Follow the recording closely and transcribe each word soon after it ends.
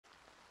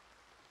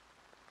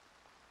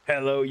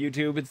Hello,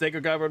 YouTube. It's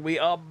Sacred Covered. We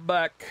are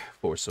back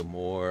for some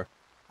more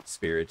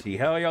Spirittea.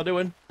 How are y'all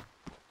doing?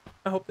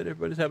 I hope that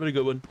everybody's having a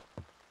good one.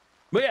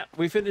 But yeah,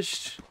 we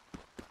finished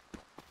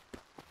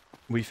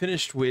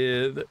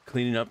with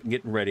cleaning up and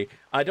getting ready.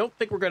 I don't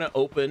think we're gonna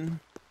open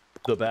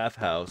the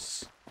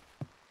bathhouse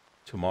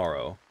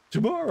tomorrow.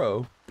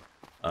 But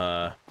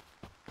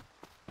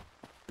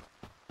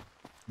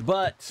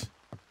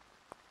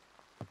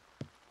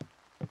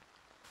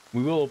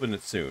we will open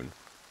it soon.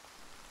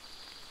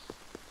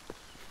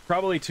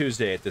 Probably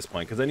Tuesday at this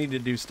point, because I need to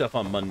do stuff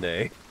on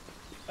Monday.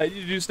 I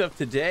need to do stuff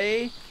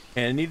today,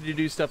 and I need to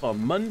do stuff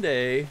on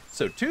Monday.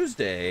 So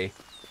Tuesday,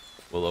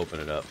 we'll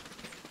open it up.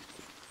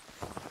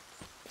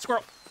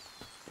 Squirrel!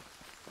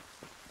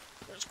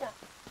 There's a squirrel!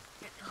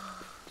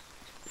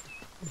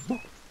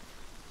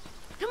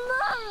 Come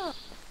on!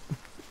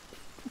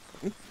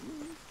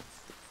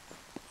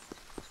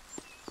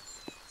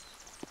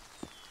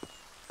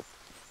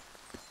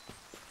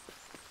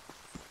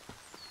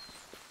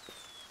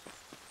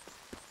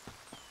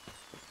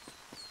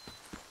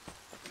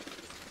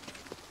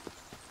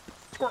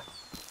 Squirrel!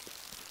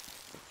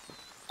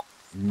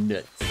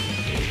 Nuts.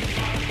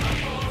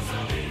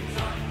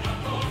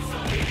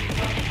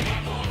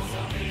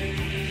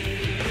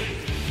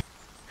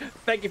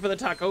 Thank you for the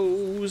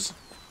tacos.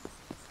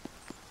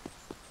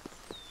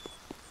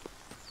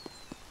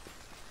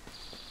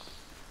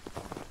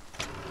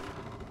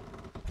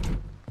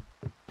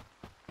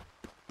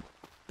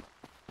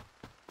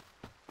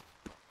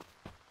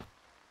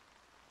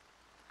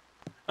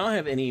 I don't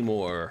have any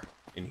more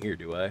in here,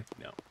 do I?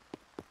 No.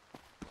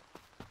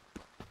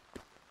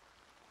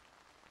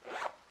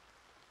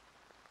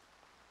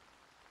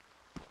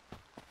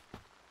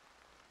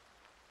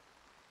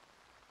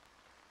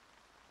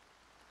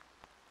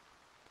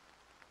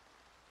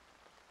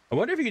 I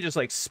wonder if you could just,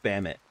 like,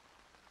 spam it.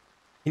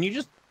 Can you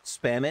just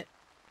spam it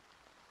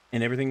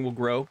and everything will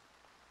grow?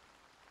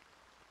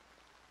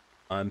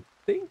 I'm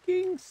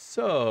thinking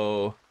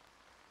so.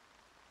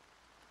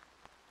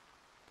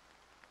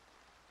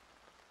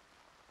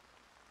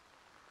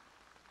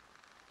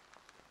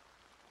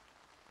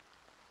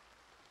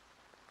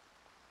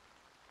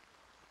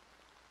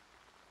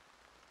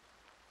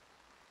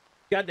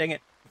 God dang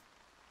it.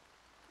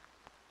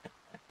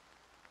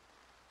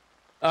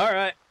 All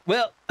right.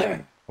 Well,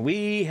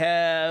 we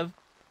have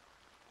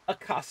a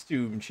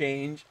costume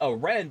change, a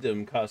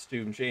random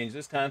costume change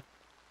this time.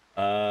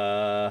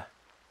 1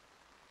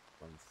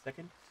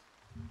 second.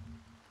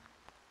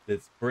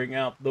 Let's bring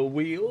out the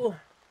wheel.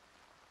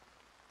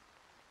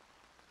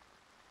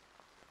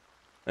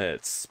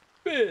 Let's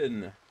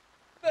spin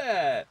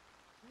that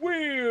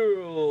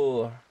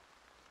wheel.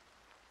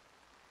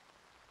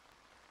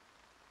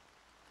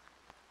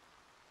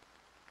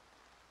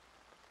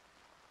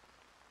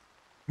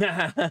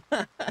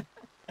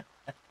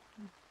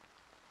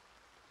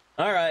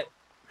 All right.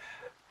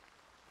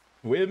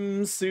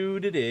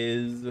 Swimsuit it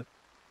is.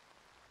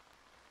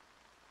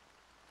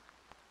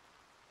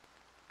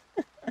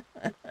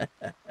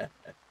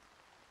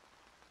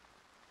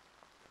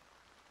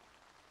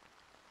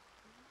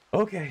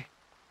 Okay.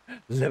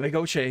 Let me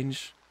go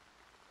change.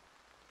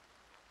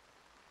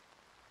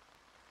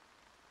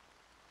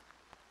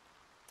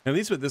 At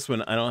least with this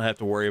one, I don't have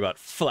to worry about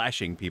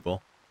flashing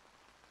people.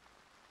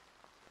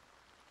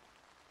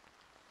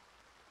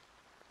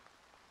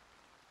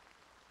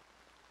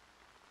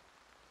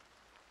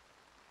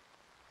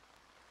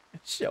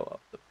 Show off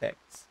the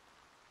pecs.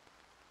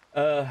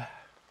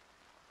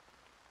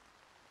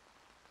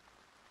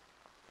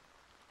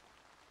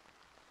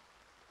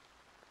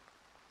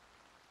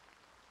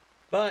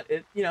 But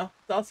it, you know,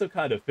 it's also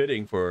kind of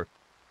fitting for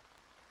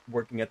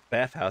working at the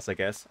bathhouse, I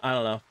guess. I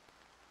don't know.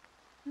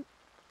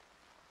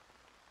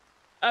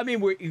 I mean,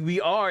 we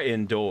are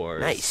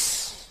indoors.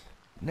 Nice.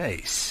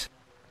 Nice.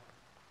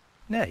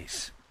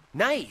 Nice.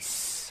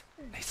 Nice.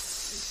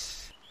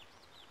 Nice.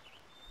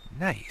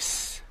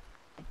 Nice.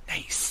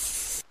 Nice.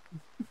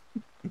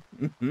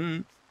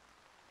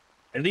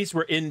 At least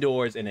we're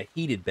indoors in a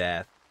heated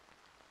bath.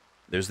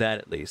 There's that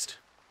at least.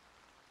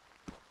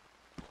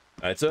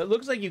 All right, so it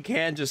looks like you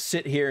can just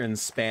sit here and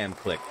spam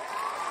click.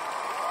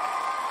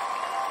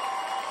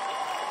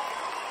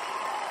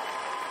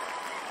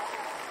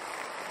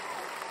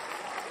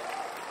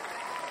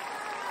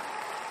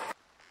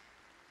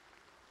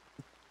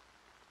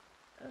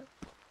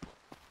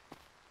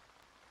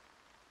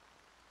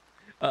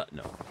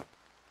 No.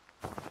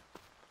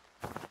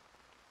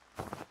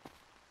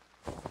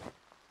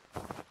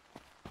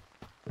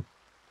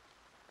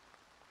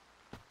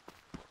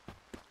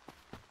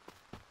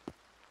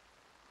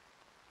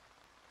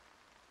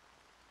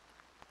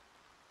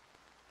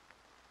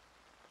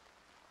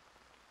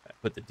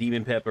 Put the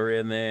demon pepper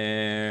in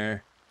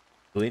there.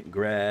 Glint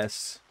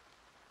grass.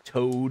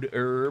 Toad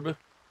herb.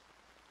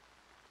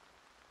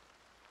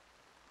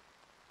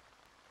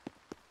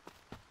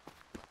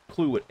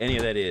 Clue what any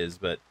of that is,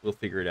 but we'll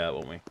figure it out,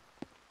 won't we?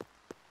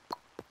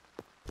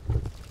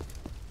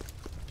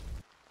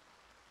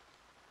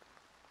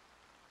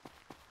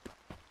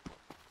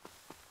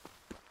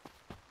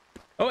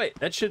 Oh wait,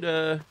 that should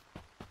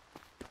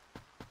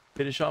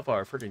Finish off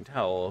our freaking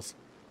towels.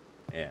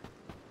 Yeah,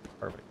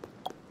 perfect.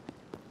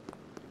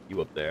 You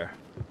up there.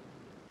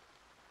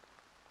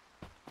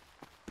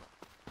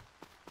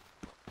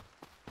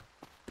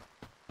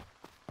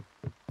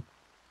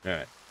 All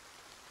right.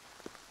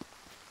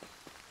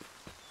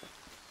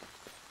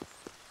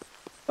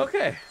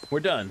 Okay, we're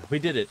done. We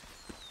did it.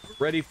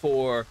 Ready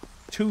for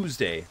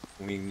Tuesday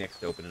when we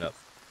next open it up.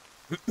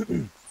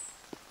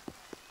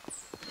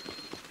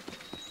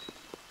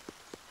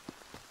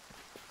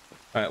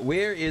 All right,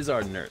 where is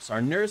our nurse?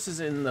 Our nurse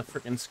is in the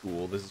freaking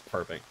school. This is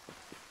perfect.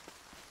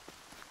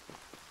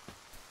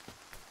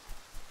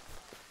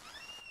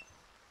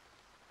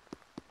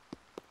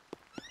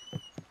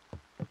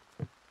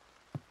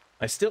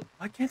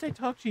 Why can't I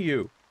talk to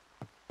you?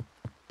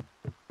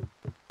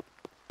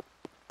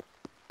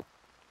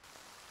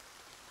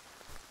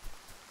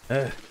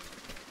 Alright,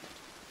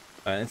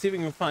 let's see if we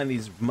can find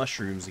these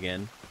mushrooms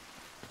again.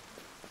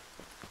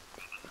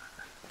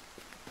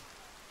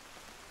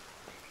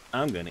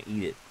 I'm gonna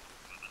eat it.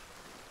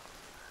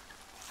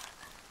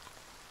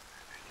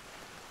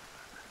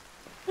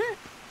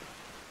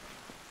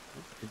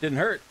 It didn't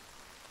hurt.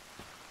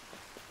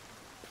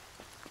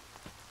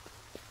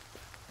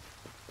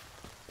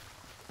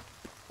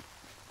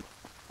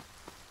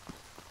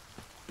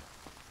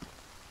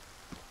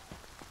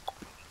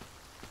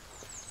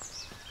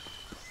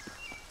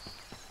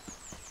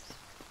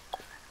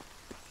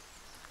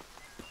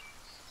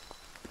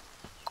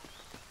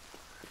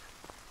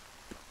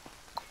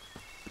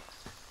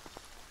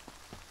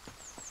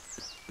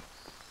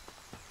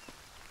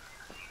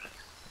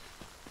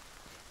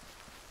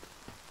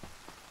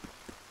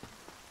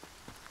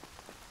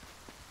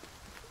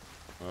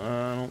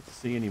 I don't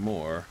see any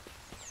more.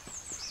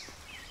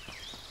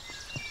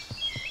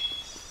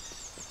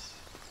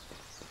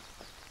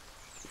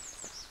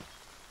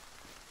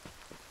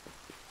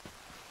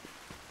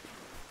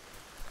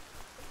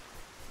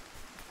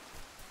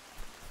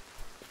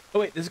 Oh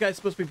wait, this guy's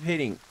supposed to be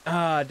painting.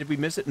 Did we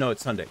miss it? No,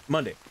 it's Sunday.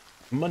 Monday.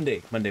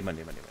 Monday.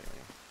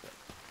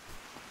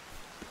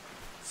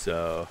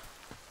 So,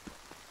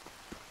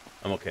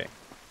 I'm okay.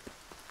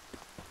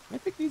 Can I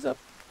pick these up?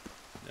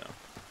 No.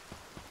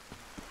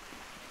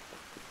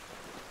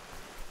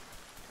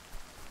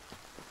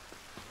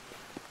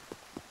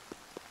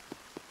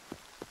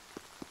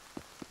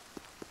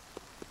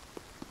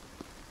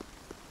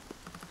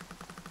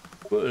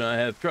 Boo and I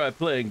have tried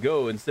playing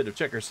Go instead of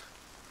checkers,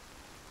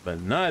 but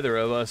neither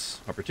of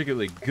us are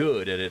particularly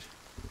good at it.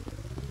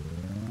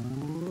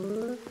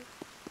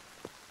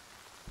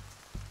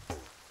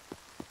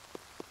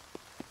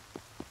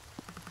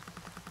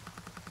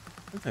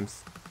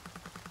 Sometimes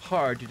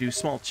hard to do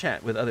small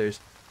chat with others.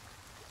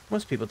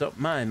 Most people don't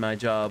mind my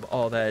job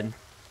all that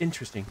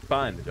interesting.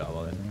 Find the job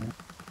all that.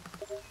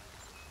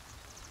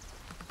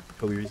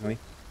 Kobe recently.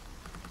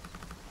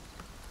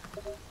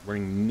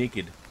 Wearing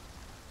naked.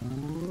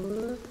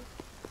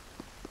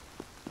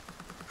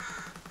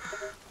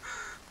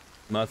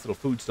 Nice little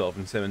food stall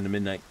from 7 to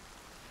midnight.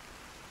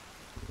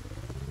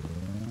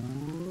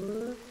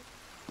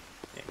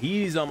 Yeah,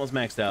 he's almost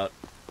maxed out.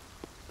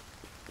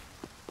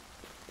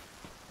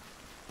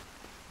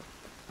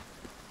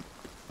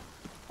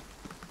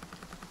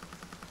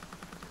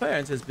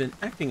 Clarence has been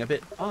acting a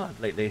bit odd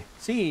lately.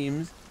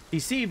 He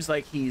seems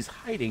like he's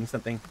hiding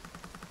something.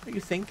 What do you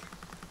think?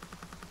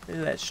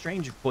 That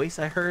strange voice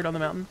I heard on the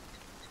mountain?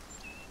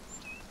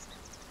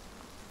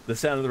 The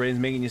sound of the rain is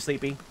making you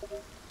sleepy?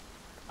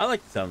 I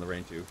like the sound of the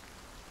rain too.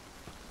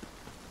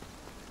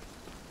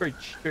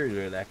 Very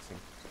relaxing.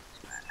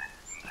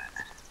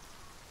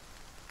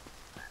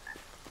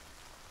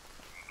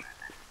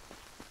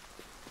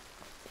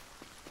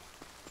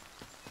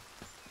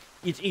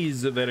 It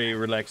is very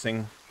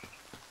relaxing.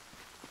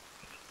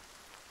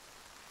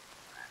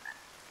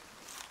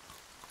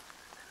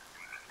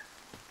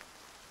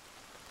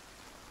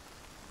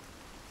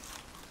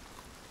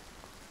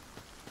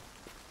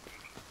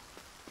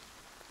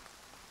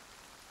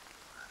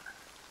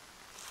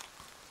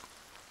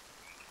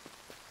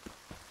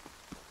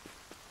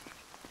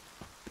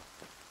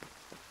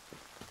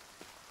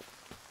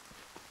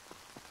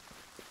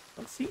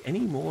 I don't see any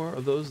more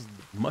of those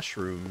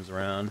mushrooms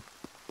around.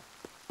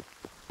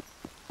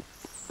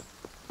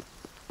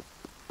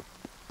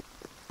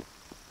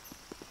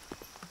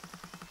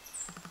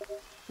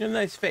 You have a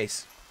nice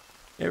face.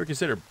 You ever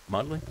consider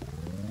modeling?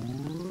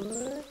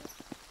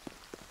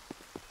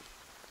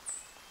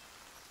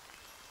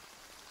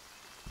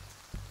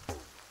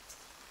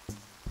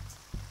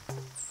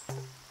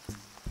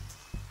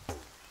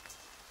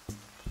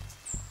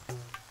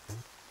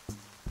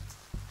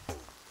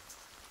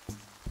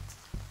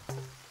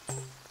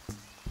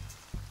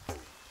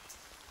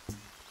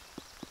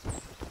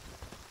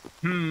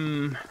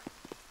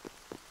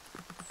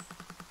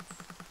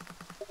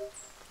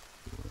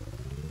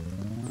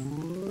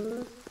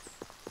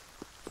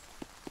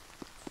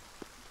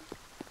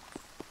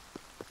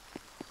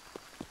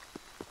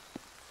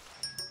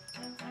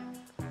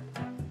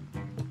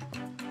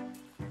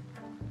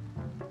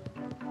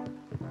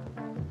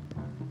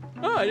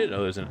 Oh, I didn't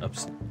know there's an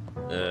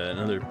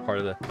Another part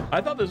of the...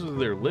 I thought this was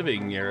their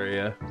living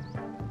area.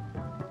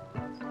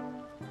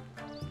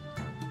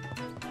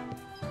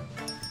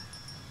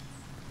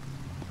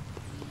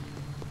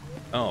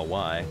 Oh,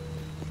 why?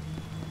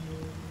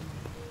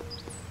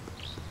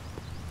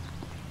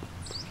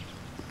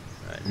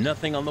 Alright,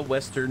 nothing on the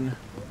western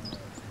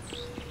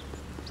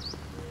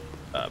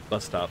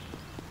bus stop.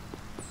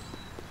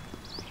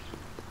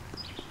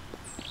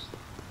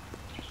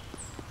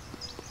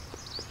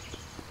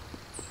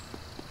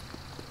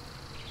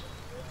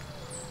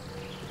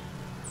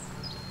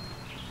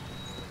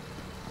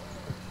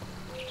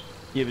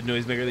 You have a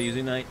noisemaker that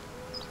usually night?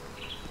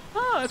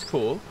 Oh, that's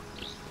cool.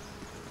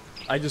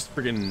 I just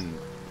friggin'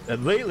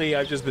 lately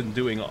I've just been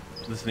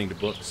listening to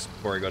books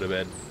before I go to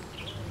bed.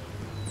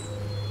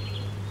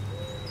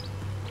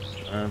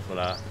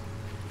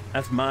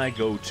 That's my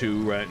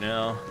go-to right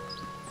now.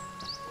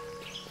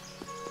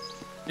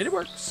 And it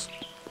works.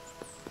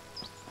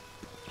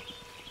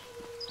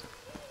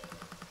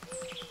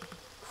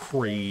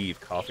 Crave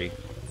coffee.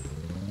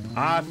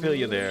 I feel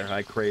you there.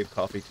 I crave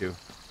coffee too.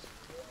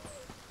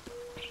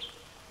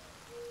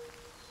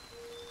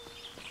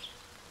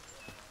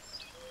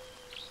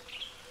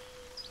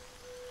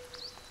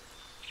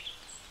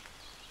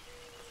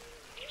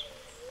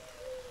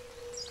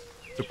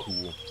 So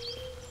cool.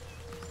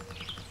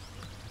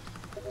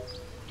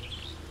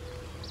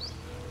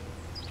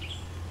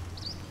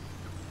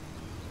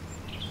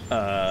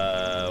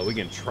 We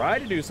can try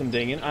to do some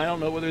digging. I don't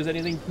know whether there's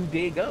anything to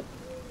dig up.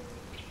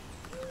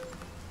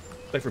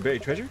 Like for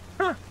buried treasure?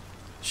 Huh.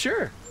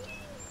 Sure.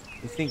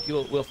 You think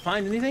we'll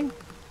find anything?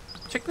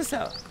 Check this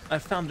out. I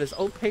found this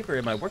old paper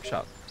in my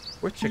workshop.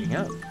 Worth checking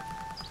out.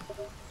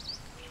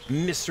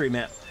 Mystery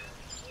map.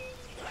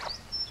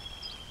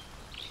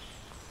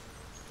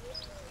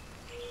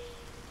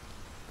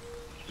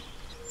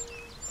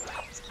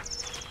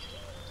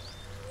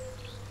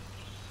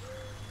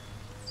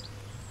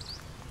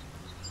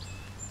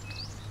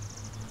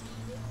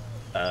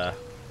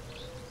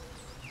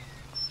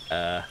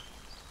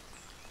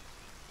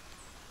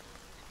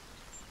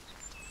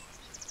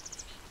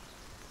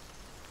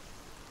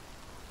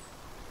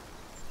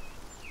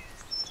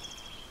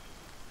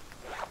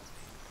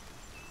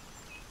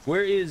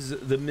 Where is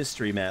the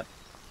mystery map?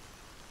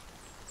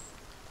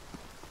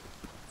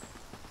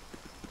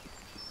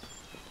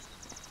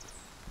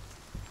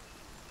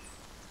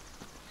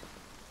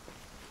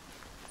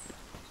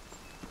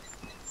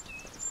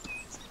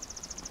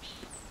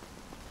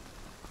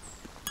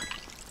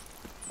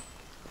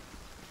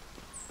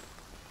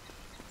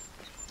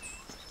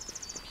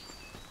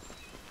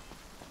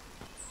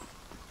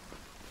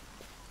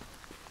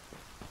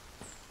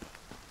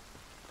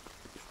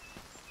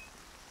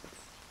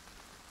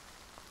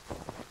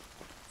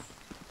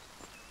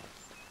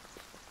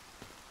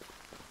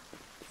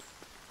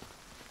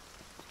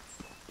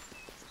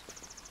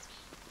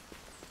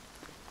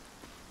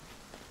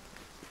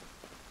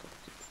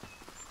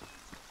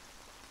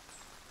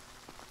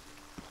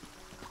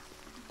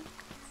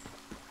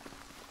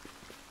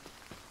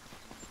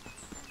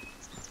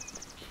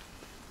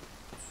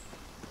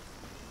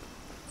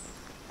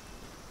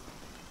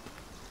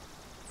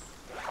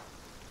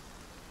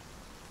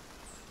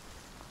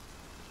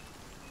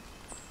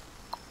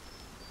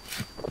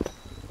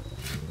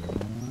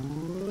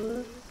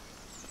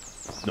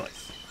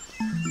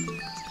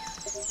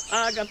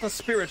 I got the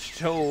spirit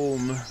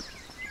tome,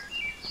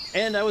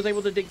 and I was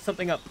able to dig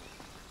something up.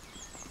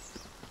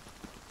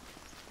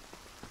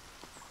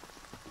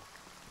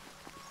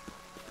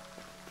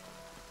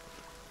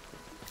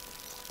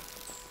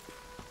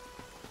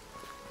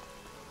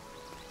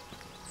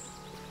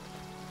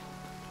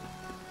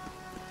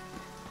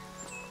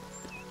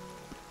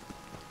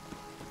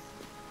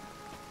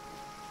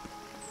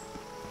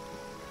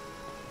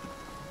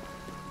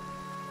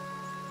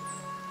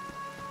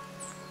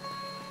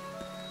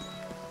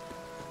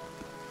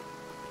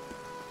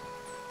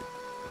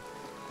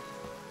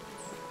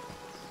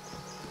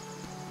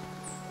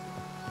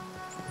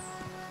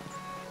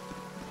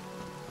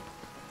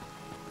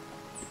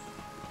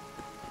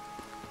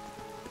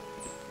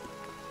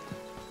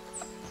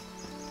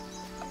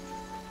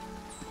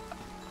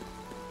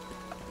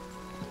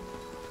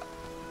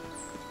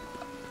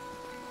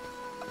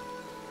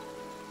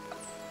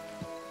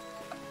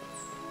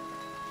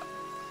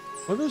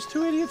 What are those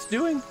two idiots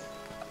doing?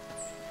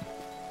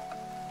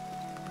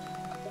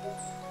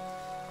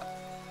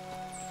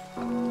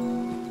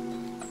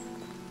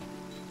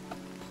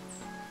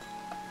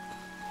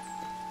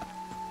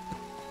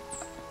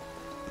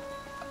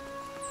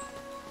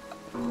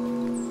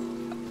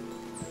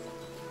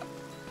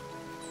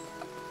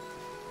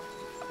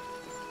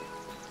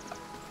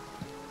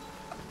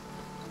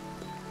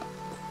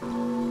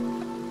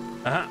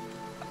 Aha.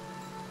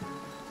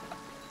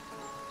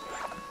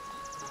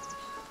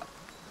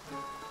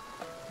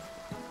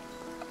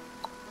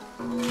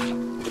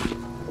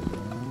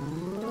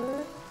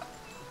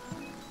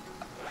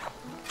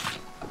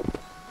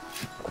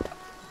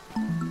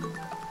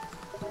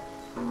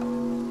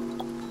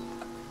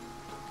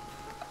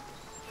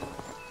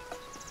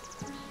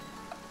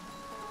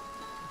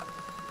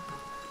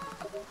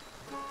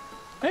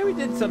 Hey, we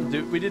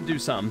did do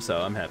some, so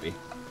I'm happy.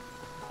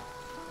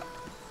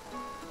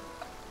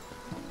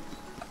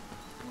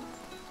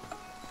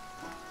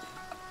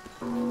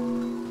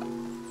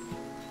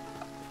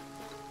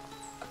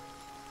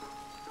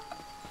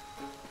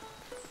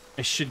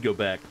 I should go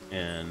back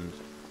and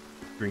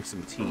drink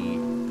some tea.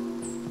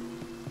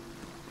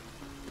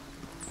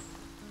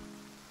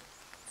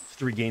 Just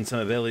to regain some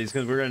abilities,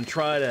 because we're going to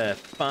try to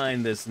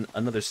find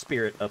another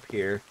spirit up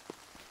here.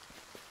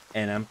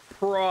 And I'm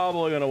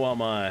probably going to want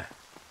my...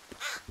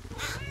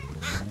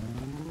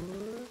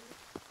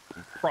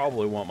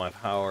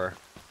 power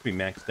to be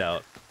maxed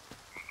out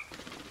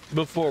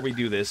before we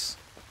do this.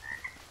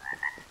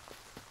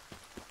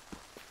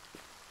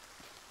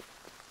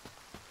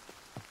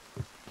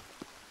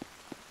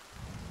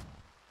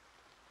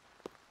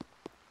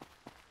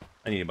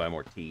 I need to buy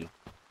more tea.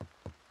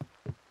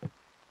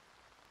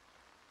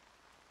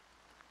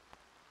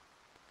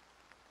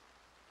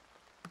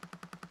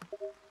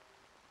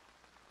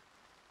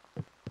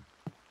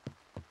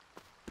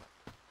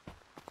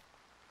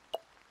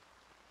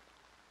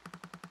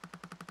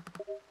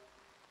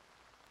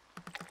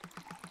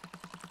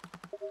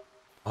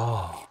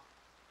 Oh.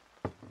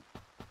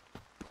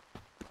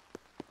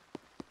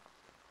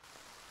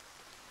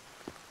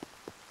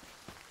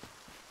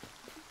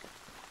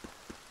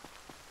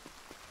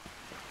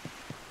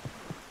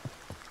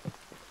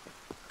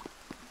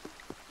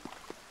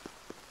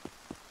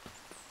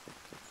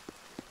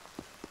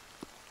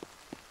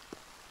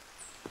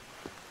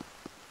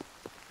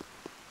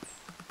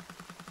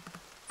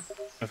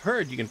 I've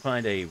heard you can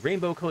find a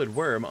rainbow-colored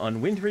worm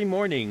on wintry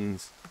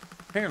mornings.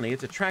 Apparently,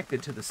 it's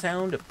attracted to the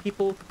sound of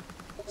people,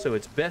 so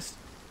it's best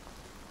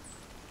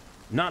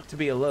not to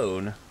be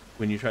alone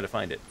when you try to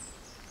find it.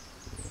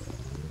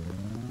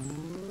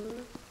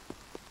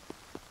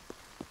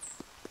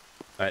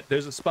 Alright,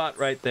 there's a spot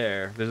right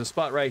there. There's a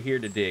spot right here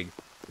to dig.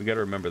 We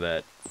gotta remember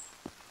that.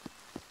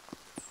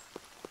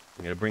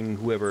 I'm gonna bring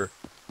whoever...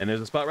 And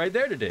there's a spot right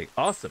there to dig.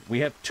 Awesome. We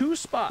have 2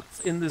 spots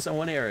in this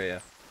one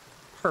area.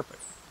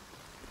 Perfect.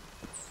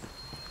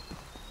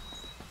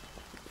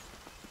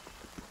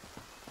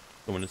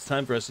 So when it's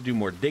time for us to do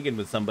more digging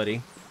with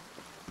somebody,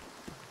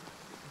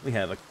 we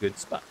have a good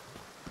spot.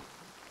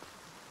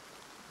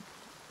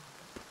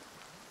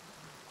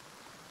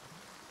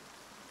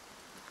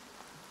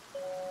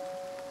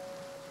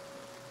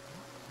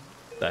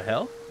 The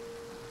hell?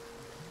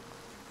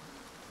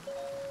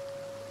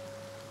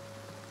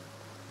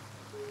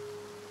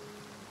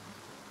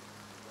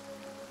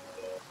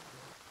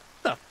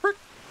 The frick?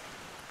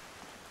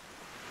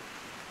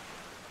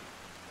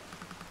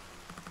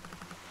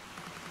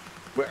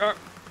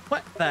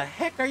 What the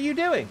heck are you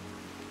doing?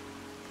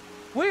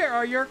 Where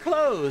are your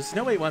clothes?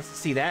 Nobody wants to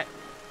see that.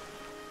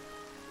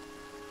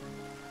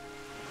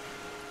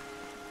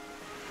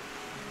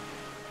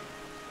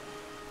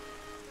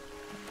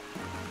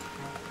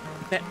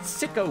 That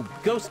sicko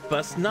ghost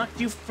bus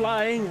knocked you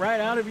flying right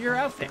out of your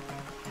outfit.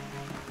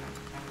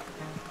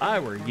 I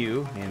were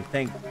you, and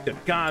thank the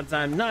gods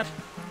I'm not,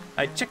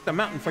 I'd check the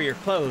mountain for your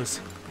clothes.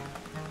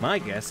 My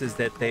guess is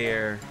that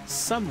they're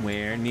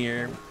somewhere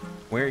near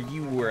where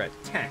you were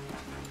attacked.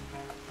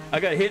 I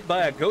got hit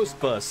by a ghost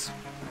bus.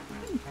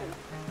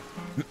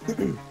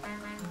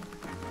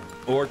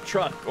 Or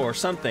truck, or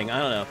something, I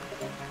don't know.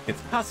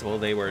 It's possible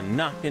they were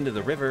knocked into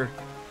the river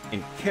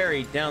and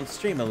carried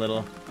downstream a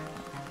little.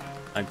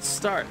 I'd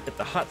start at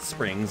the hot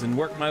springs and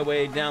work my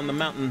way down the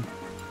mountain.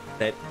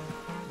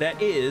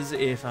 That is,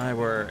 if I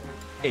were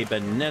a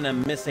banana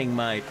missing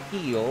my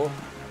peel.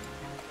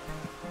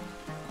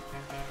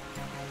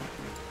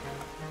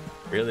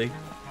 Really?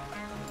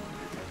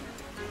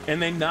 And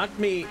they knocked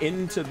me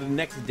into the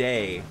next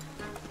day,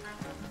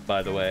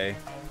 by the way.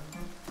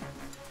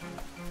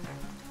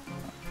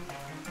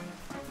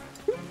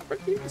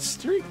 Freaking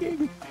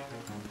streaking.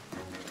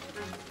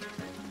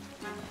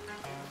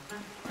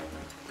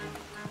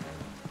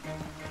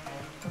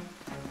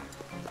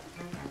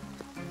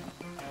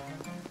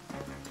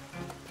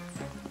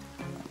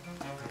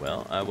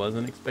 Well, I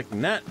wasn't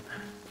expecting that.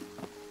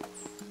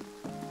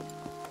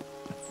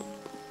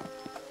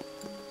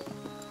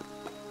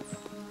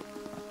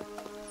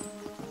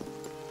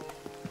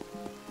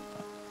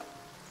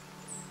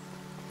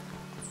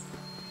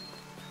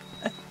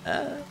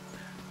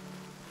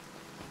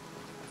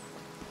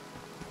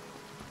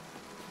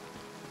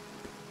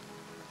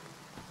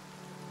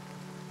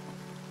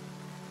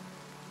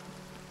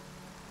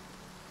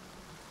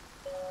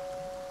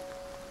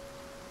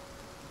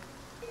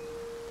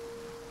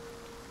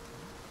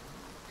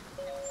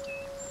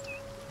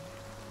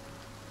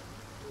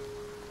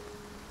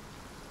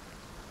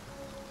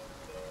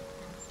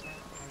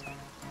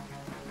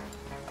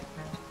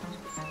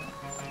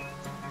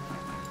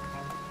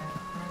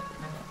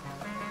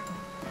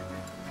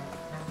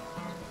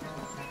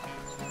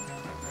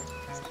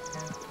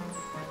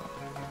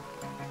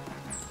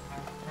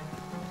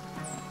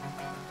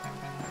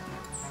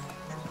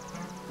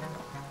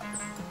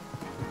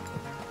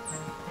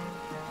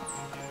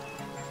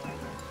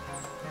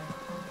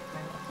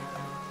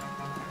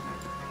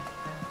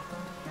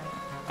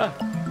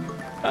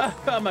 Ah,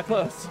 found my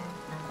clothes.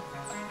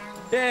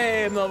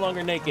 Yay, I'm no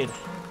longer naked.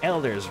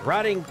 Elders,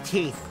 rotting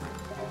teeth.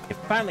 You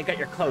finally got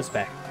your clothes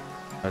back.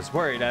 I was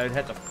worried I would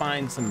have to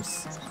find some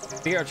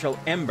spiritual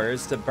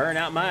embers to burn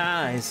out my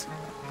eyes.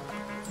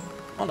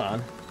 Hold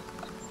on.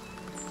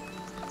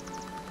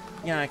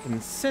 Yeah, I can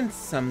sense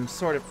some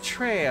sort of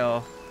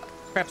trail.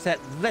 Perhaps that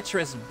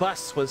lecherous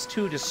bus was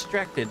too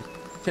distracted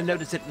to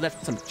notice it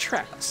left some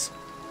tracks.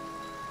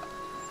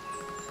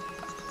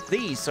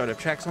 These sort of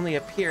tracks only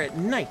appear at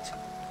night,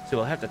 so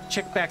we'll have to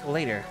check back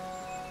later.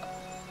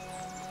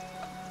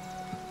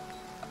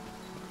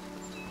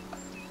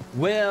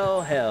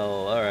 Well,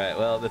 hell. All right,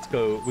 well, let's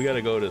go. We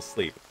gotta go to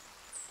sleep.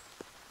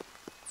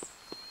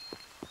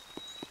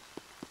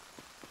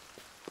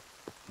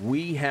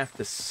 We have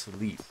to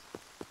sleep.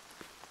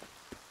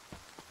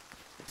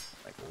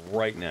 Like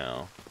right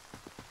now.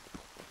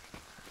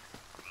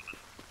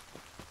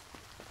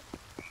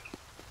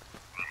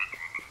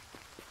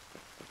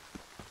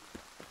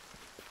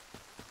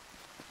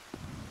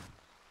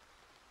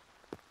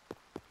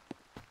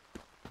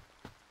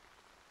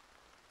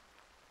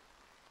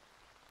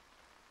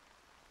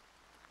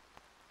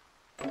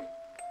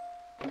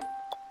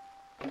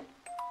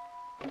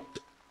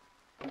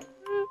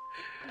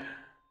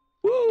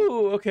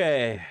 Woo,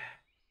 okay.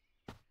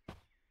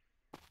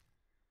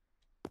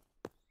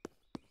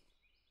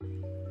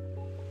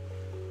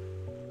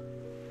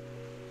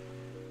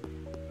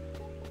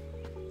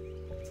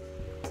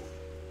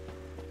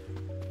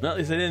 Well, at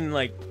least I didn't,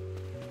 like,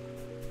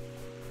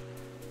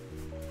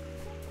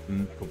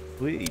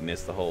 completely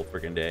miss the whole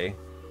freaking day.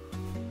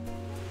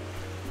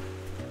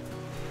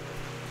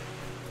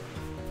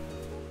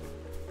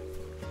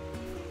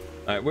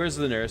 Alright, where's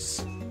the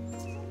nurse?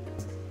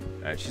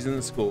 Alright, she's in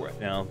the school right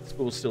now.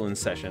 School's still in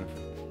session.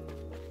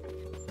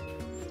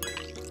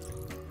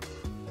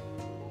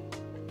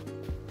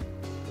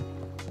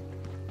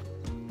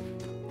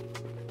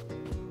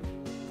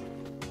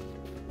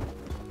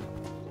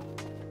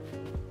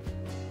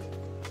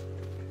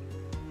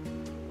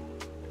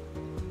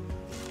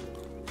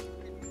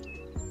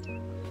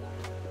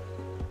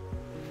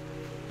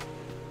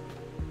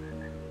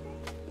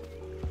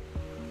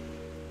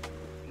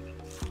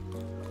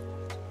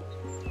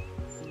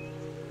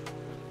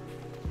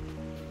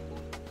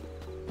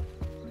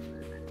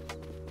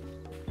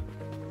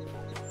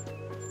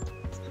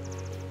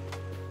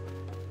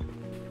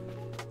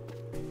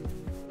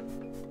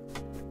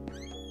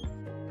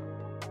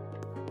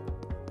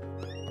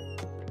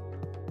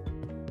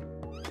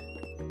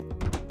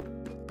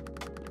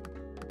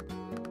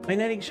 My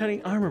knighting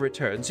shining armor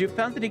returns. You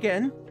found it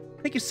again?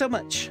 Thank you so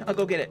much. I'll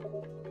go get it.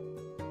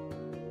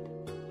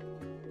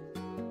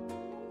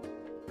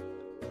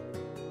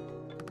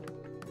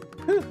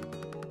 Whew.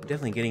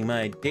 Definitely getting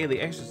my daily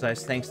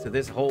exercise thanks to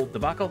this whole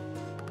debacle.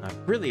 I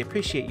really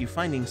appreciate you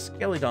finding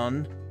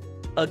Skelidon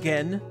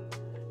again.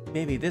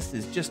 Maybe this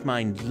is just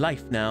my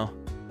life now.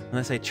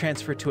 Unless I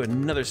transfer to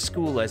another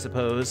school, I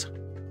suppose.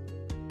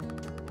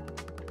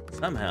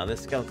 Somehow this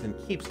skeleton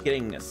keeps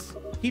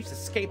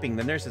escaping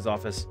the nurse's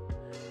office.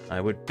 I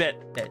would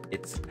bet that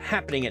it's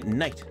happening at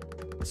night.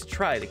 Let's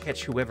try to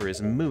catch whoever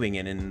is moving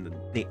in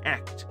the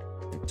act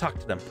and talk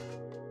to them.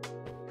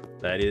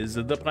 That is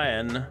the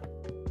plan.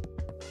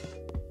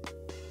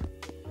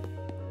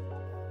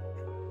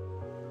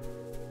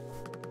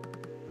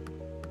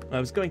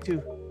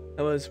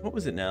 What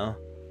was it now?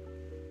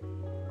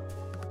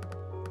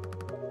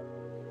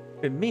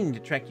 Been meaning to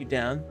track you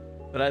down,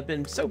 but I've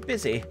been so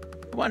busy.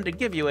 I wanted to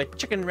give you a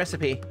chicken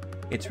recipe.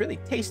 It's really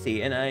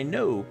tasty, and I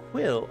know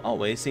Quill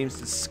always seems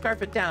to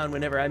scarf it down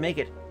whenever I make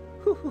it.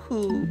 Hoo hoo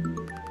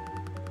hoo.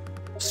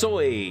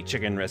 Soy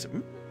chicken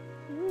recipe.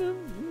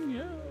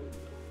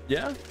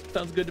 Yeah,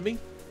 sounds good to me.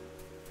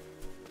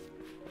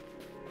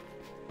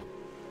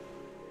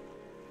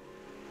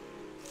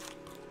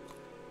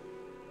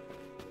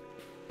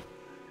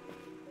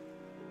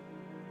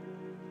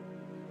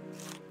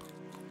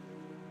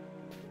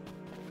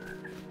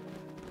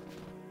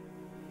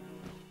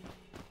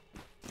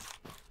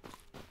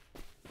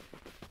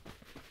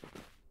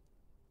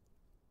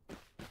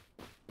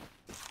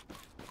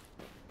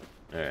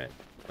 Alright,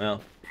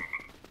 well.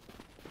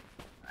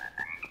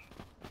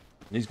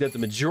 He's got the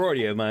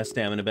majority of my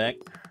stamina back.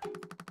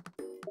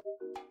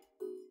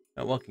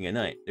 Not walking at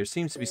night. There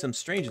seems to be some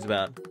strangers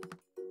about.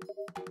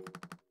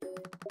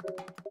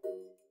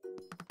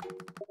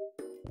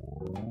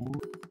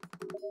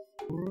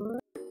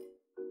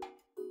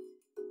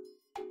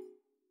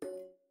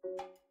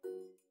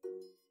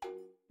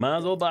 Might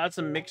as well buy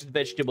some mixed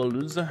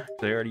vegetables. I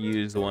already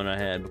used the one I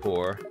had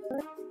before.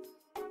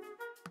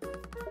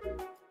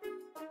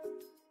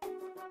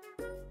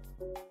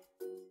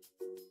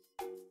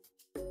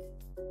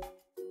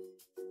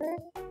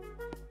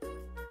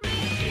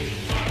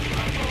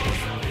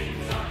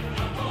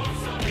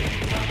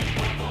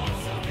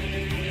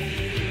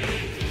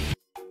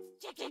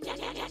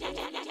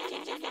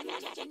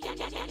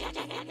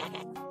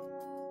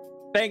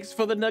 Thanks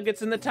for the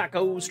nuggets and the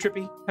tacos,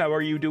 Trippy. How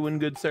are you doing,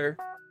 good sir?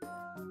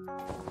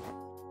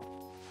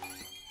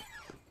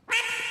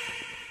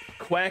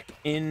 Quack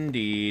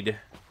indeed.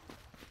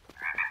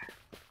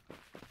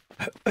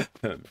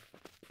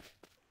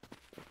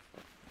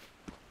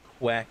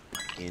 Quack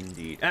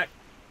indeed. Ah!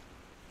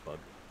 Bug.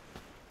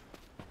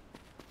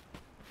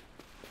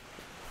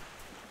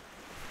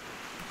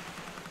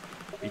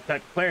 You talked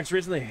to Clarence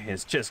recently?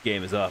 His chess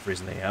game is off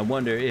recently. I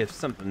wonder if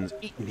something's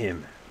eating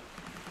him.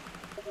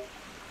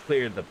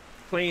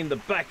 Clean the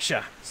back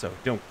shot, so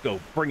don't go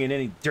bringing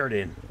any dirt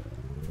in.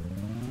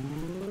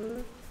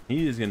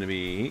 He's gonna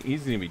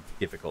be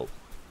difficult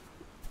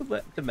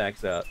to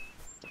max out.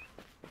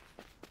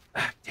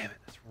 Ah, damn it,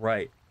 that's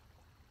right.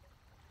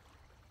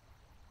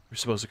 We're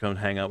supposed to come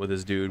hang out with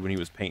this dude when he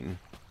was painting.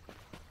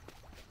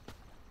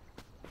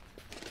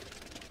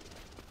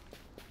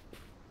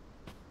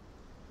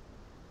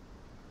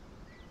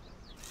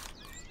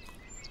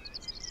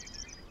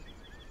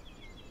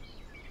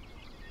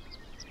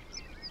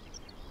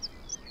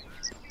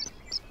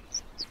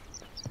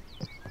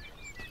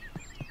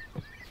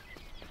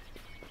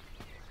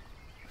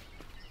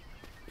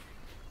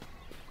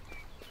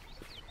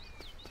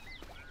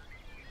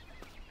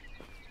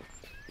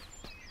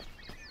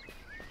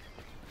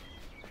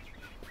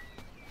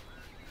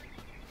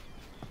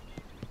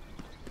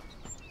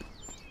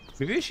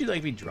 Maybe I should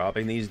like be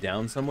dropping these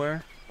down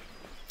somewhere.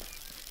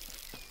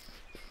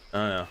 I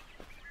don't know.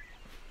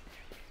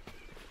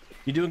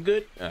 You doing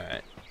good?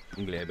 Alright.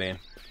 I'm glad, man.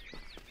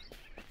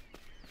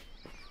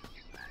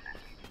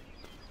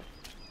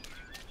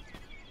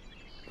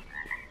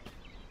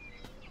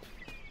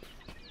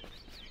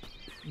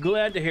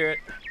 Glad to hear it.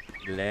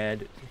 Glad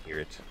to hear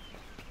it.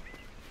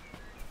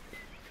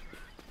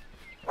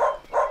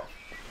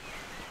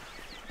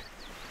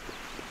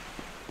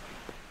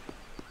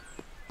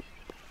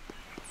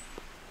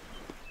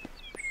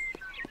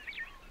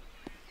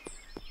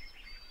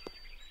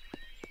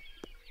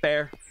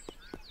 Fair.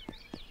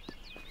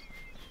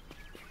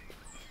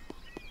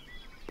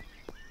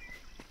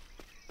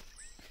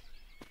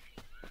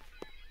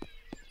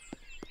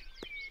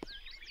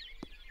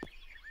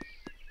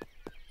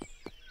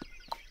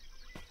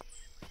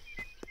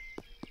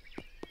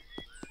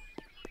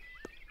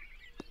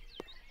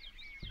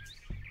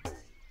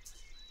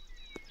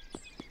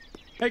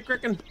 Hey,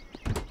 Kraken.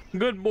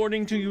 Good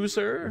morning to you,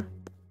 sir.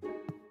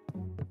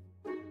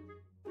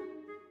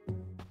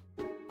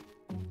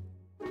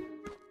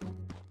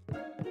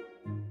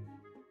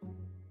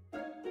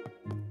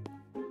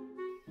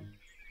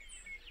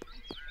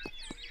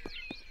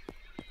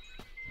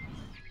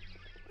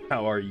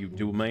 How are you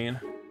doing,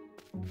 man?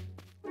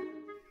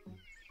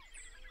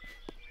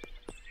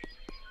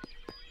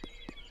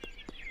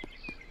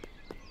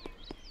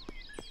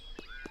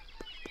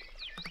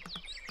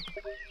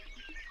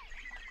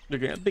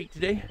 Looking at bait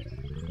today?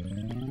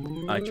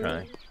 I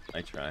try.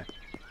 I try.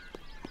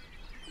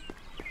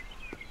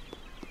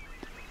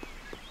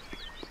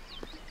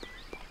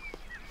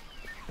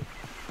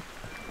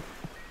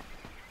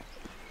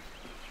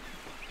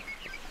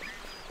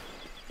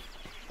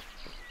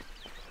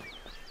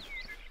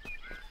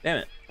 Damn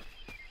it.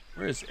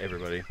 Where is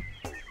everybody?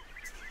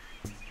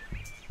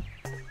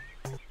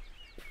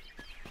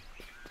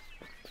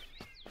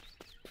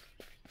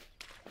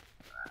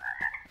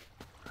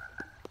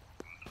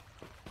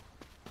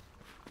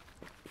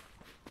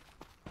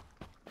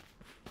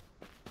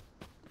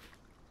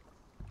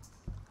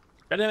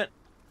 God damn it.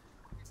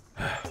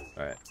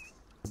 Alright.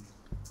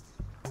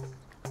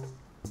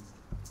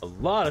 A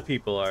lot of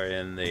people are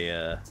in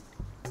the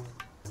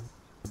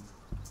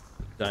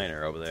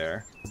diner over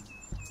there.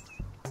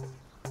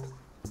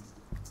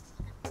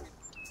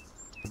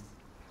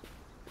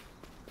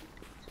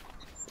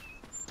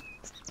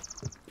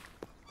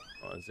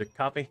 Oh, is there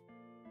coffee?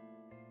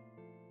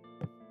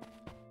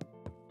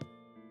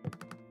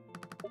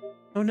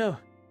 Oh no,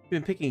 you've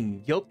been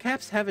picking yolk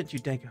caps, haven't you,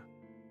 Danko?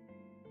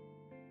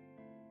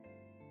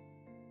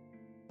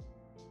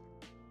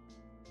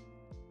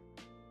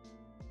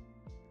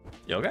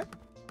 Yoga?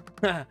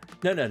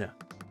 No.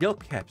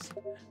 Yolk caps.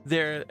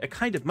 They're a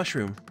kind of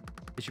mushroom.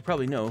 As you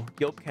probably know,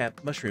 yolk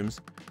cap mushrooms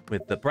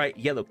with the bright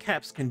yellow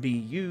caps can be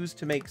used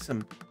to make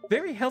some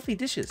very healthy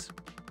dishes.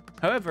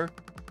 However,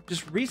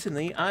 just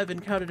recently I've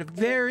encountered a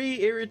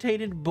very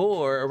irritated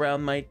boar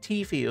around my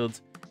tea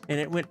fields, and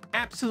it went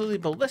absolutely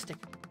ballistic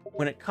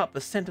when it caught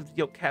the scent of the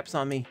yolk caps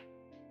on me.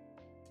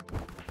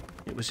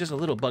 It was just a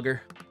little bugger.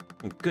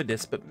 Thank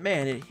goodness, but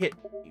man, it hit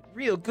me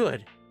real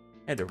good.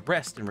 I had to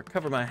rest and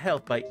recover my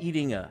health by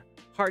eating a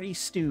hearty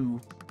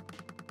stew.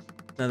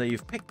 Now that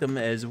you've picked them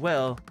as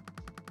well,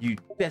 you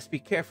best be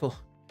careful.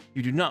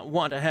 You do not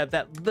want to have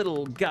that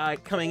little guy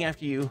coming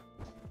after you.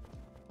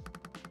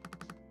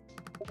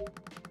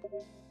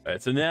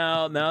 Alright, so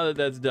now that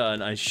that's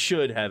done, I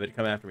should have it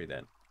come after me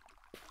then.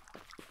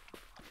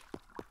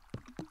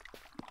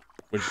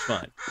 Which is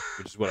fine.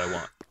 Which is what I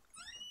want.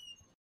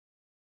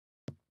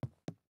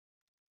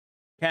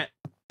 Cat.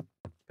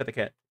 Pet the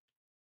cat.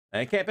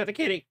 I can't pet the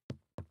kitty.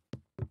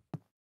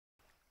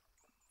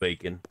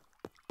 Bacon.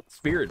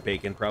 Spirit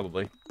bacon,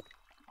 probably.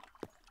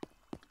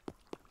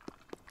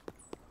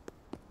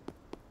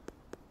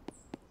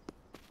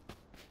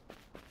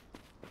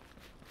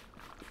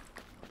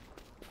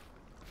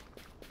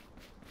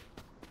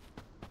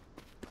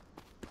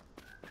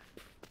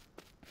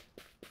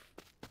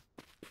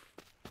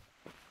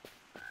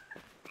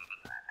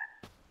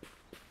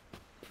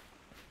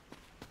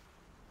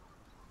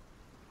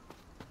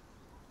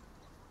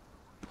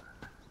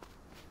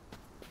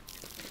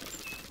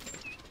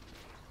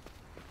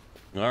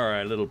 All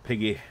right, little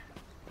piggy.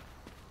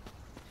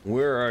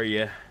 Where are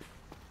you?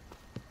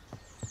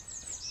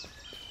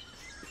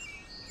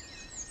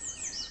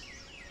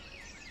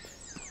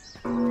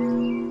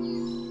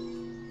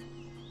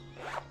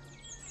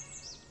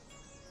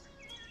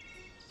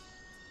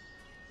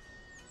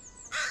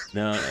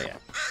 No, not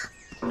yet.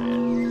 Not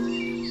yet.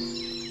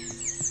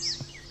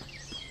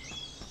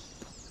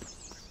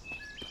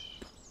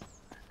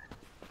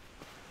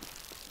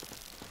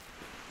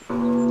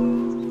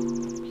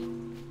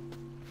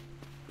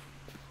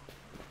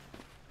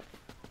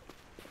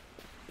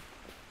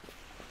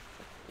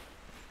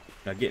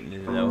 Not getting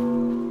it though.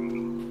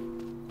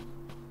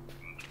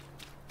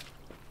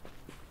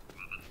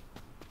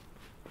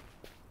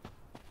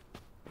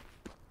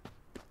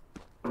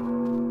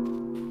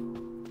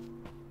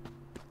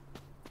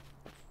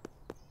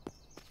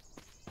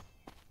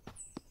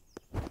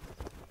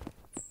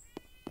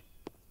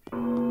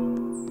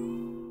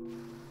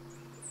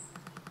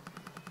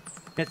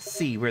 Let's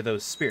see where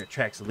those spirit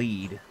tracks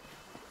lead.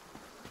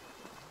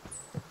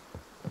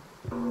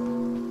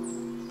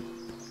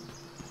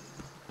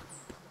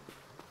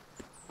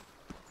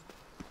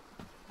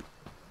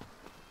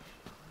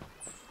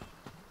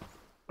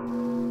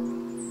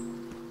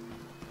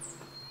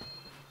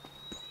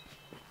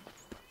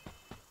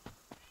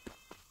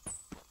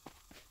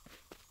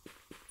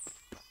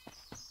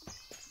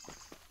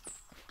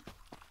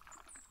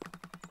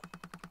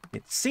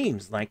 It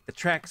seems like the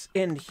tracks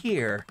end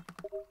here.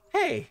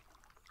 Hey,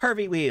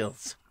 Harvey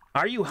Wheels,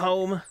 are you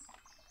home?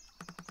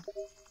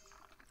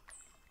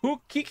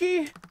 Who,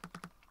 Kiki?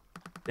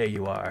 There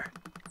you are.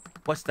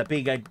 What's the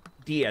big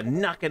idea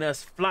knocking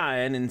us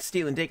flying and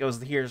stealing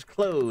Daco's here's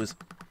clothes?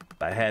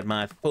 If I had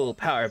my full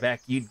power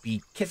back, you'd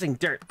be kissing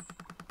dirt.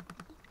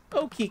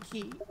 Oh,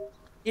 Kiki,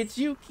 it's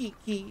you,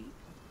 Kiki.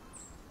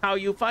 How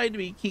you find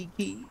me,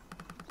 Kiki?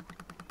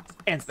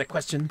 Answer the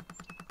question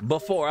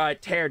before I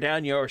tear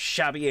down your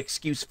shabby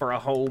excuse for a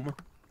home.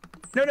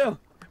 No,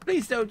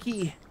 please don't,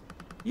 Kiki.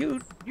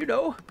 You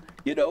know,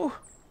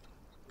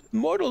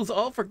 mortals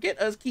all forget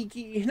us,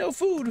 Kiki. No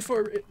food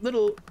for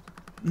little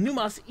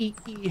Numas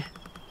Iki.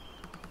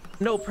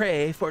 No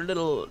prey for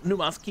little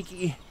Numas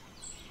Kiki.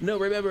 No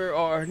remember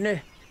our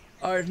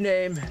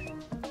name.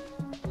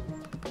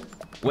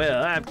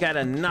 Well, I've got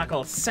a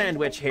knuckle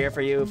sandwich here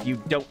for you if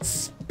you don't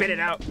spit it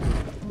out.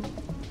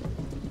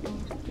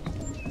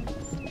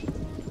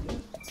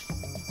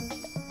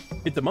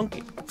 It's a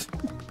monkey.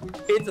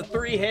 It's a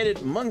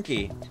three-headed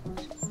monkey.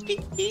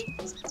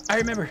 I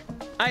remember.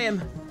 I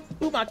am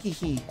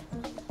Umakihi.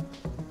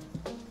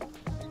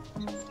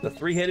 The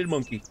three-headed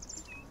monkey.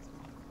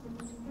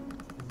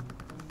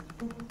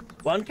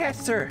 One cat,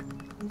 sir.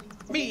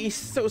 Me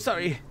so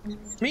sorry.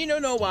 Me no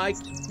know why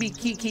me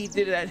Kiki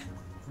did that.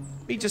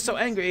 Me just so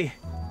angry.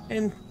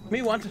 And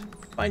me want to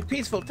find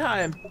peaceful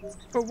time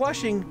for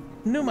washing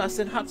Numas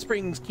in hot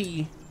springs,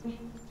 Key.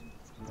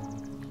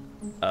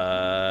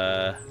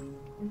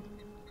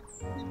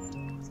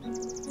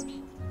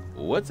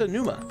 What's a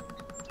Numa?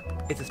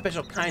 It's a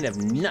special kind of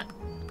nut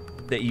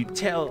that you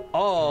tell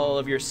all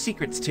of your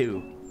secrets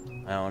to.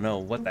 I don't know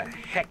what the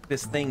heck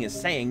this thing is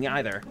saying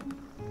either.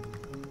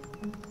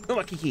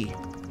 Umakiki,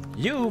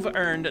 you've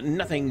earned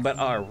nothing but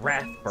our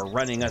wrath for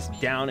running us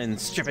down and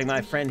stripping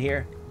my friend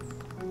here.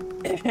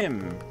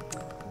 Ahem.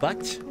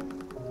 But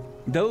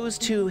those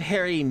two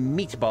hairy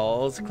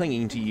meatballs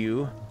clinging to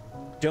you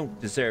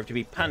don't deserve to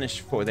be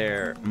punished for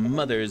their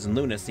mother's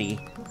lunacy.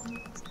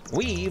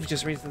 We've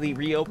just recently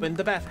reopened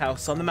the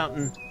bathhouse on the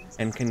mountain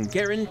and can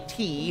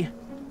guarantee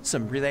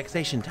some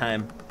relaxation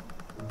time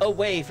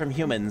away from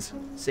humans,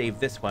 save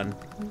this one.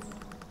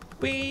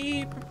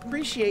 We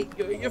appreciate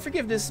your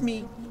forgiveness,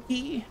 me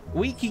Kiki.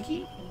 We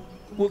Kiki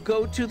will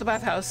go to the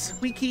bathhouse.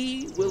 We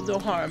Kiki will no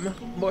harm,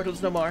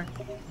 mortals no more.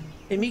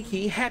 And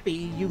Miki, happy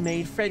you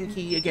made friend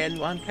Key again,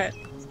 one cat.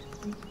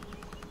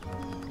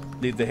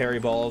 Leave the hairy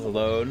balls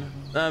alone.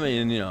 I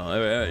mean,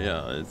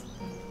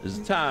 there's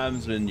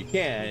times when you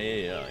can't,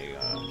 you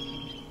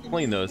gotta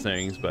clean those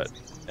things, but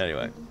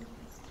anyway.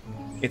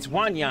 It's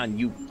Wanyan,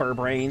 you fur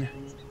brain.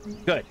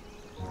 Good.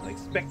 I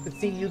expect to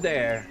see you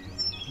there.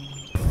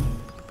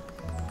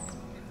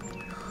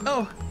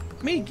 Oh,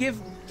 me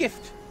give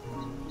gift.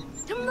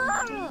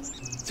 Tomorrow.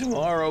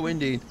 Tomorrow,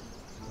 indeed.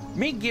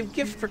 Me give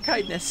gift for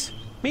kindness.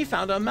 Me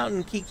found a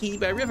mountain Kiki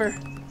by river.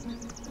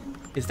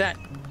 Is that...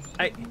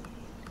 I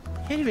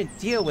can't even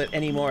deal with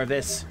any more of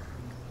this.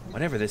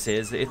 Whatever this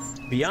is, it's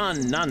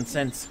beyond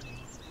nonsense.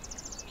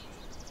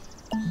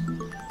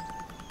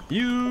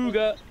 You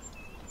got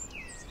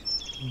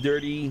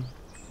dirty,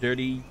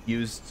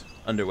 used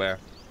underwear.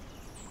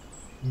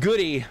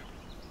 Goody.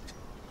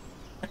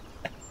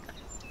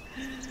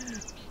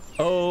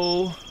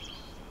 Oh,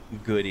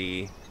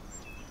 goody.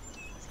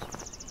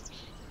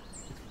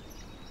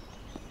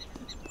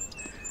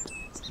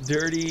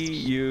 Dirty,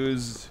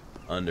 used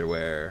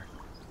underwear.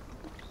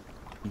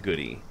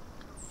 Goody.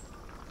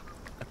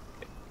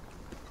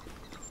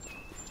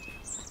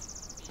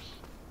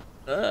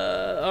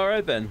 All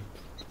right then.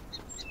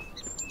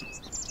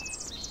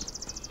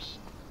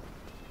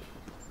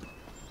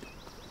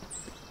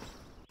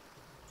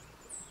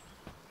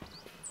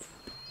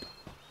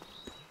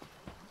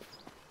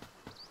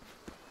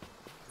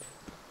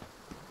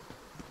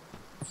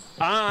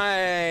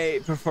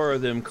 I prefer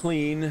them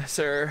clean,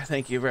 sir.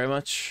 Thank you very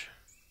much.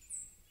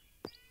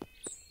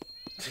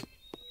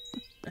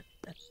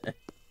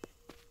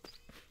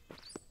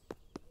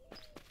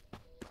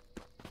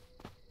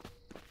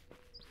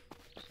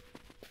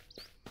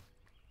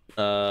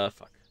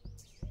 Fuck.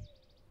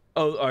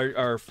 Oh,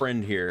 our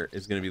friend here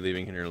is gonna be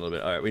leaving here in a little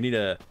bit. All right, we need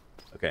a.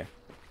 Okay.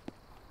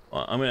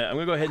 Well, I'm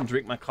gonna go ahead and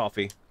drink my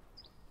coffee.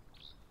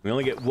 We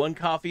only get one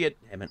coffee a.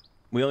 Damn it.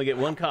 We only get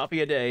one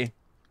coffee a day.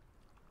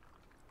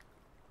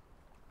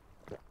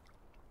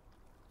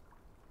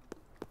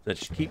 That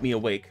should keep me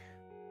awake.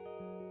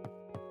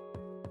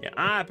 Yeah,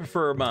 I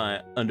prefer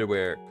my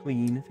underwear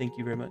clean. Thank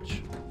you very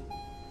much.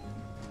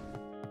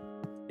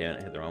 Yeah,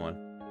 I hit the wrong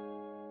one.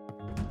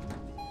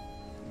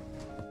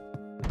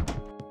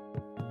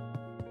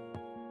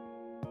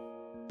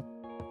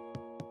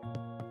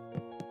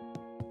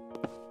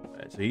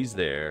 So he's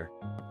there,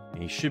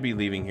 and he should be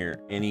leaving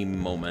here any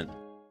moment.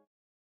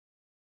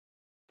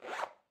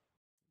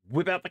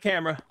 Whip out the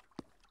camera.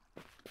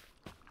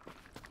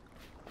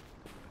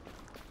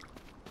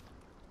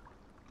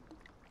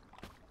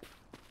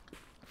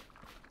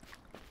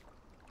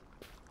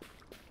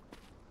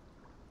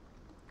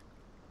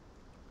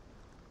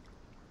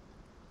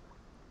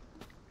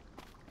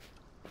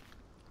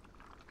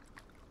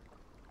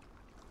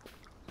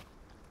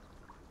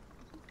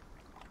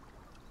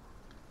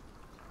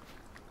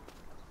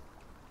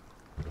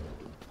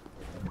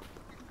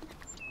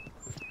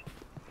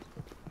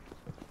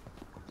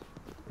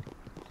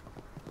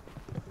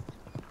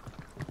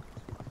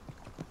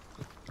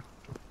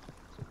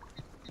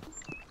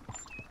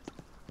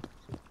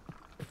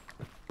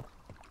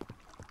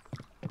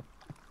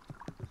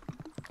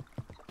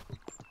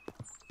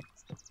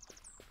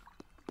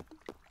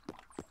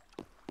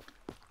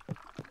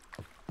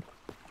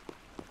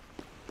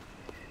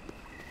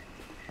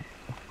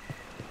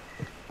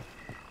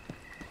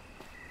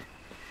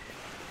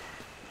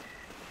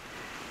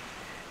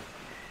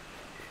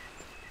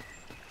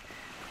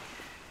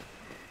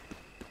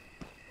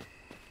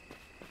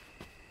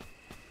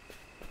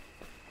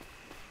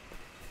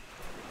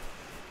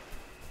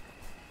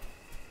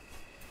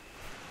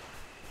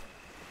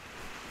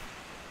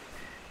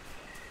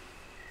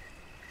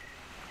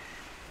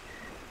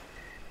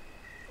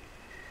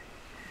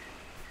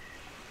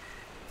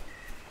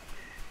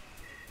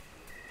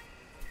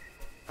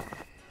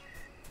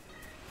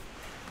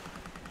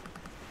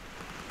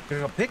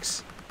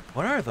 Pics?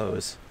 What are those?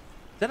 Is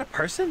that a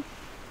person?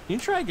 Can you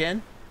try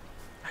again?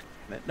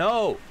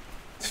 No!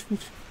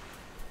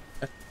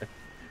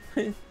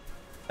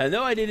 I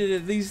know I needed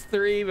at least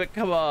 3, but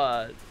come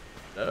on.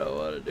 I don't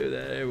want to do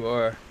that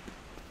anymore.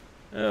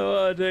 I don't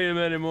want to take them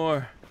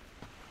anymore.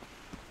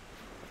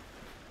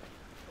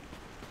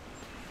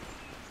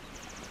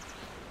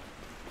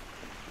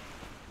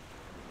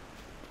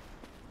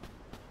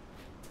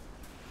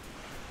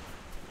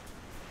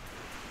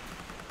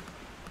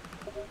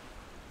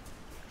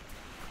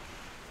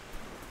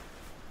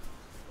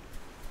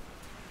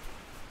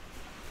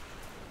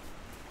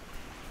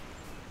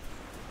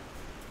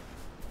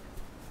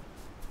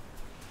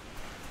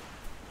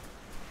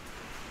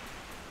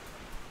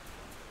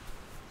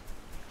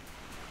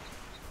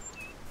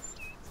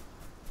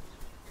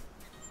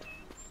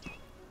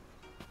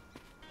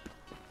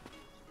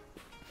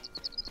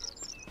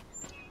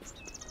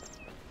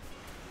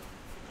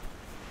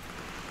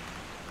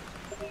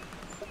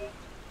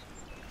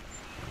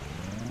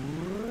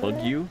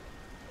 Plug you?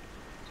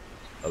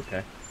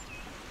 Okay.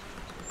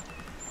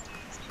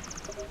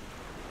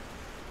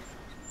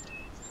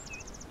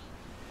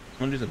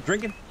 Wanna do some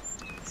drinking?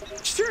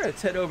 Sure,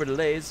 let's head over to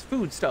Lay's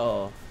food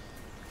stall.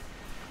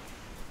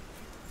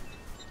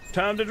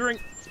 Time to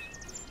drink.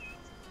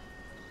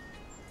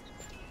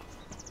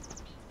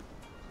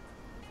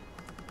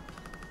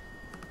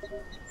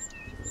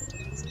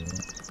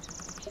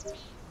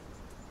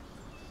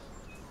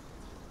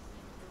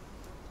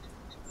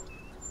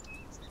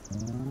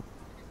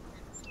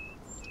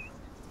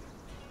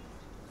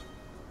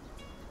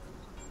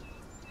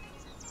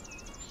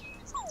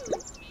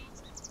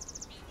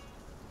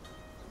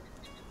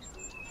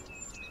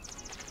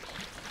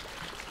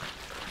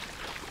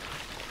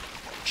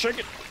 Shake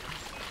it.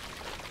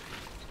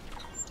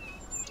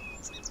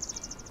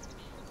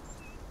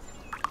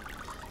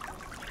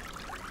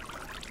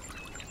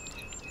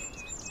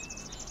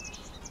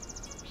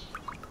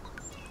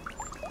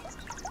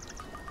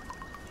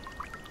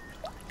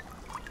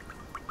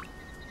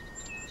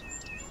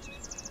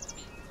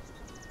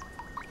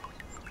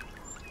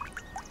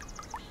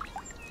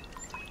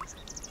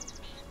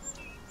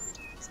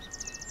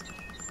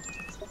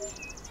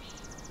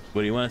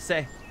 What do you want to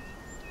say?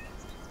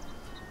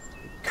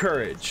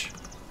 Courage.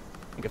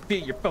 I can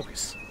feel your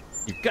focus.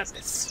 You've got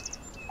this.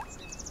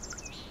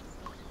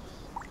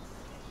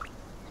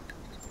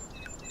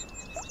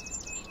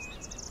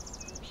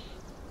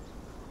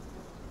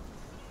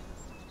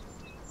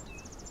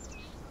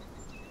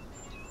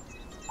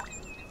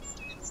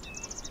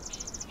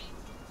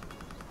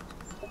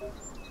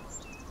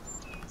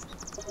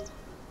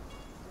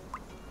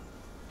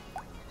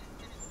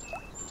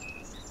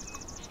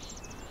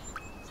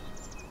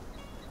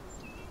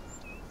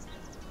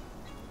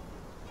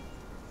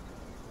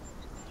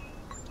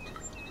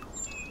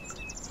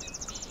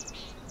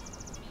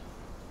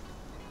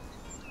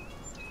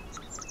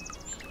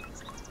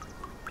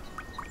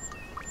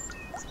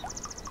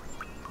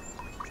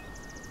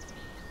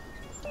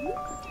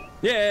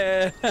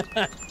 Yeah!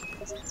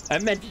 I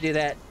meant to do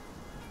that.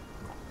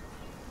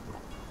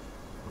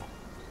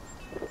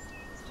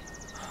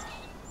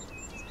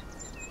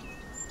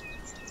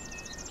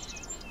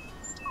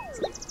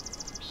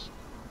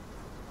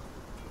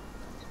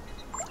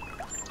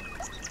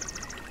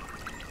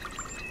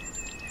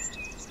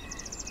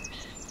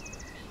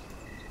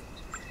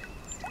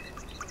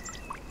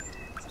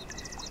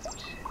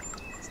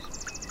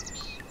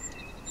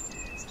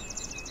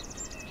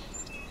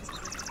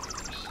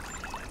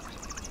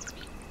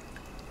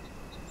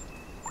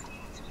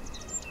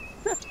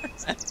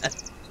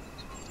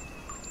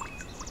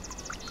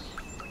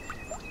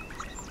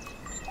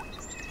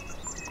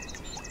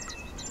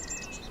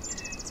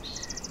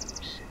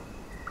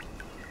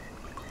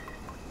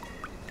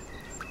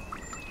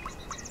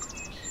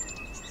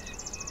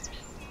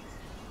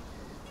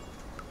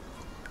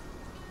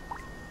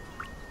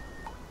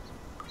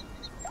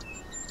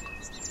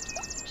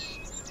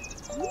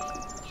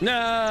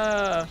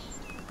 No!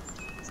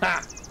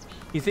 Ha!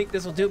 You think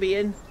this will do me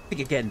in?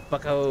 Think again,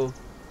 bucko.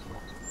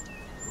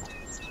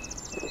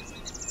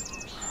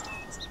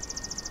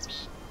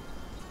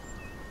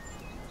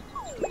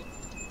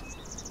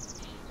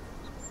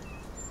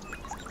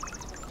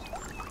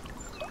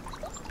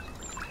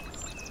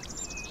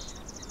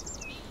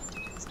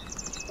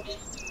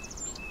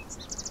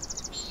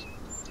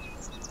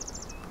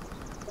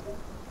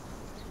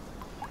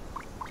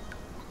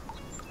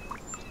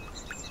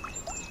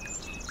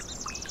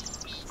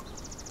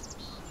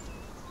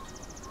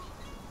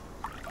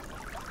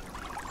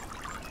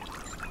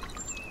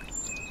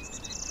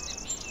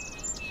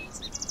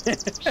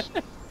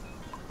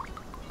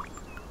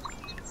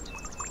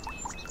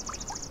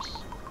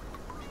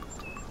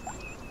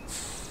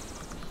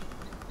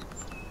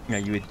 Are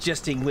you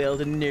adjusting well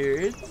to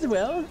nerds?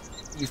 Well,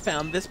 you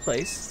found this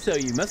place, so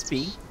you must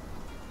be.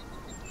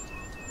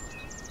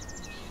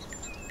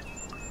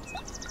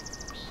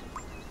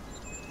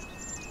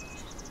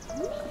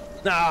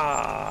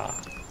 Ah!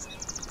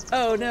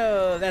 Oh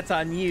no, that's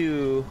on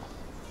you.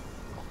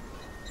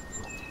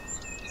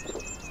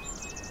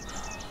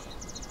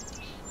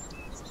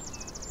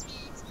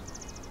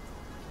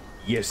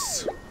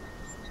 Yes.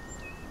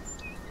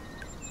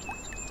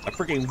 I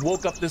freaking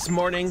woke up this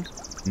morning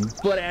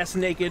butt-ass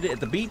naked at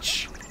the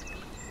beach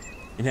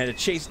and had to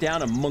chase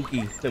down a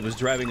monkey that was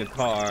driving a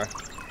car.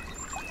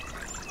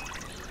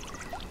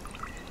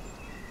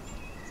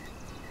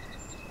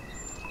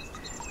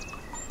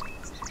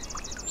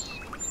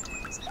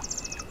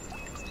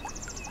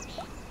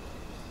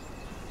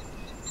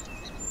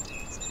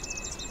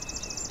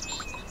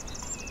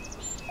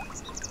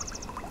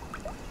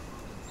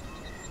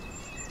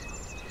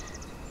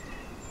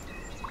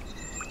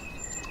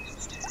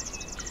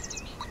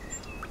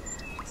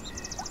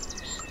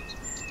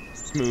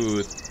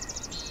 Smooth.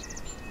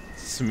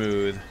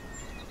 Smooth.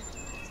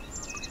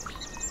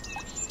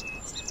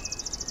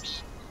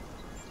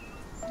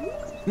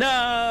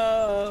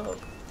 No!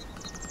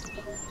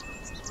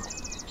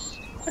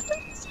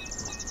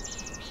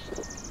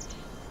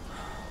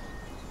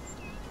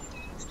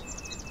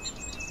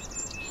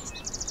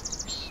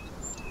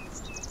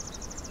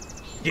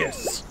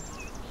 Yes!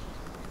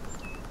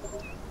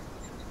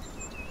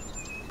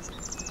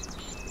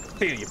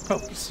 Feel your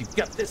focus, you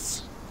got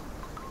this!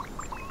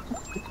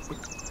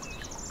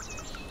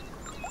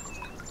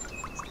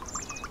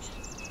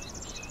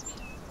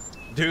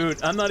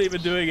 Dude, I'm not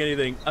even doing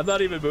anything. I'm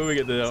not even moving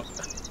it now.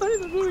 I'm not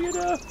even moving it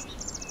now.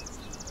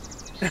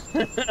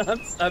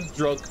 I'm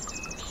drunk.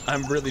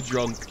 I'm really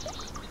drunk.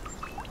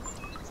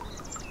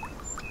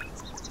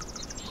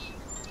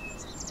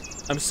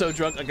 I'm so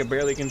drunk I can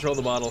barely control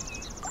the bottle.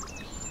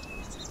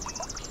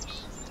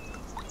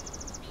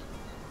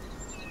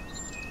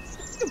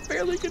 I can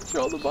barely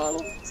control the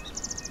bottle.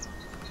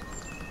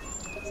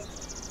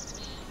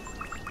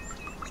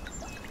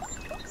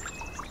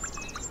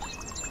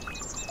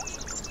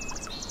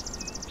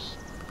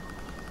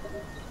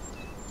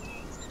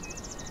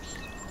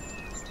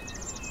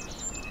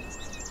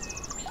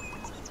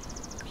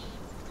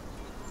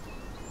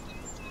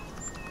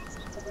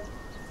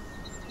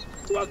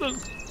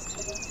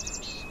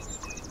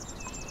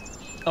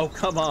 Oh,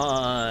 come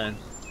on.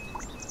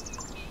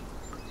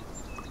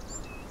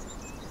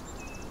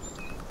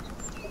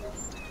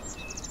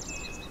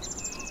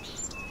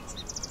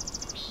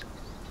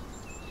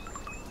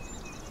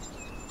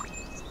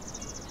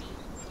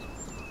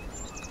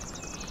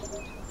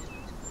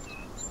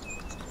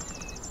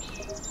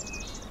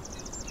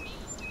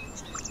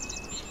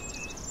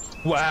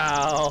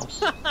 Wow.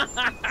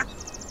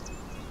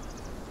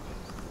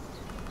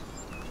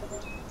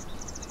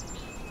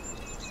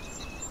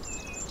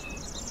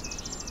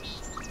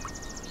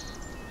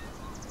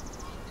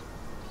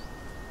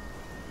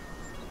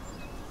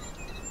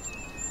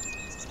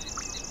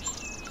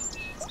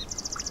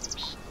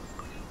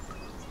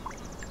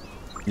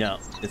 No,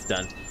 it's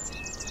done.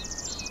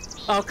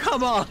 Oh,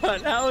 come on!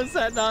 How is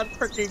that not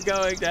freaking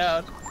going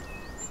down?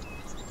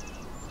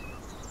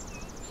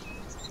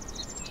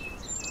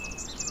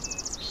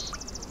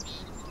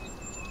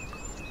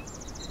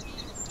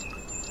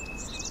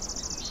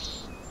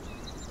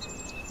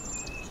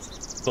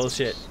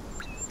 bullshit.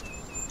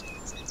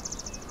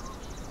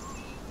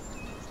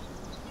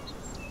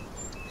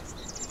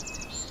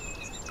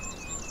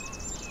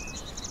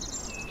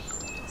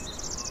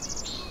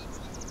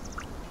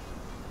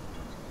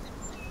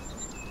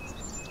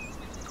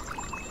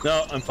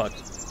 No, I'm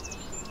fucked.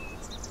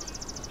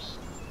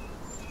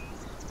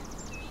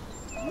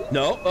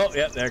 No. Oh,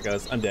 yeah, there it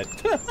goes. I'm dead.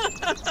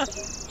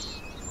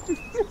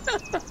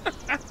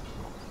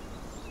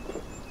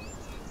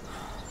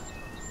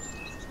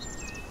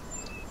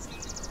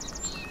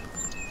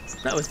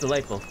 That was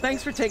delightful.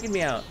 Thanks for taking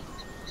me out.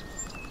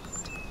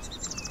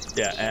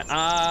 Yeah, and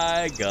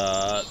I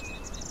got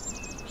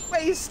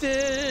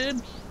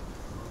wasted.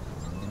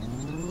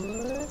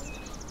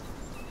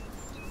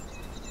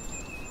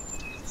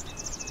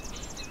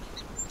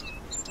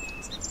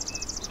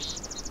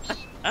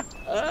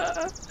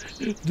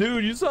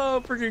 Dude, you saw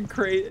how freaking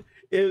crazy.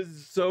 It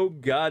was so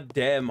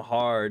goddamn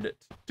hard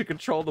to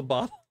control the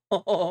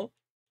bottle.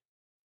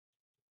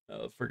 That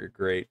was freaking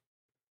great.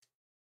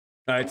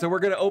 All right, so we're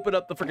gonna open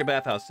up the freaking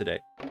bathhouse today.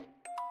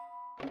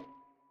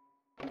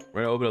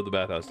 We're gonna open up the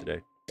bathhouse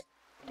today.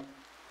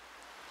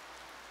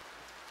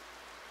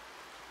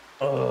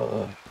 Ugh.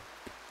 All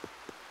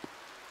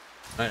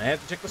right, I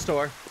have to check the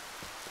store.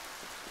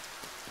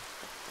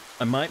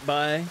 I might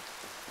buy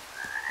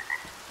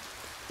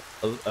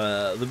a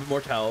little bit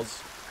more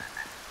towels.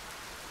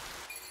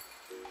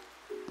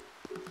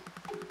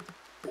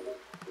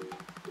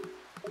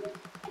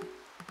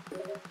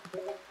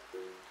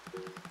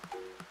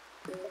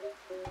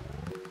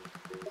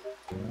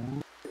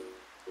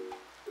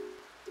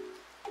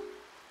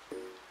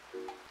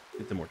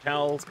 Get some more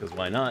towels, because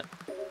why not?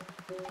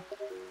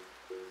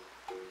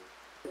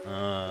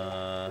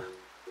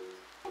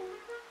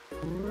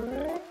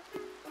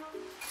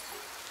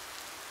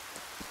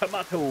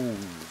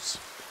 Tomatoes.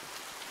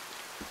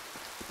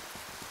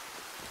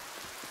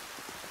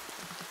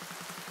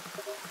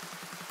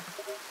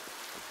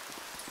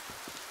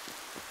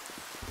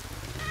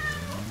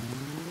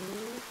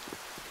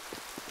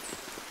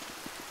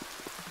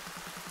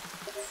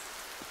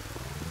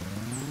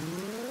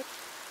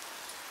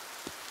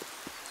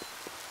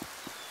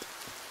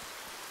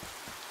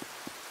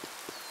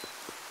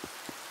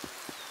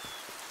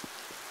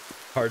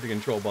 Hard to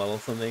control bottle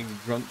something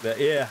drunk that,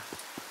 yeah.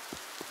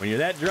 When you're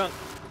that drunk,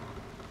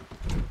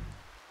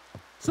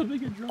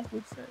 something a drunk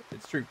would say.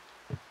 It's true.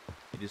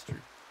 It is true.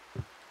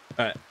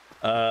 All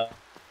right.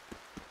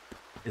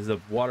 Is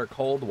the water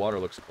cold? The water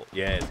looks cold.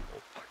 Yeah, it's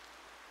cold.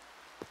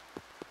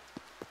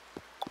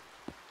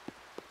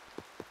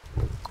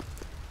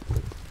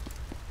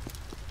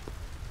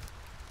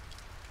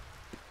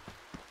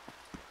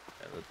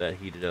 Let that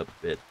heat it up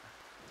a bit.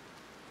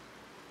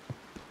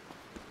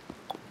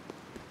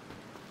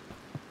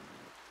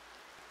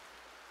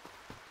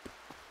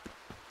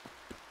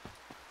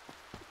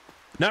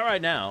 Not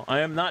right now. I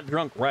am not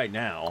drunk right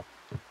now.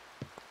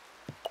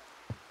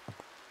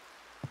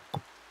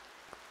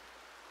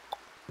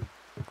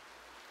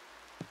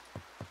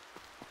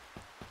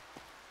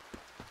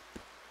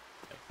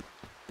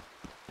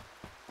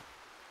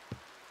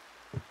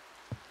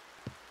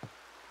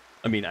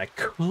 I mean, I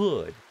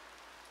could,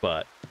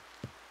 but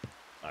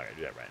I'm not gonna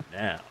do that right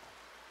now.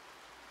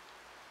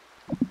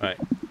 All right.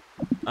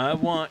 I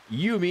want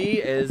Yumi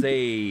as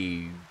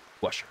a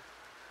washer.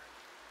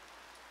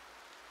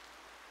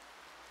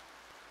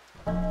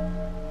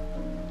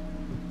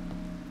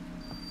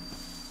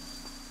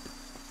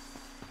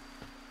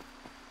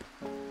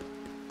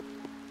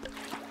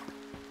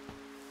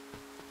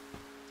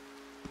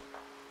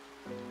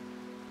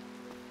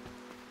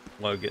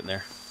 While getting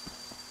there.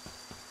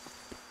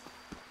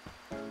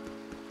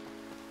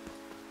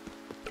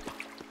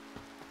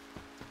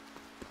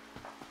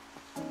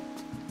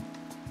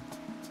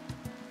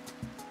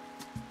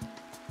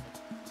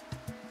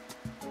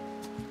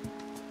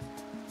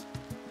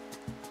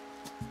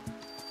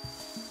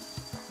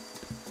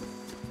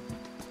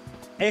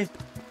 Hey,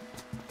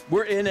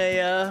 we're in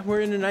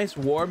a nice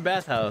warm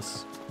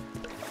bathhouse.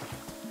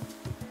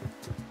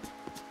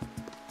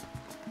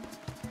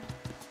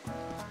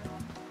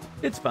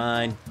 It's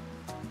fine.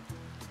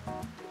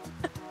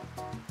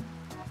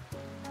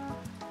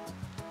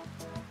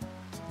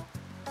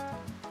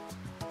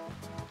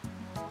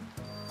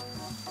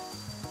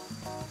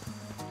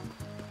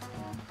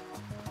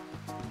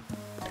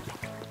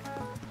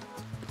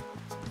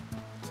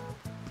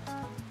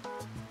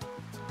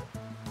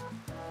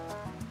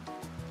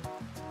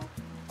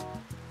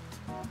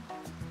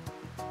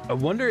 I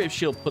wonder if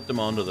she'll put them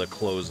onto the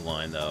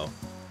clothesline, though.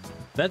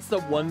 That's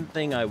the one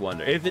thing I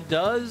wonder. If it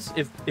does,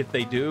 if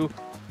they do,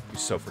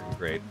 it's so freaking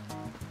great.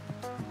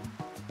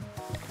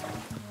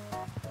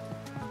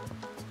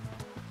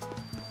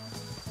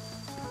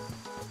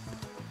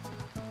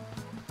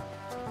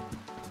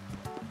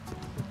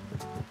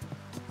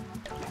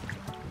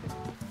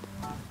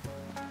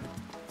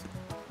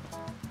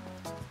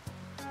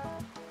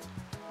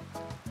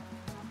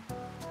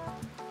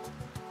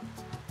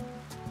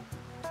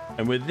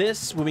 And with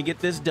this, when we get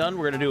this done,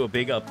 we're gonna do a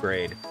big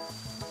upgrade.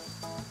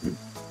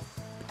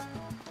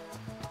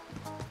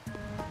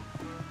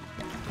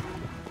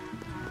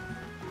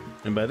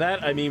 And by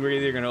that, I mean we're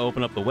either going to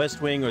open up the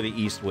west wing or the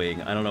east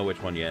wing. I don't know which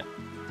one yet.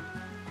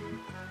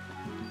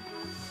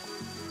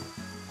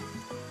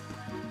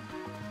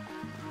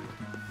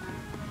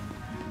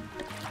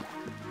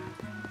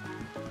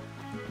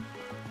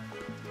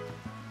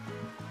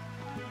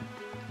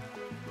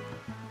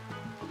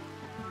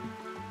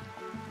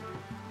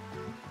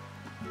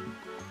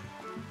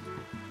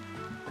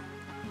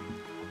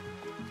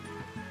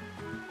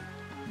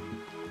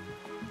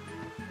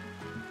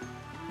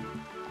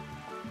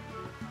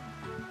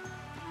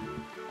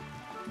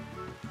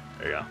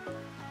 There you go.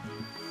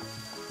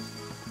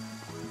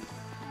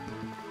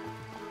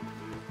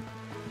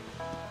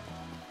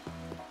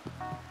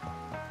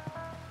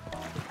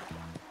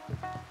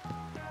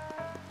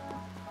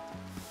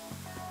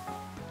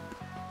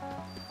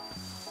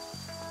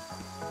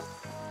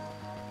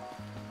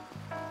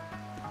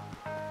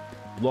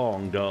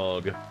 Long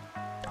dog.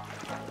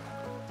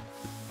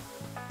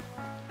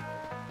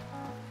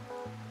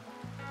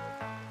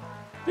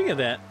 Speaking of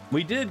that,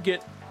 we did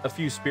get a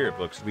few spirit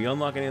books. Did we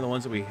unlock any of the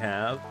ones that we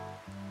have?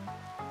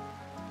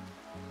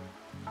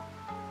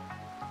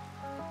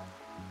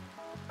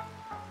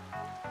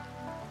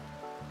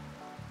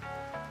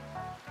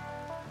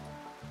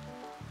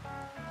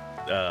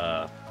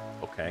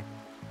 Okay.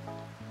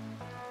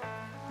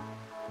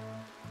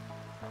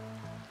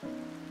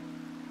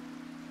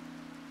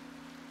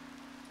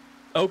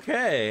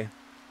 Okay.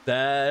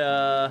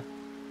 That's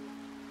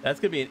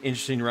gonna be an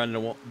interesting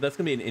run. That's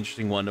gonna be an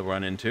interesting one to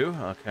run into.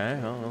 Okay,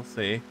 well, we'll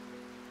see.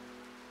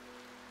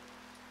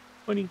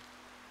 20.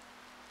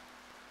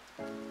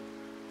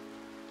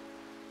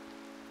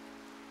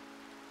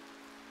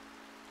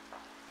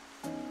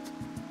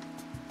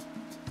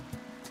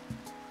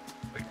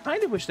 I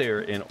kind of wish they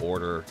were in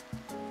order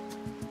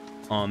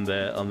on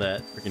that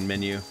freaking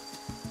menu.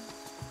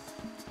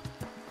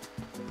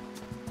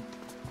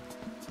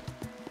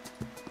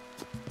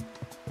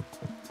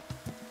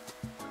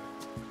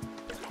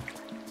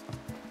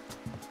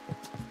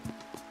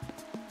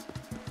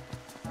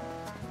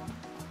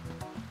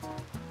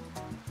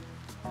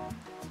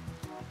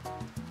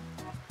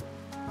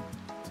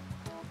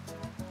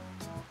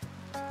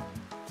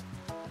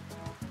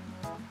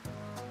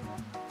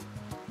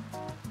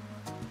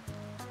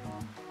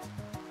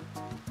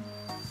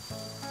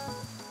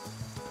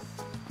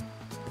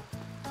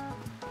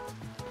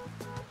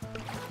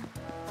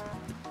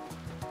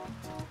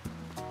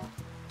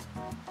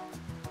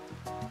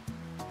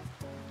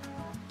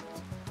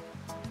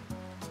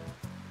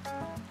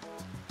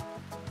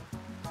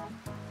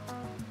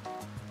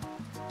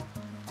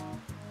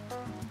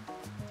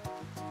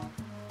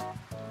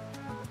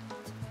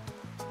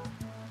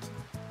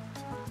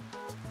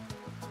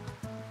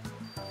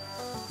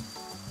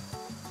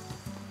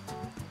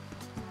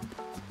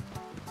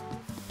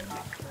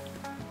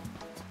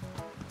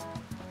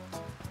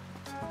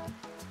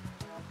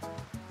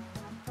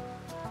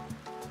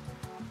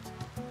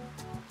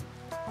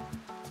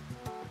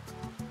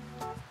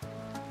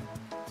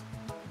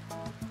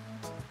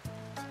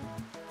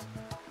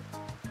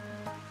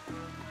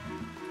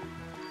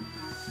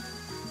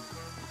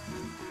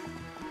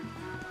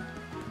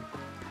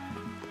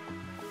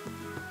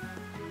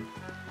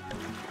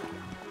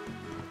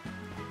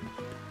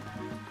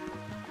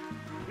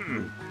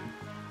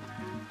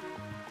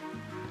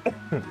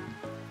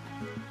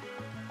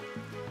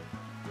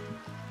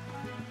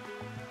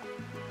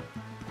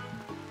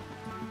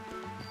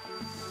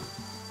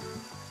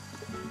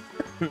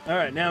 All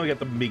right, now we got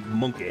the big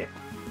monkey.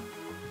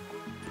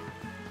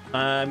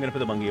 I'm gonna put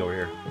the monkey over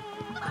here.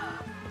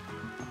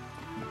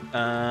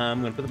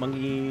 I'm gonna put the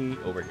monkey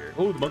over here.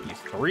 Oh, the monkey's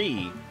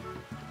 3.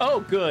 Oh,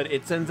 good.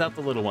 It sends out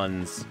the little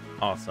ones.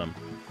 Awesome.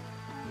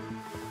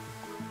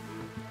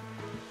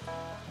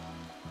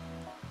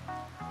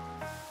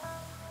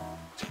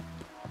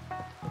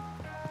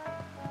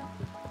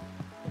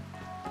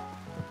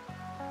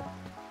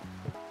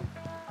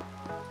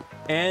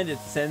 And it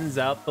sends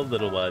out the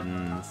little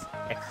ones.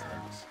 Excellent.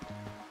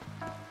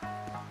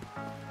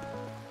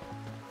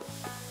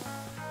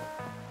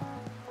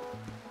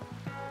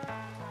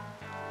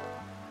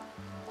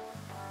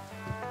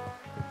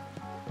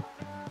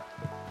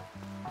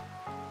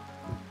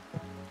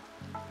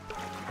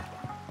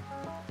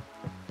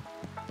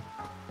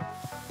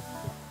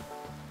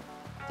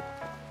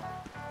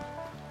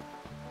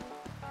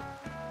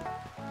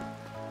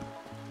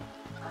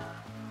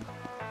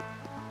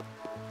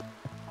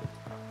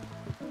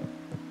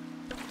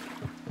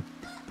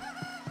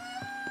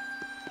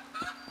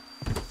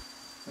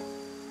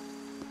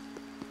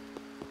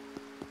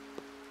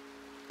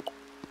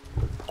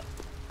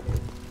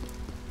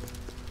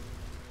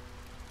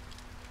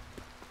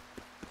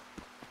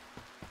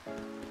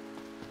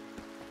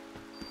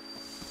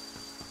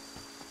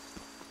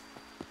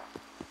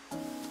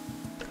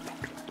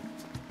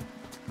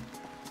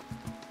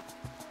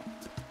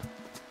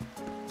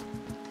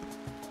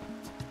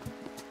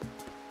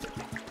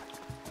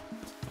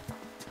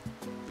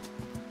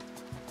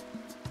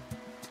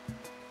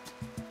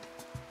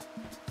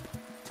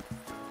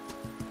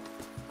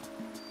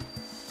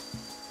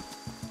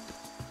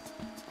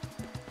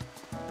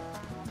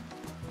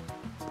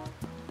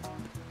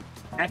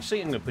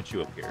 Actually, I'm gonna put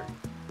you up here.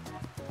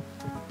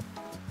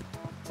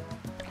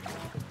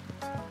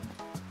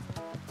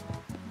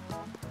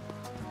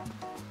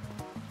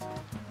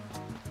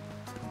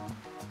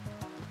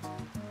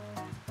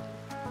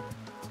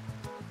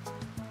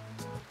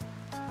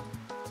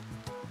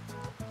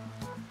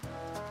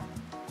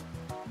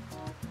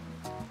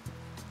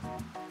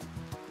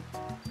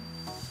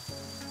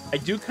 I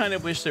do kind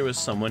of wish there was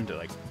someone to,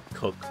 like,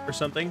 cook or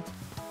something.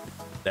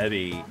 That'd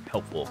be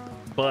helpful.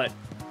 But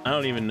I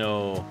don't even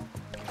know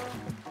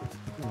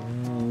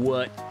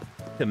what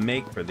to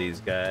make for these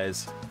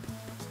guys.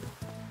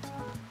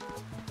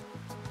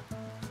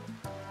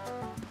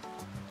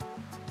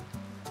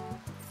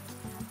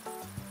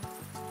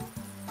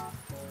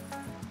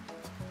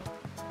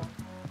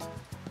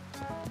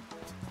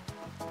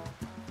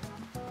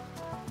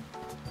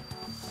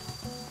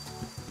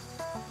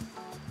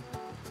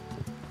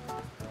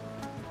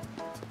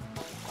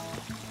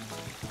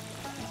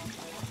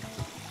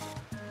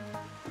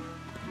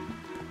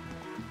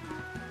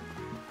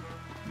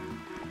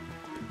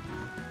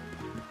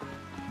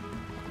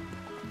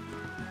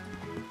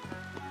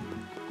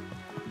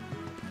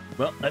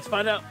 Well, let's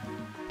find out.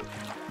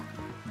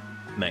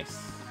 Nice.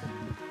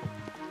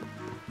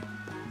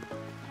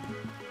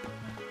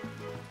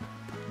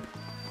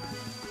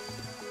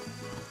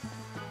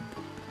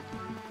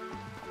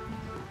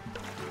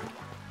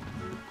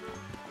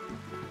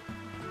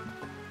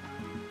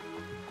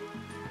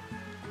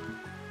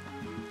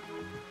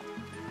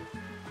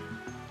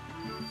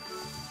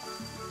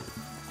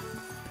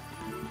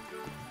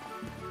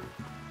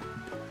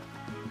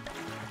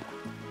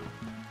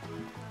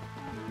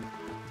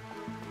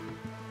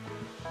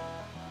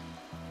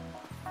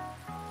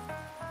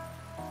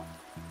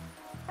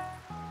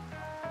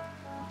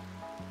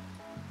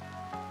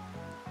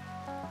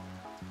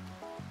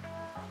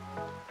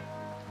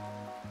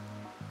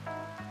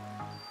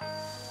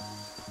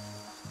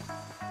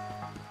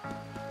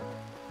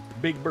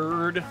 Big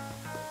bird.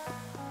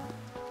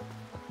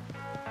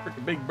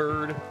 Freaking big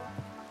bird.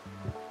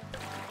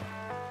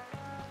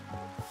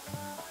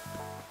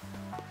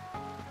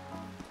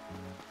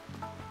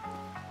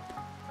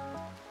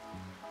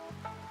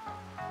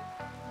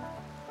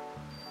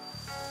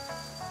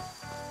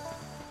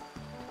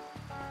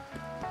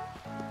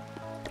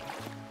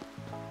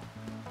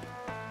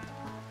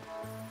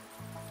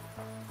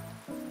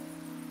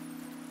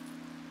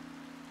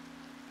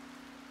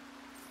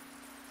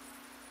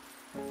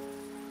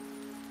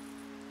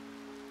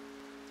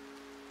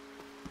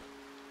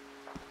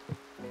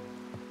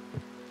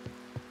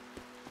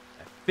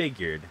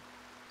 Figured.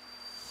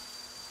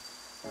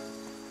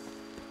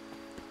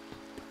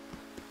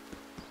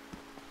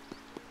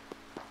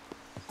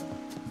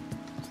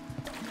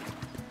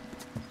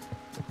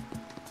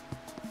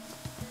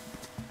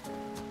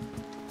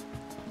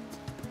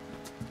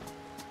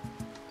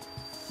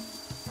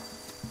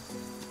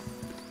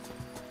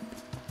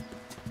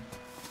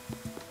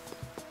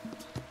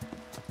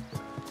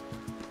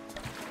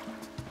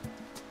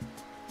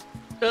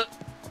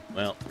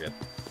 Well, rip.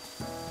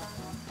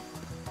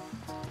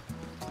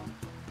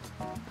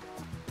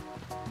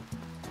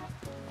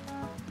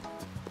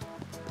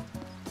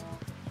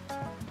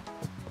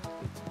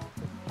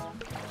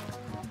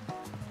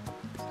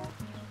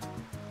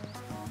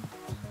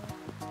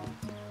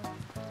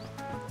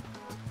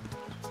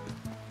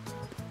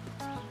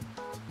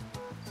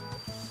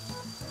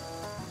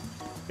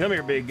 Come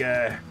here, big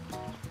guy.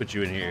 Put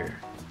you in here.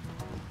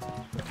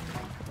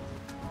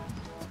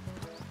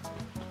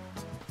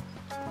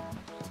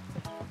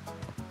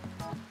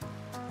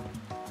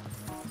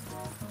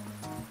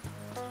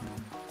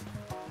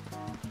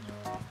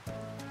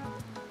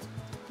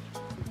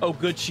 Oh,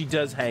 good, she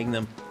does hang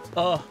them.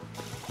 Oh,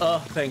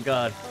 thank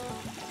God.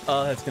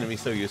 Oh, that's gonna be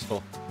so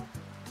useful.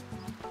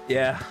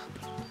 Yeah,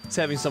 it's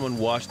having someone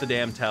wash the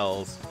damn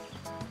towels.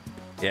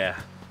 Yeah.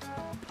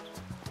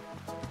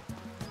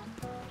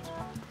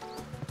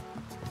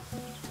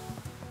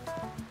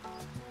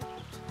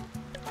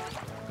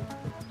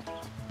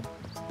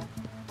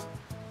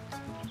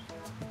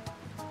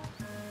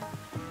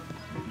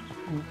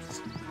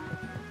 Oops.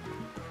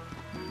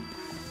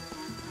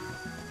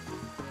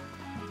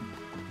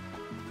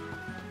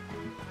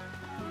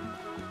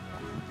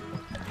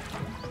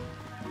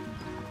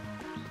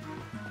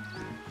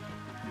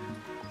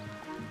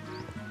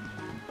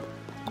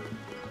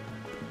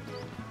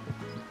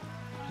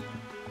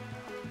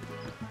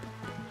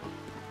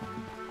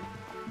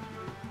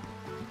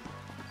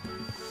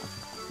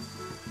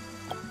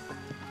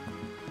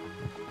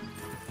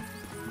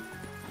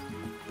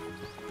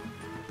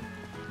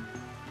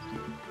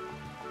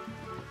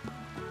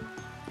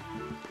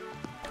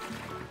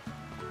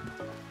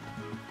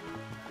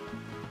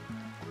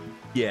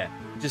 Yeah,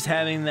 just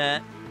having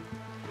that,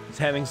 just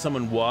having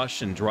someone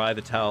wash and dry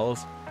the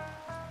towels,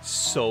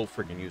 so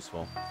freaking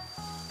useful.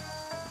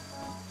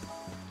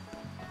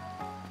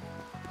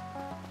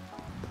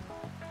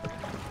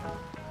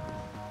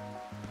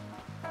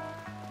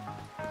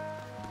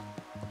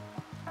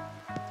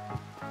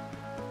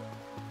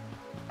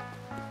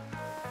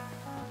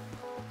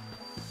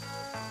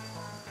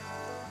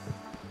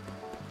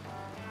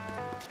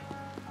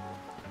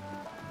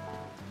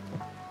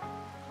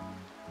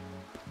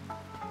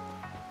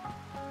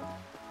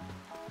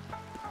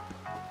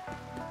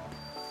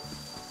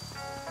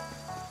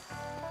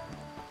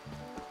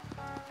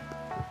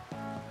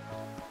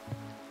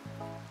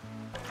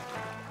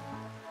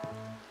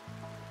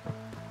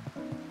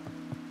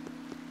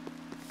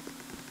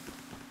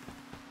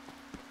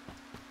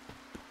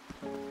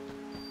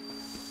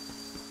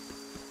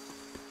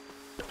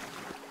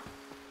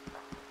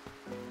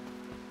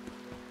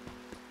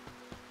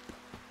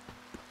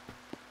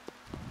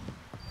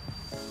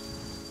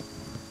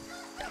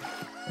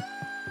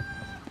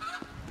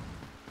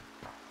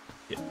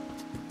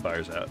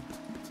 Fire's out.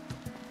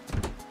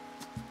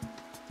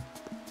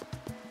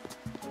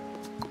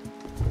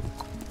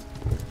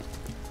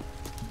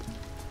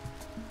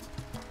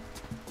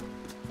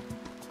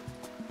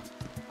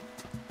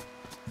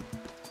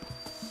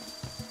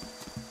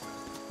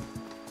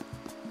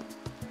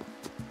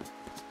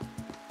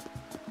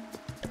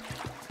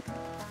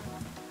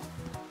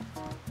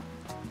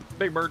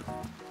 Big bird.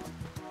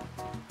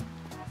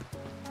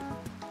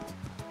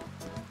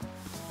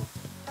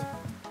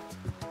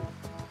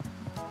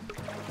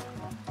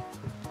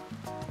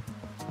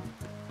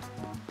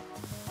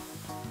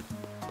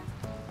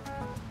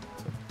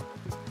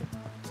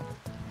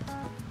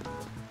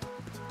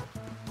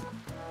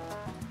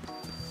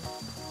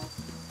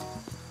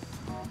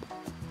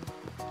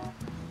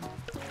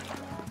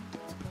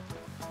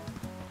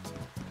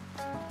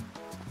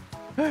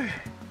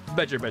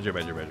 Badger, badger,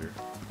 badger, badger.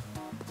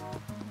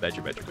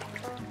 Badger, badger,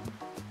 badger.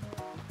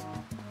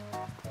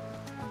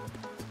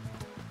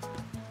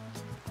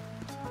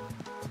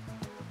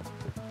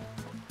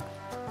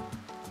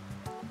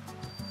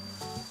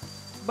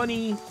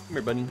 Bunny, come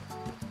here, bunny.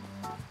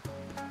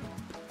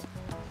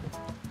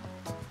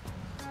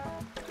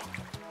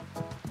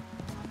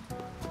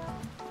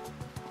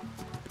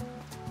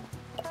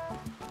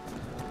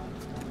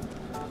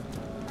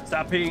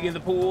 Stop peeing in the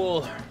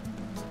pool.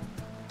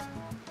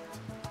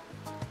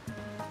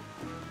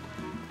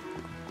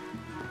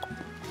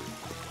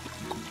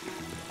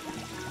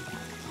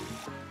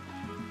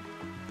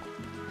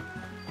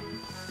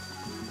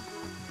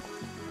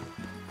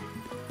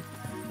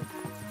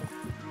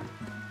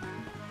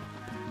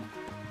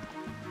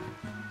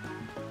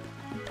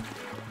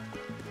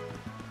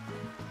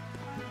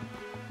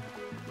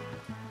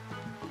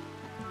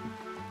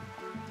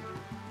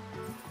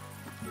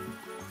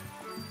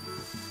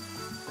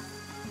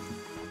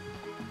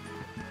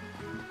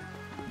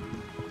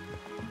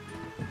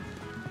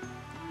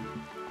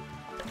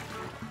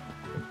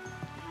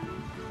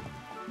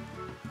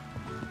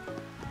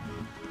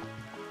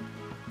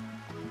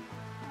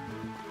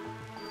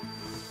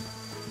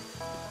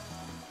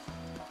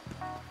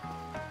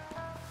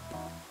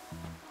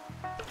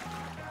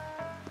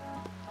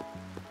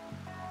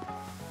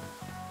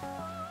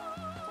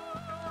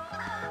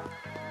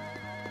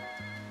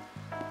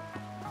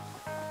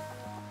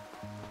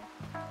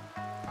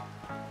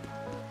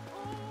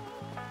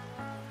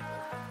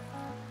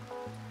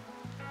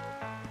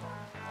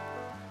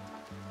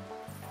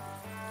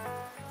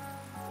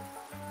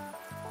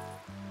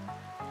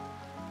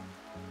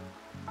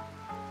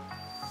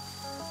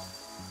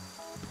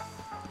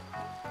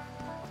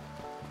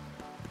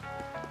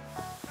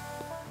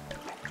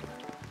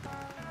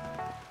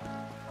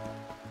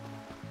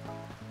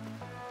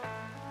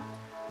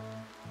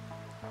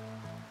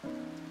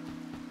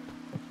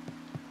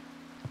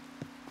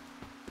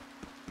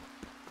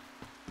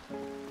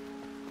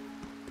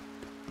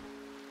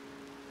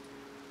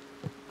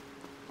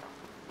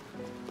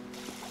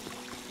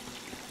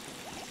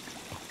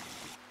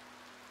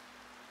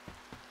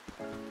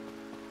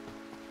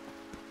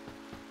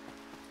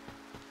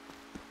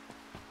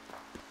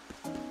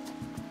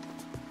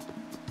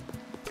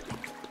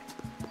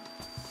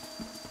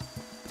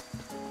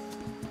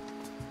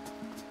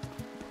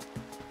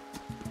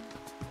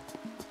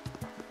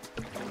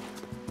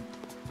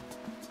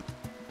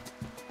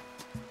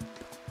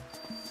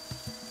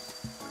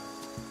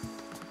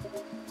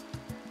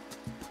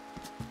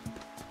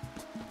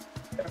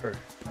 Pepper.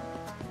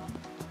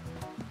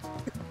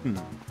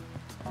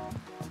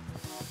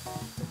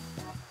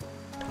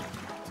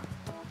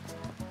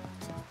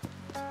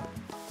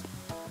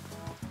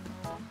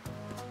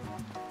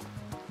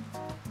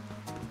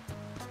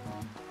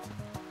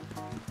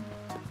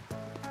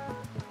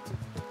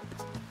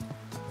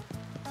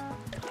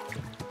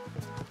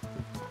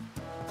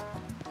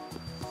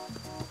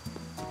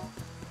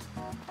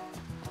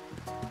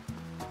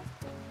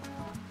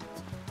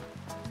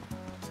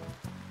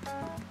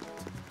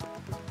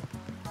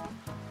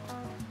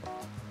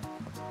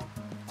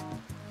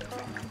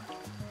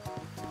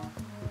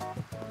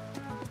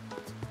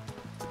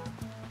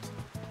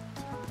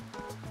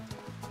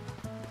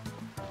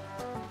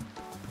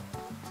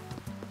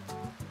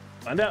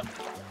 Find out.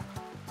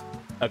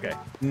 Okay,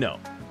 no.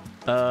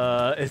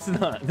 It's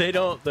not. They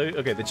don't.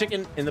 Okay, the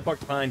chicken and the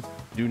porcupine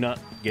do not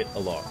get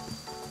along.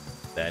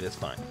 That is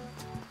fine.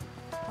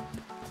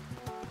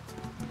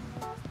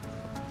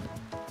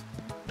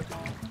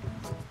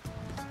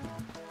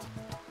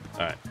 All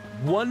right.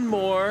 One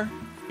more.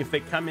 If they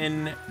come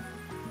in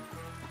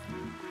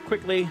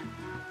quickly.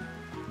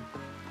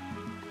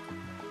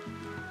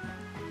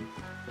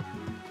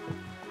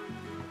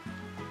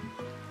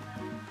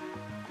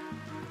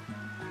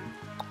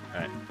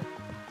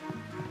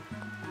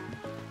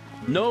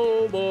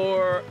 No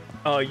more.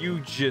 Oh,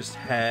 you just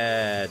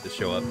had to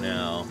show up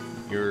now.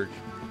 You're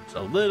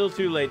a little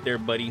too late there,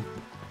 buddy.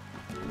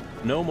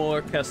 No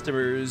more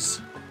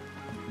customers.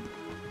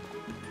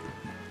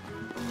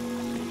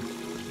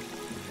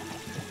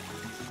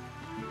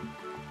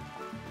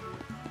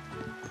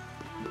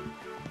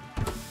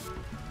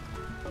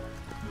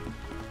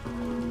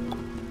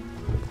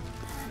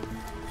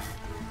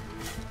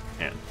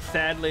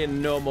 Sadly,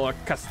 no more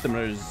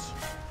customers.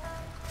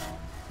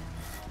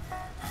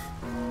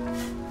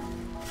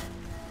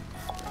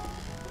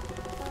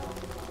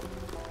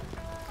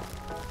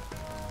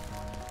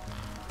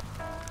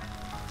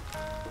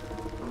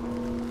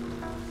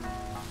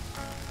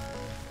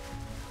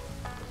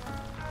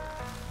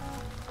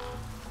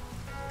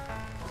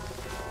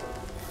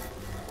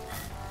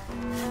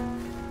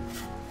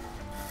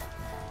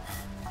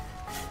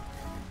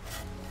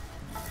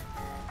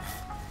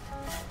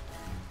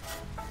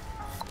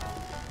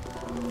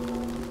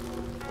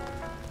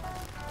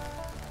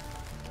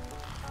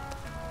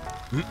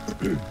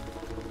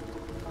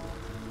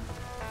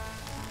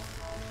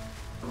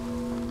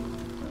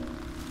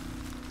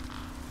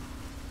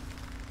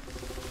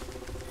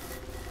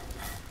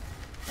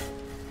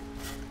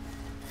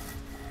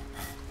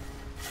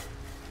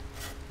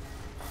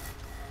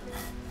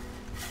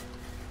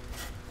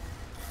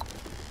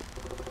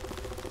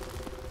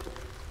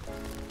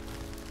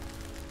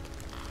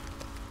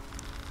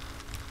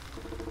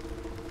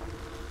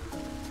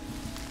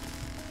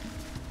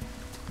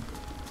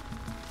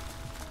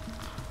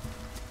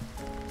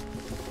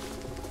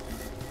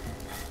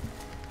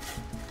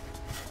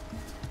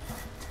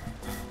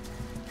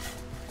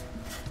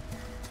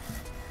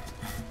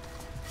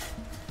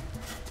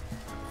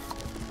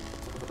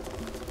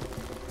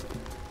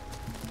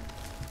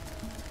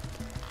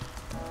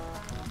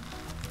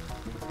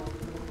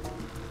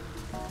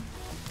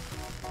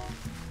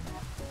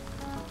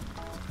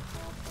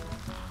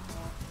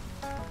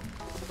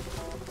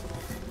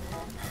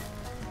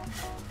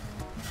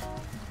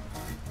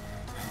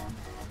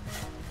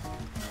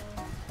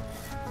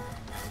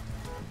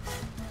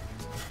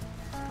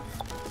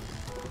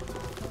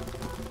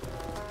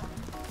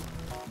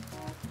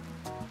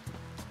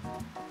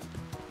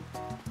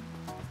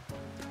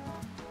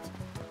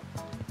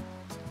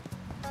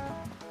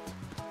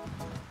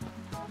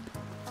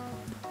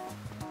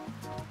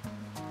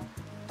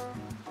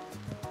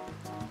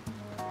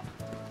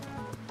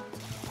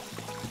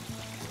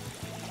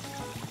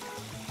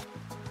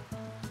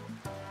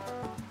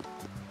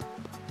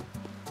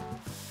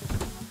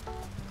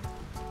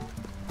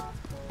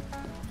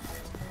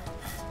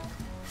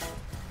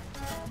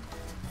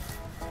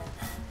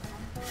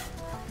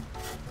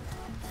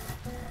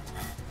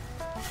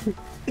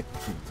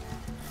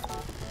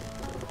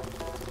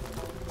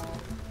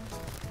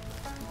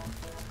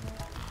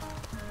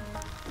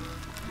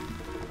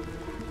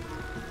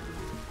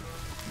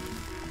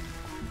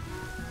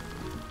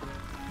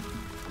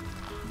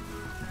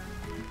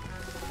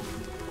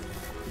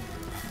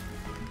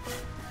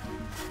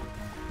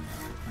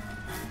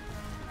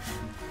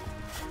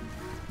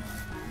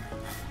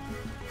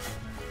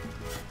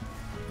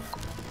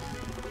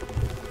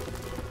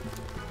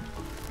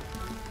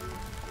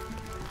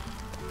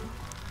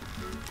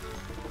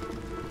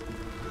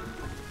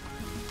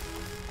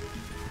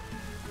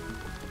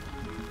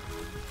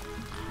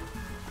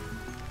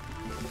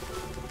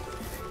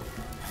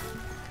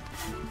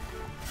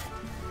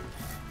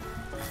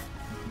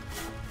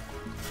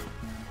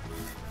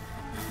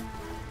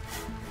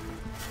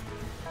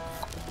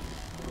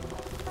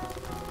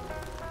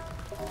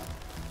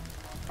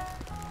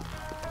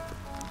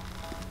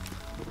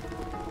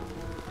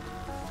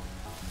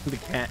 The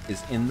cat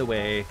is in the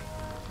way.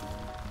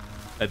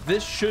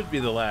 This should be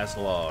the last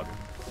log.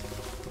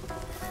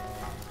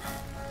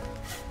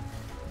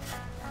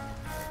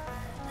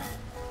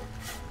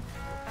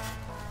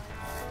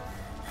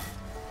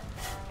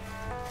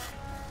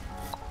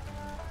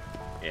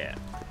 Yeah.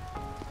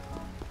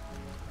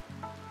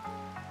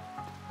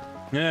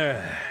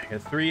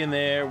 Got 3 in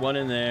there, 1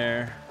 in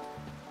there.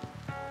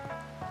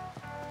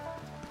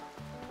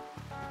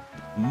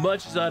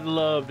 Much as I'd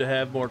love to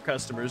have more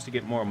customers to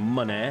get more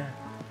money.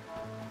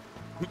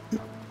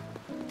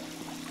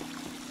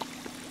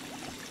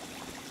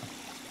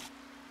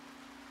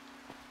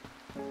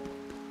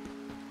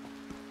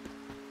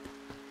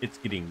 It's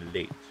getting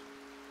late.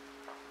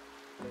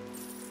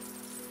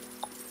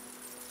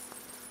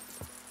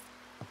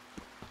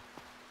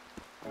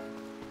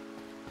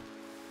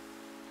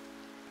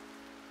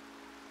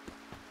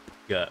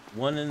 Got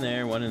 1 in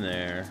there, 1 in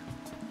there.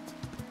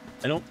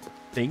 I don't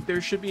think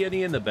there should be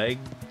any in the big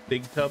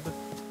tub.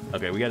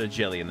 Okay, we got a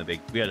jelly in the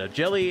big. We got a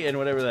jelly and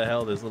whatever the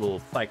hell this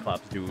little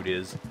Cyclops dude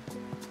is.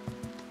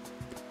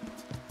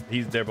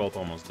 They're both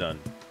almost done.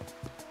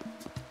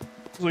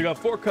 So we got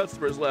 4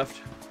 customers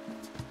left.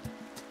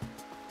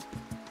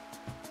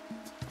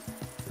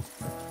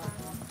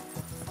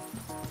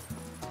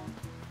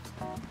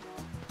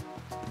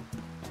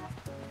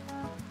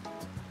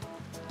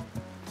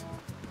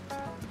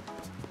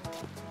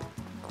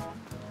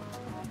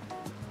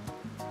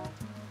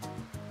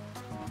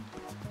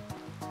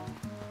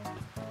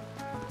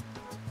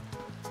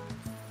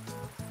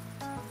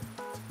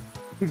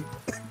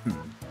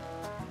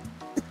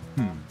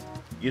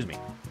 Excuse me.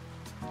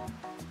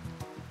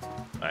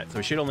 Alright, so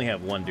we should only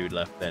have 1 dude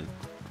left then.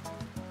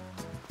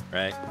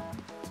 Right?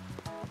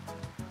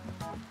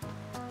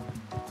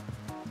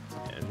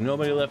 There's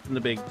nobody left in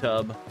the big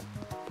tub.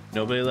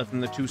 Nobody left in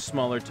the two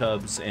smaller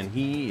tubs, and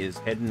he is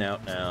heading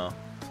out now.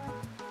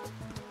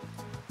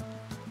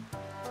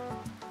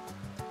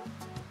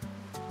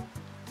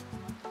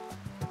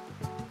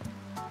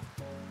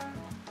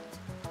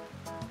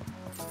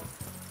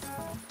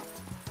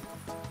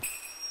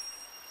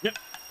 Yep.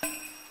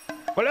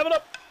 We're leveled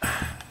up.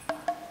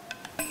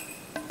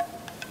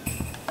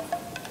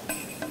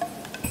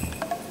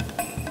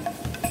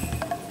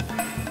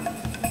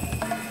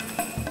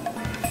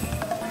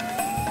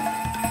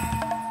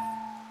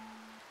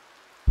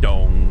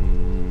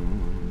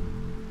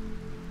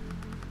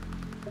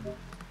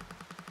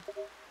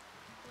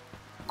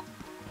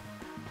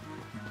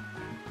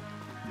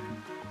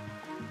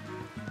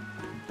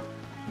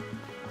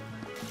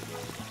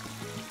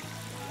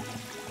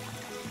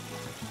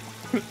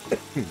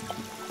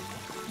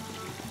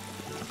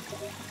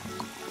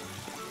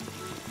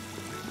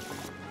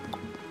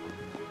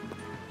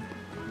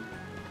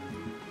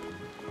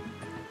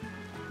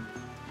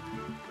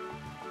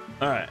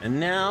 All right, and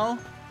now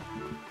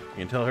you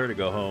can tell her to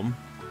go home.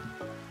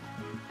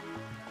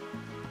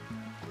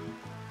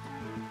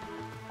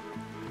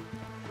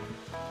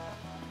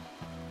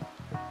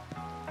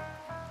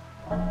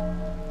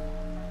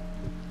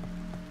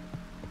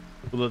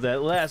 We'll let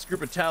that last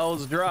group of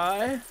towels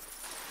dry.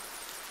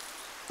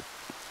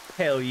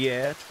 Hell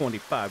yeah,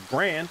 25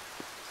 grand.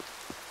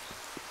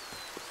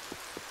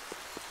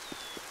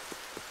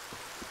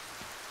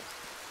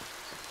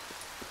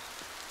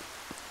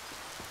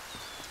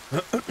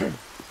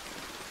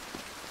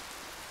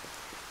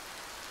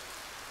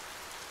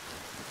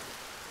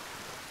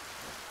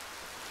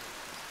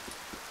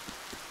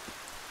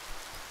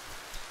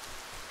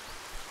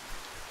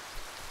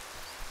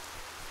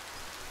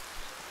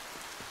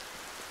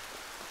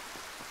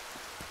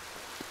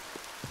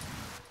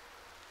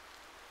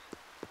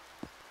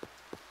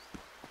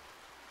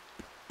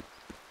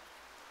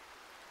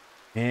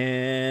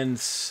 And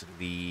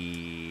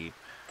sleep.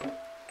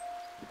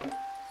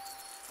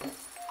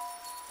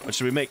 What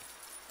should we make?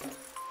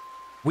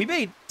 We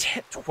made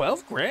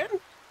 12 grand?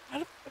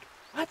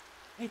 What?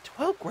 Made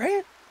 12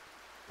 grand?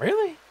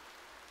 Really? I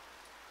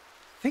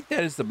think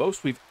that is the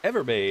most we've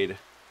ever made.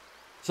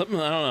 Something,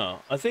 I don't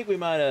know. I think we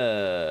might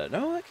have...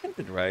 No, that can't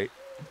have been right.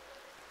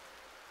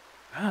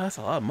 Ah, that's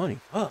a lot of money.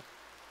 Fuck.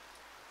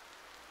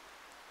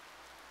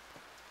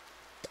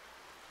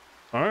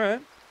 All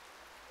right.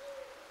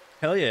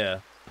 Hell yeah.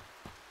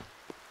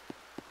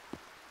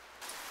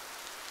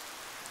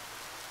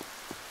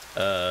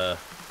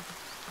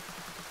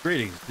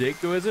 Greetings,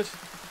 Dico, is it?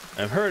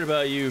 I've heard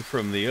about you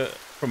from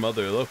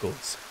other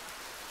locals.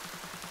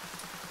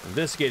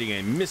 Investigating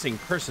a missing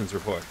persons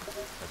report.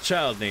 A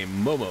child named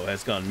Momo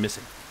has gone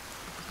missing.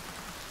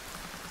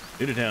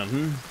 New to town,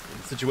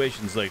 In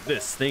situations like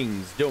this,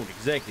 things don't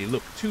exactly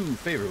look too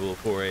favorable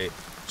for a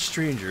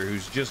stranger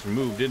who's just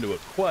moved into a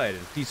quiet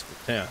and peaceful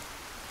town.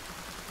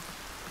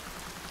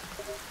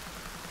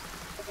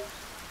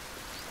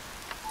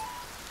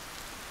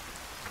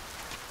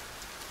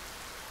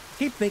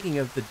 Keep thinking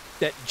of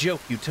that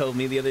joke you told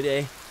me the other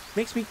day.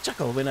 Makes me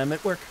chuckle when I'm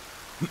at work.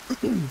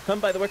 Come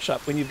by the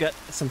workshop when you've got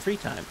some free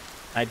time.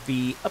 I'd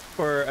be up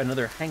for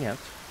another hangout.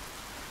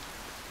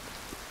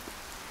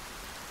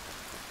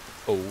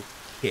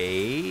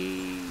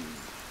 Okay.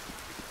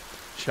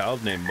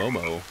 Child named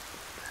Momo.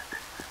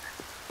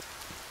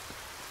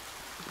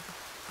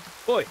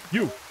 Oi,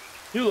 you!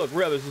 You look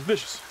rather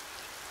suspicious.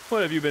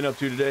 What have you been up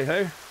to today,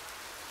 hey?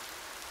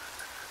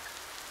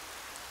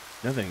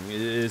 Nothing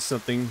is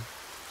something...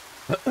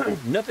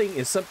 Nothing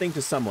is something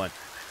to someone.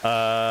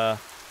 Not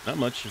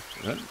much.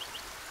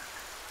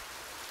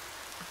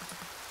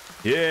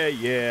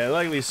 Yeah,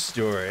 likely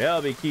story.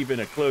 I'll be keeping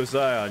a close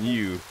eye on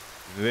you.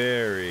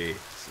 Very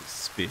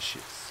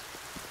suspicious.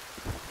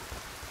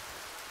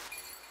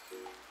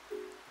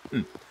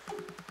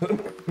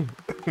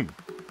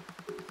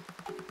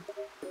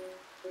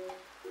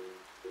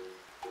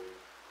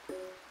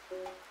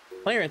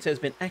 Clarence has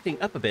been acting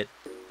up a bit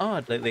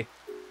odd lately.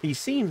 He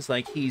seems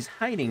like he's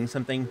hiding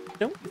something,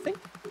 don't you think?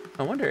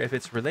 I wonder if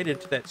it's related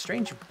to that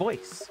strange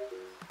voice.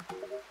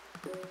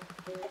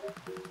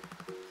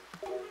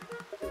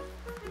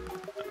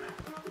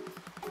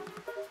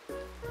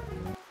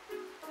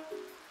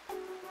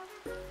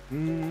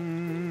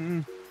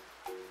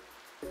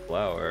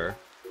 Flower.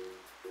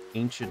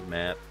 Ancient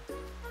map.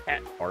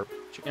 Cat harp.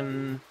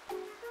 Chicken.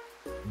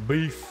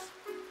 Beef.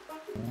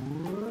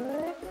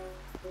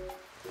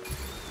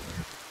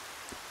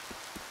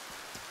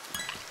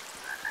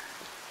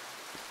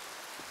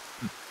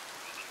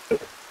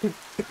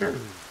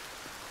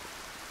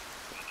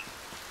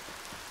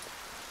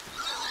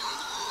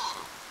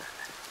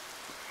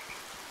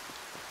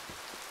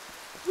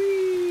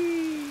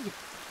 Whee!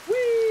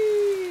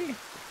 Whee!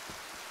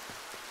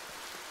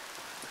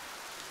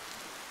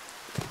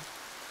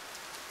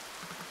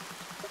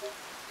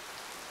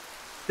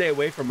 Stay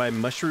away from my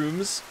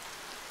mushrooms.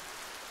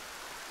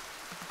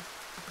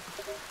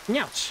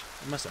 Ouch!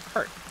 It must have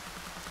hurt.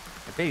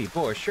 My baby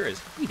boar sure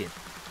is heated.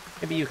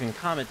 Maybe you can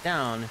calm it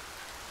down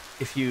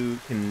if you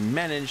can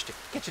manage to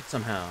catch it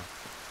somehow.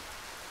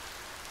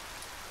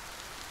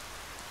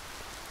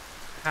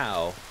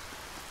 how.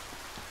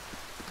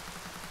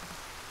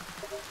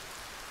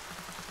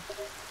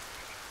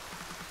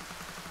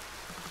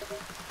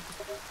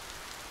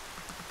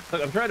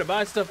 Look, I'm trying to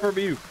buy stuff from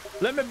you.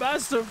 Let me buy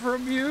stuff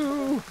from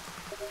you.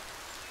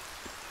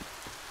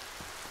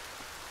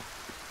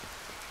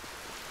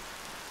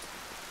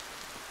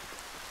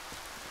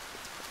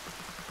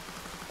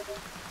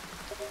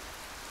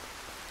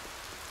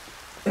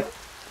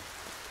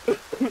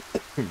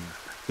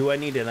 Do I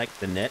need to like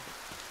the net?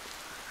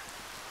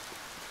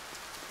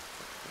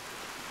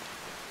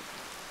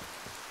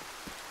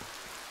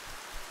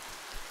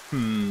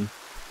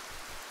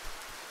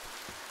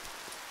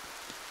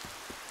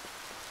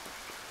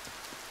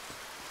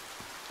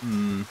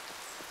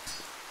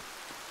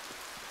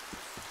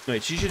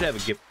 Wait, she should have a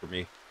gift for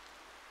me.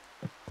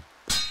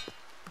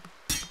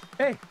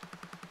 Hey,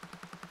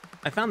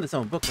 I found this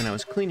old book when I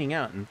was cleaning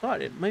out and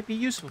thought it might be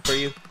useful for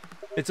you.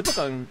 It's a book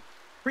on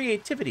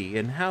creativity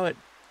and how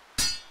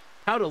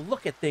to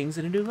look at things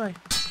in a new light.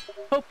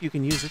 Hope you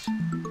can use it.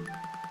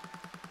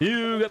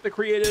 You got the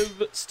creative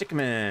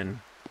stickman.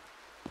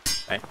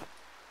 Right.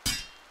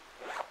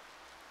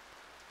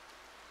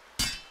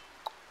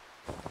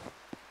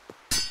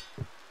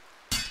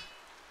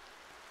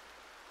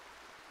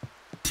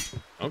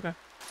 Okay.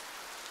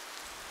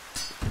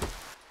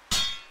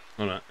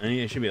 Hold on.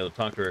 I should be able to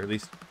talk to her at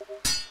least.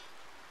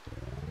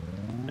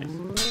 Nice.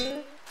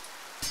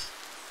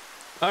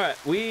 All right,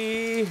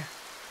 we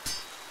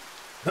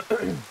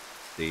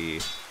see.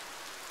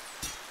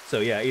 So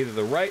yeah, either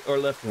the right or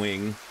left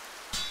wing.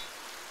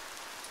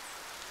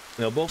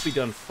 They'll both be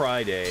done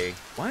Friday.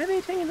 Why are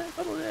they taking that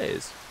couple of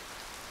days?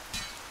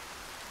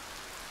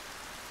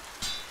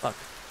 Fuck.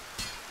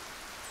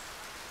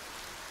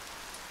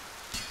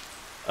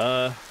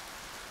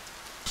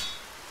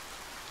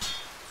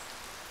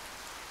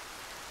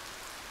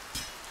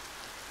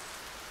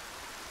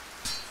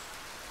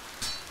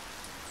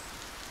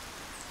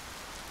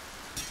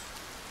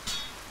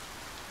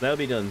 That'll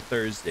be done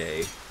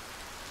Thursday.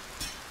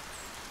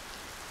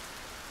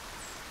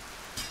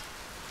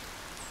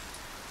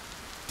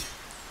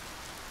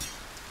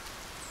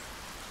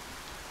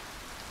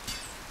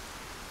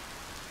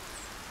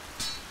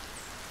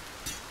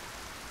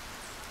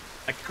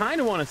 I kind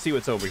of want to see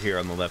what's over here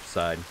on the left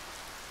side.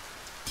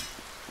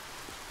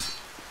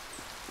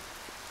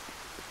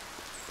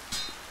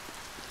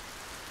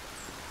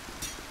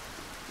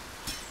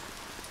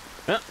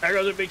 Well, there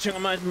goes a big chunk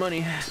of my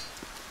money.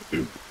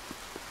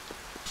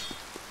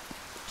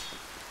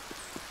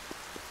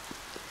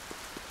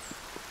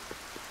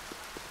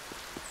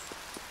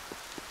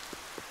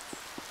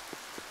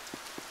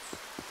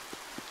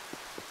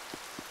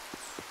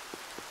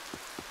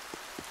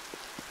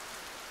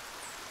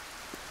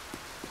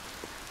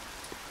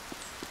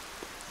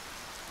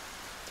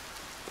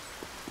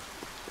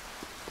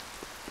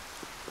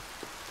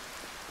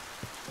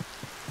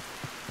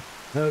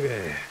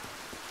 Okay.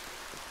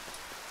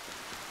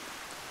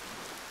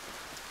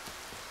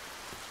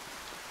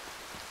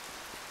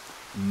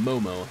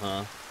 Momo,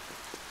 huh?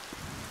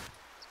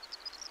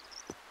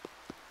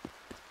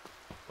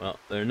 Well,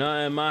 they're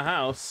not in my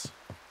house.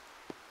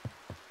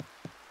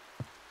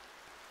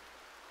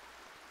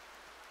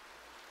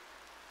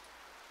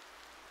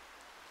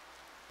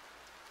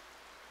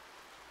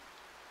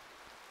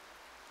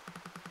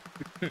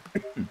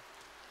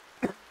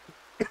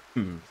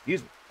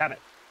 Excuse me. Have it.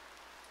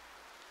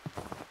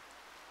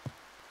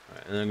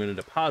 Alright, and then I'm going to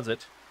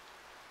deposit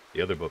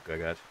the other book I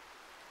got.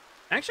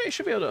 Actually, I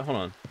should be able to... Hold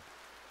on.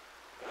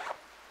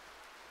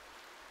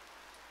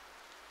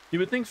 You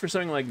would think for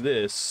something like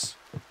this...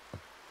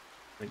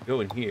 Like,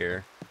 go in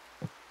here.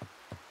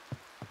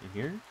 In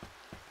here?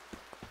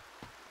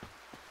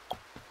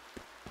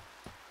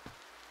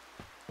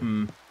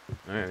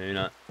 Alright, maybe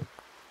not.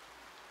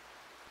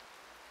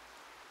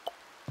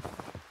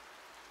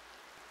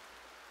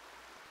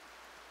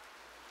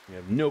 I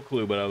have no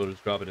clue, but I will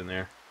just drop it in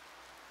there.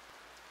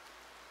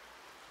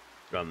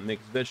 Drop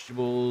mixed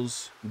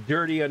vegetables.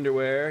 Dirty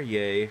underwear,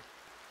 yay.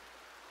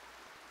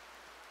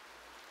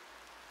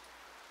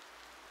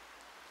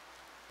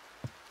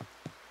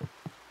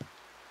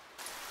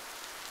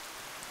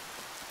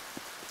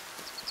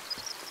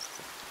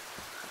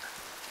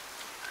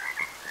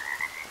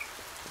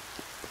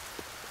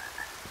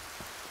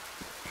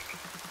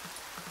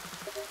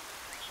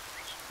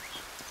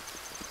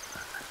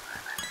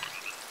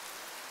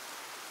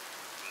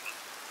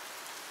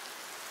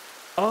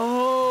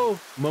 Oh!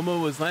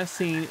 Momo was last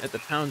seen at the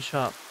town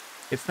shop.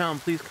 If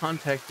found, please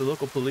contact the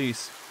local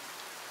police.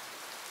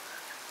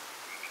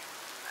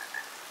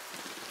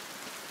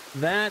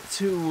 That's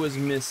who was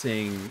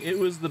missing. It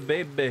was the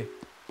baby.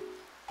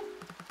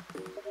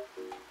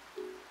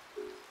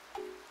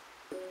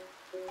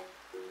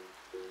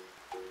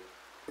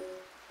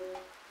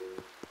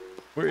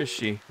 Where is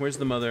she? Where's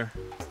the mother?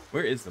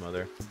 Where is the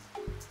mother?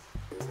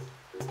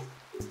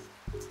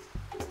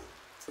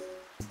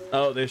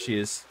 Oh, there she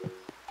is.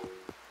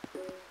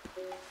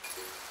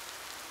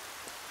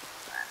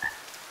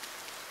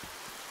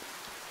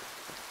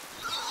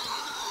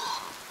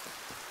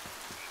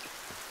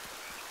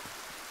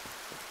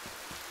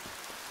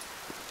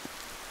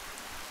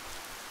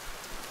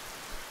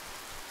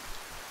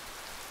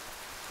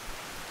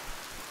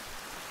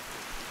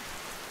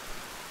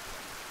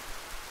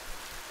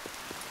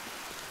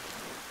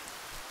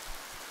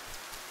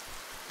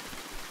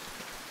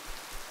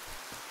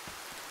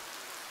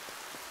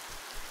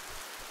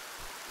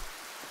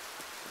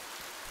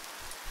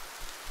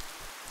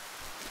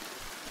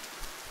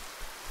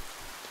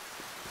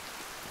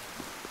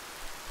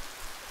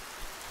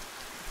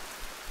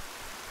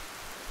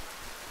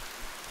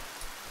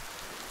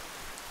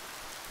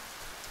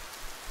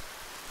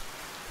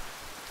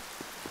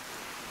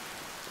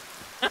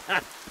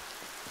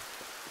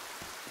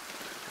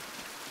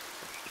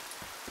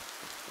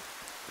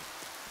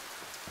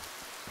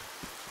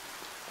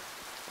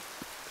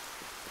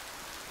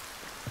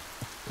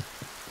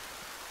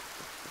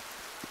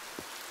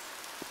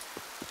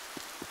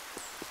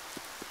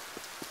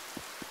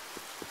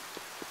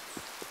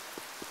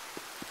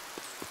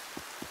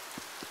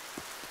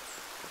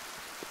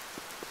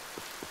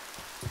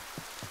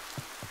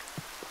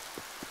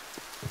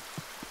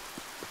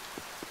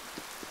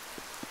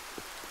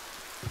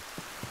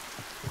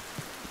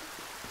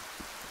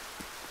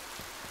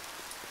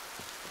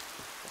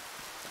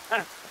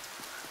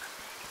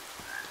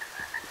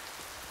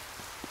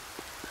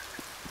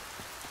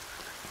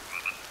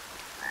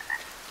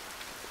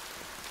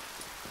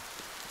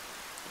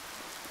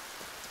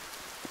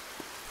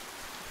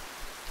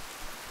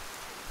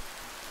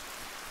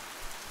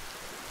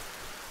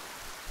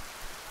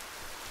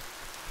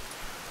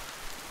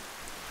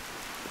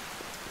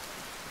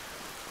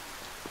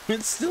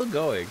 It's still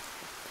going.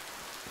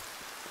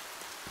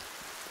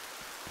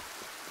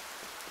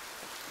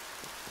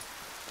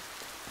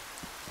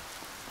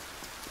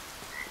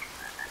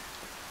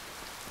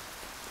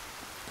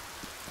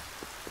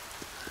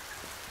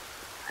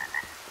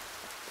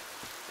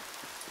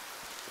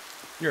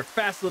 You're a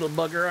fast little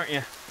bugger, aren't you?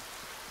 You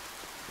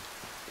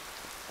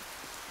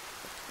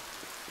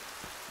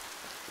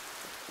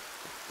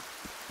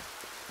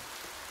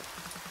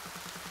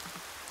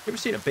ever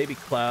seen a baby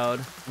cloud?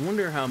 I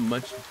wonder how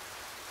much...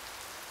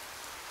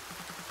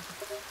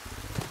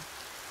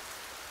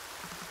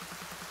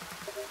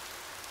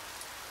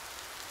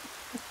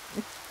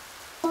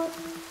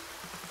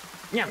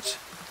 Ouch!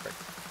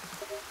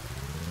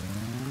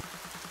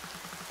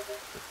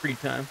 Free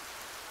time.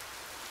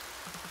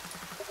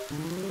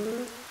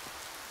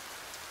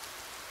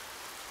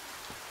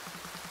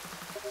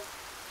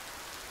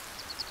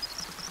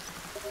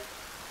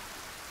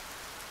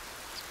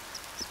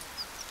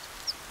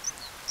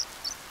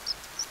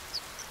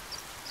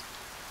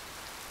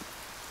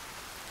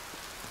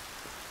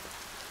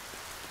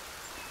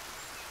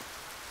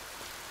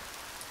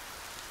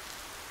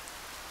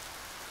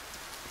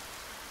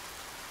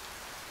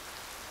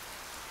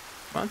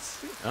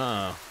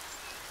 Oh,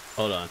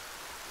 hold on.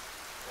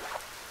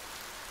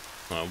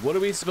 What are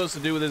we supposed to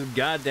do with this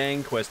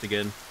goddamn quest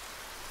again?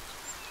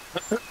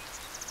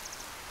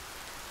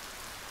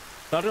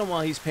 Talk to him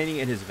while he's painting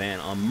at his van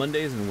on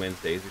Mondays and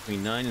Wednesdays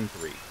between 9 and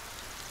 3,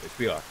 which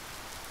we are.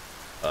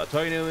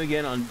 Talking to him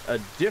again on a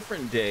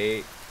different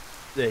day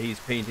that he's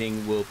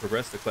painting will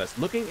progress the quest.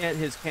 Looking at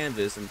his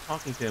canvas and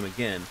talking to him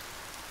again,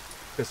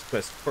 progress the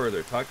quest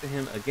further. Talk to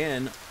him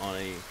again on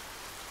a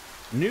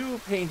new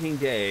painting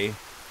day.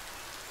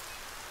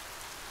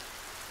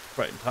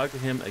 Right, and talk to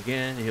him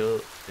again.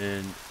 He'll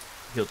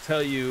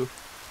tell you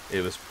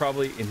it was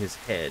probably in his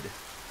head.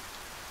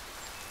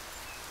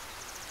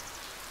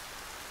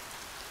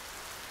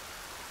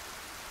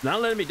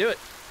 Not letting me do it.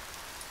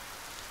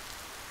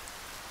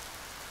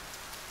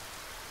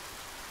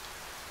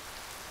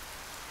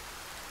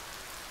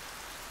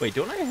 Wait,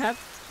 don't I have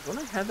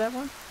that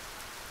one?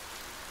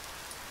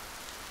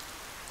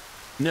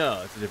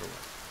 No, it's a different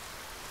one.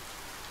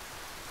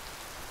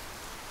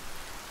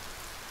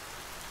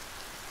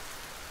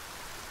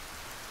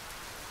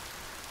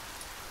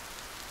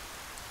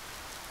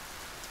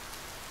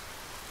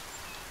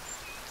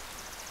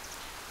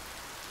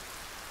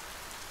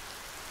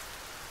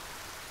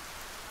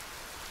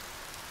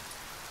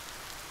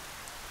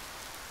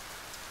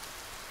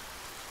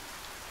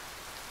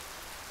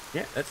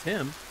 Yeah, that's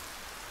him.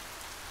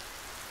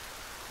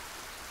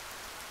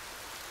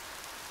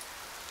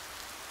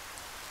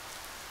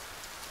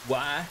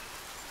 Why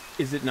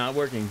is it not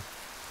working?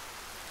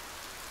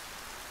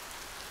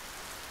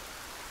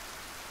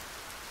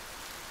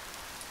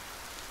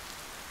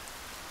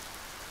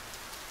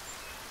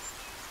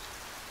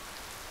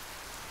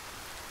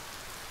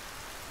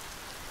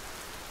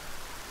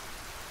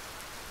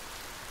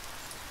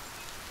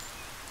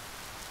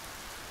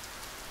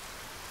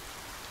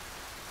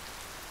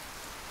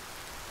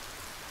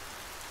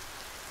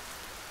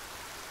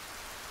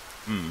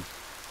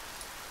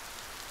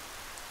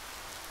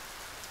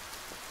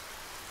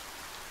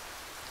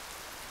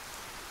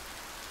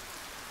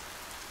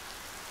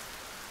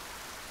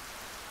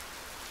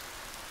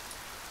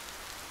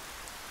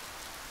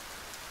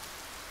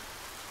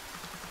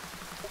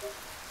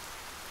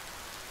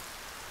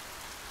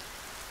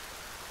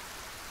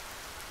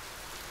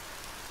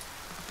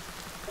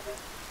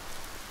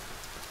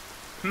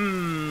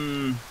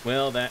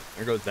 Well, there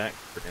goes that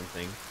freaking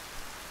thing.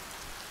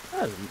 Ah,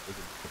 there's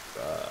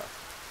a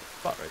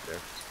spot right there.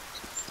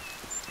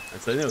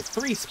 And so there was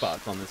 3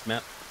 spots on this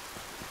map.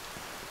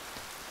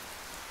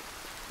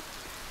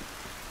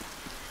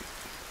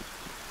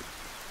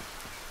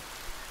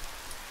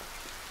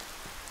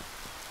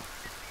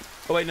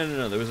 Oh wait,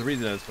 no. There was a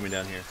reason I was coming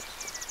down here.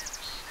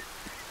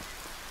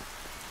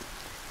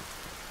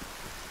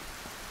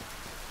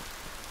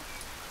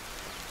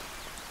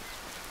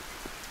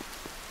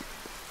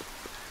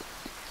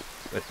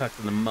 I talked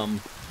to the mum.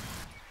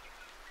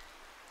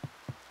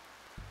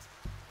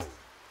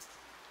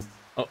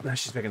 now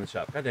she's back in the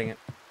shop. God dang it.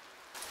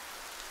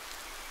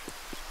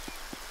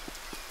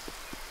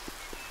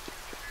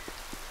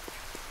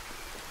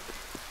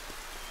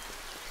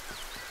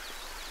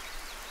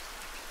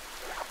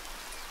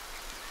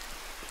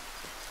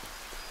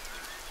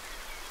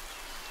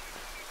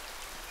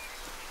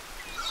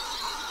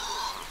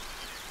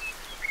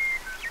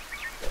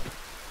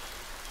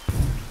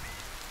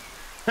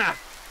 Ha!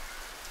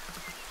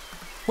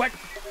 What?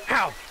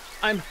 How?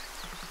 I'm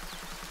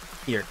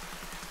here.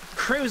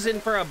 Cruising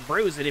for a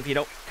bruising if you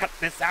don't cut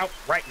this out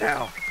right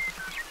now.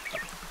 A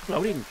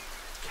floating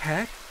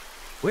cat?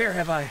 Where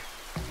have I?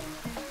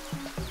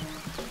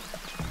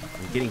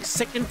 I'm getting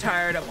sick and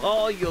tired of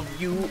all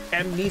of you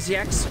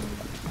amnesiacs.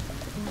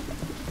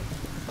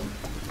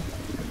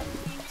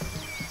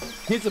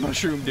 It's a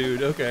mushroom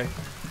dude, okay.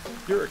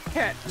 You're a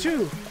cat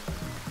too.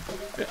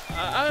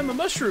 I'm a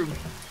mushroom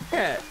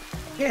cat.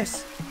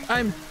 Yes,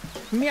 I'm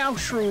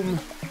Meowshroom.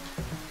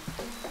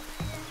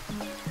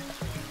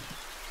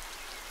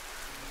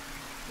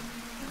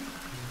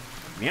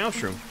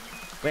 Meowshroom?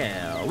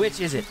 Well, which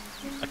is it?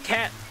 A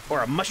cat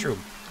or a mushroom?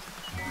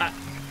 I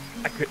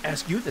could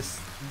ask you the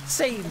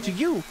same to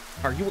you.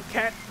 Are you a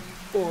cat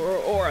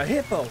or a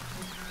hippo?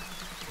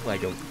 Why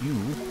don't you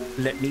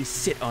let me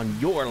sit on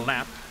your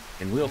lap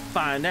and we'll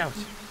find out.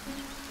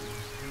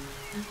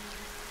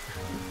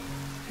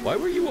 Why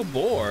were you a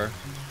boar?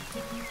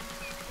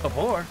 A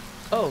boar?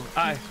 Oh,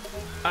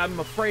 I'm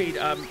afraid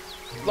I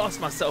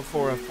lost myself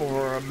for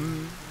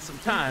some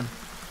time.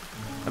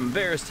 I'm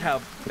embarrassed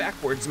how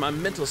backwards my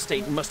mental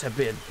state must have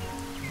been.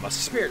 My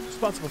spirit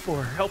responsible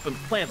for helping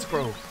plants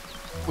grow,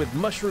 with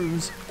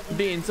mushrooms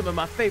being some of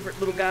my favorite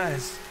little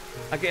guys.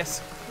 I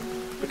guess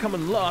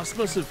becoming lost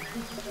must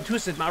have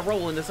twisted my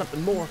role into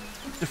something more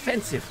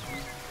defensive.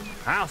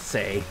 I'll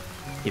say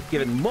you've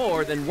given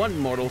more than one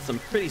mortal some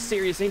pretty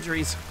serious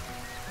injuries.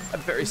 I'm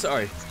very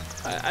sorry.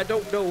 I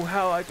don't know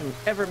how I can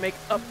ever make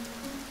up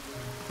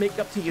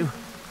to you.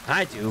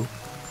 I do.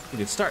 You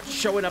can start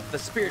showing up at the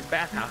Spirit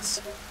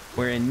Bathhouse.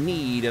 We're in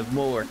need of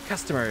more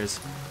customers.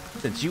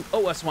 Since you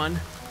owe us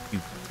one, you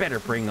better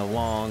bring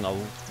along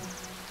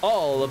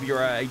all of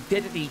your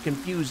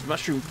identity-confused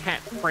mushroom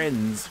cat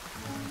friends.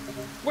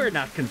 We're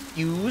not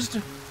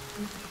confused.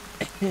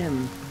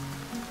 Ahem.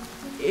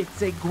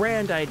 It's a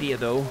grand idea,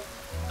 though.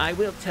 I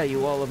will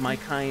tell all of my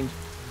kind.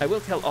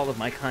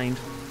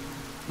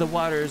 The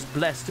waters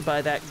blessed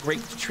by that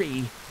great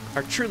tree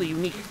are truly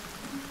unique.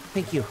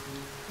 Thank you.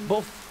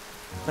 Both,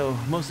 though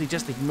mostly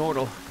just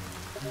immortal.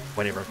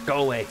 Whatever, go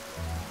away.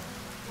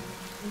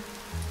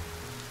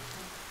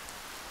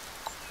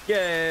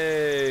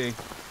 Yay!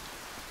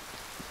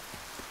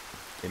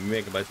 Okay,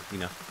 make a bicycle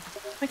now.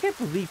 I can't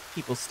believe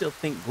people still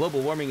think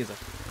global warming is a...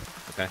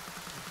 Okay.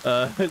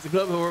 It's a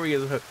global warming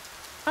is a...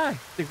 Hi,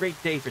 it's a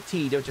great day for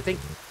tea, don't you think?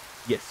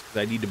 Yes,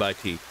 because I need to buy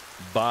tea.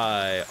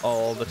 Buy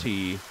all the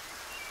tea.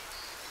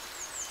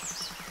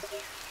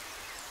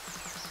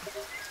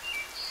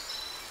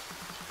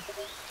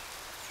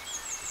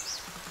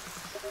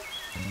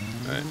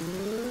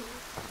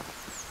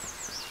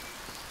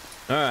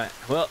 Alright,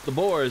 well, the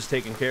boar is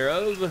taken care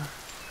of.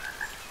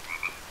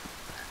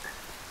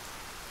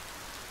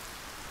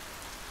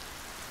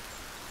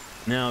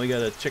 Now we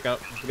gotta check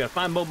out, we gotta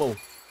find Momo.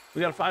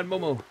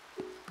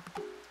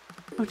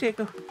 Oh,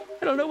 Jacob,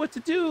 I don't know what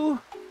to do.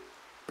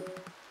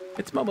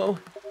 It's Momo.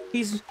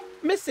 He's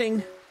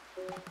missing.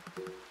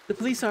 The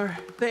police are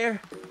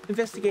there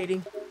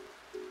investigating.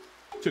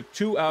 Took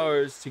 2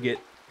 hours to get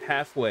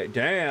halfway.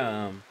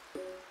 Damn.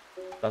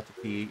 About to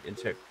pee and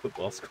check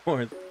football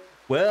scores.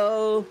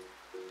 Well,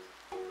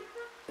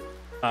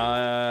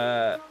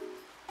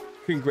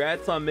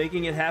 congrats on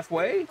making it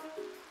halfway.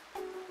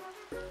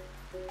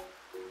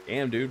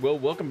 Damn, dude. Well,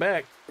 welcome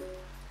back.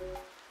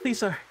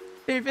 Police are,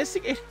 they're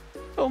investigating.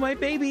 Oh, my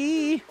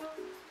baby.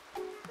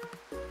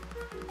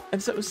 I'm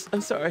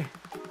sorry.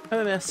 I'm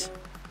a mess.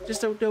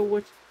 Just don't know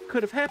what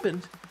could have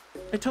happened.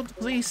 I told the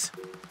police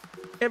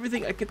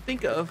everything I could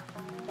think of.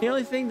 The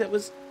only thing that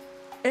was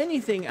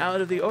anything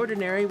out of the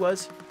ordinary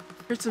was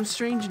heard some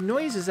strange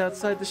noises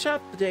outside the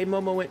shop the day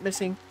Momo went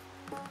missing.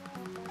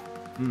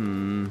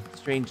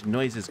 Strange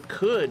noises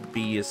could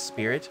be a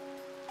spirit,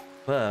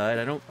 but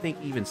I don't think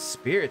even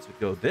spirits would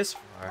go this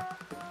far.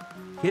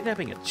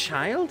 Kidnapping a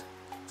child?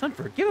 It's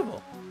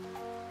unforgivable.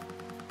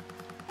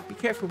 Be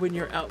careful when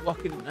you're out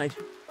walking at night.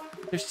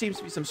 There seems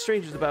to be some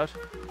strangers about.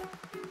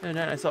 And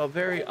then I saw a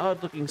very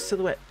odd-looking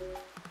silhouette.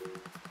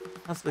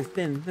 Possibly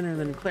thinner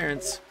than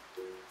Clarence.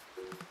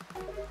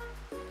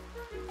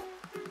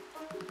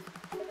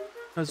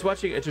 I was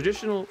watching a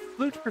traditional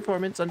flute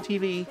performance on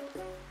TV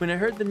when I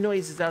heard the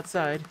noises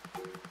outside.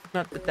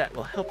 Not that that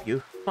will help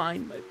you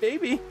find my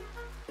baby.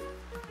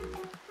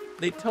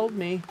 They told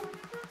me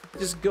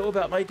just go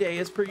about my day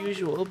as per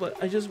usual,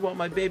 but I just want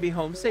my baby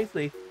home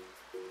safely.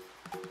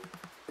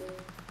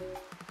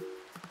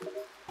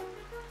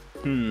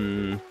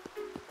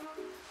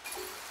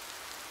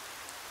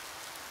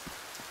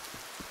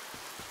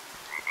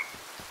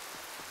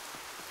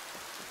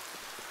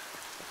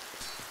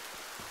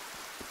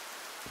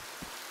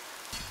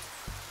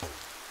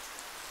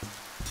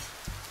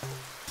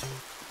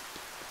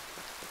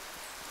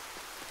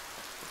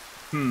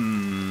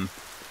 Hmm.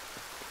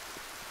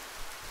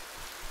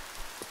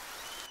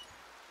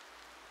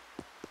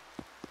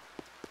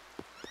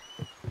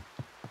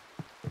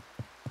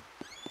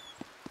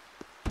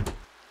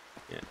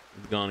 Yeah,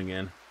 he's gone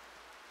again.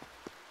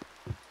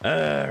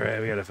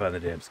 Alright, we gotta find the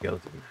damn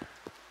skeleton.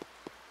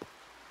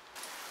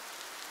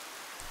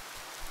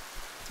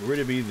 Where'd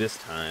it be this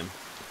time?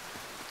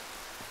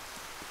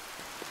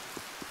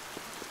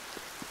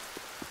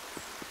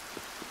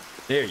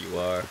 There you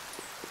are.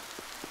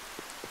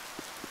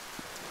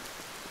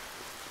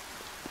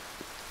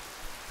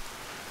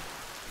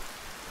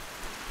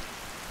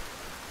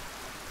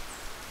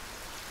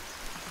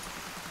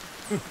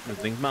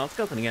 Everything's Miles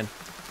Skeleton again.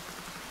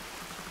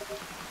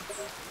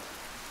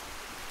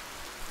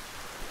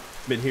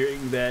 Been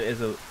hearing that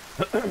as a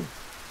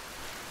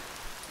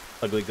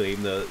ugly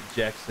game, the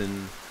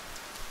Jackson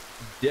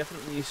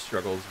definitely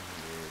struggles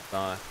with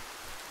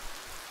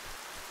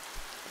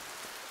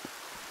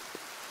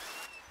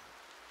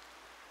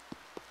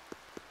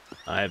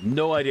I have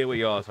no idea what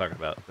y'all are talking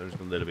about. I'm just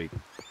gonna let it be.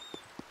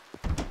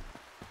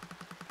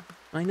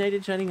 My knight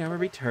in shining armor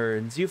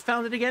returns. You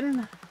found it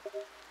again?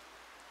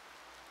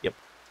 Yep,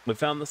 we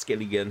found the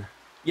skate again.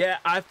 Yeah,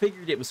 I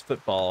figured it was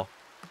football.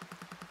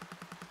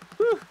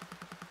 Whew.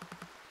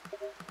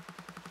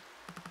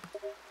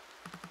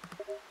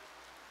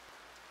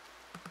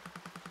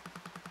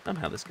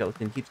 Somehow the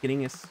skeleton keeps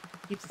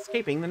keeps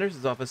escaping the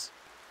nurse's office.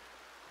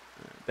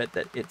 Bet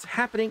that it's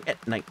happening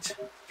at night.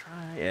 Let's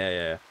try.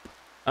 Yeah.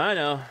 I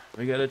know.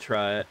 We gotta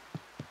try it.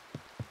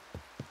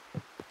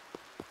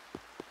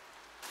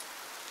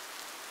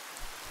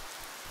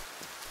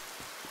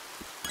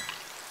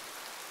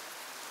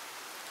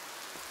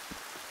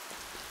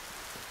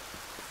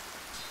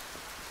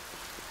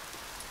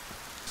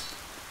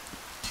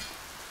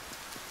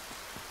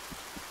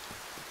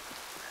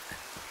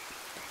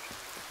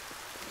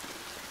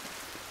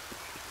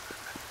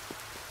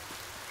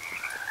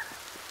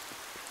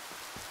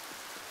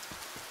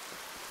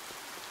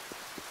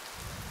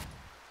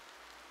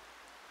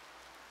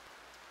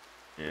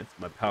 Yeah,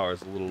 my power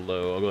is a little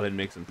low. I'll go ahead and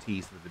make some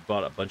tea since I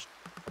bought a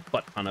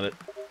butt ton of it.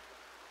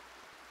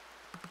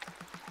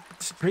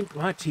 Let's drink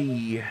my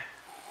tea.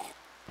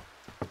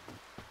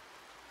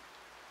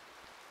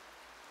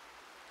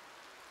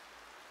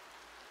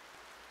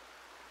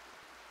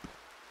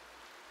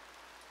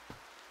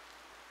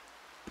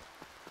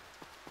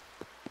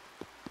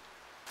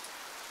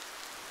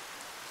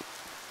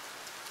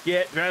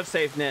 Yeah, drive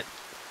safe, Net.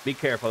 Be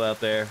careful out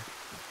there.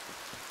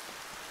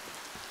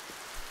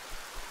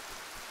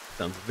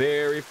 Sounds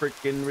very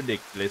freaking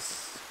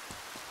ridiculous.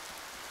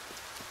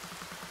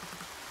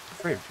 I'm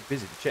afraid I'm too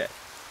busy to check.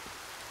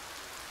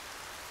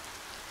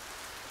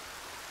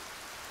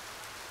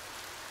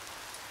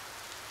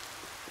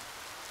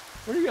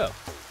 Where'd he go?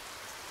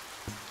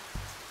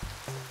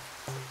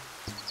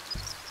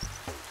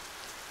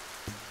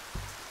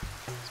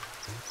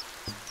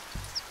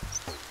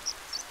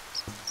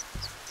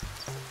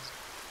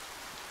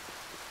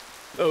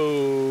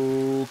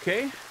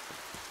 Okay.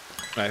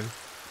 Right.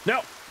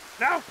 No!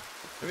 No!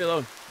 Leave me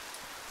alone.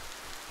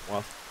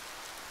 Well.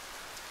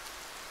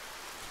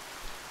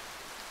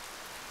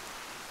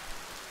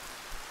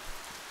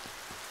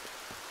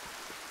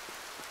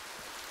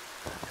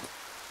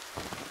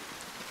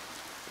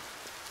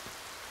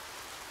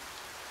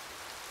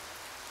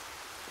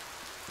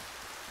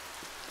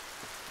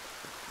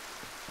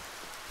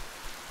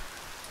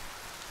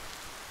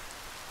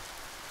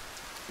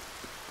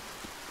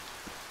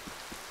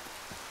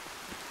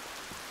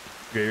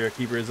 Graveyard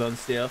Keeper is on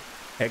stale.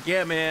 Heck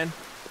yeah, man.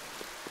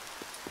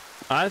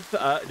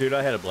 Dude,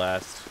 I had a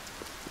blast.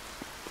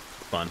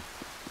 Fun.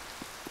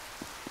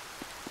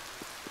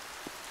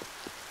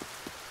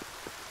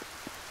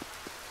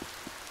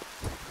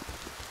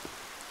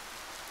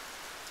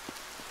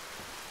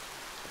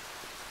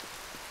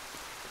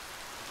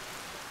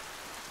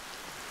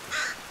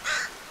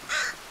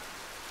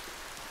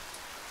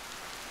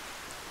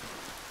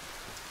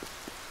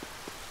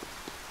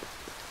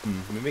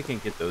 Maybe I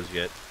can't get those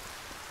yet.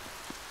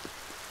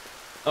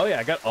 Oh yeah,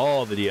 I got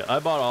all the I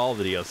bought all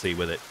the DLC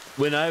with it.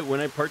 When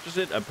I purchased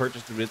it, I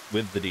purchased it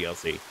with the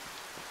DLC.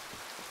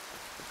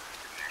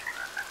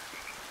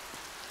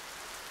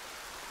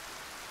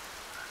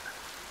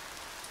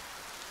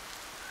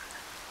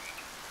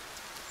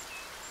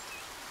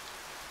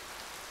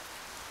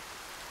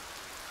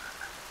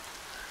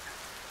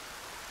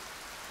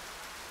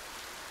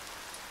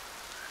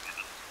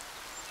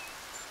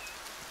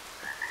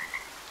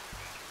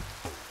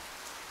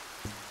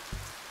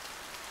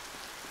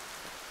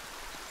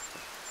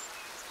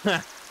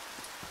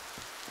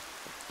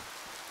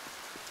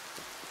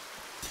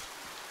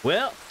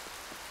 Well,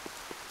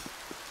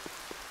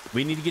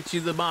 we need to get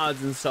you the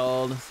mods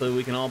installed so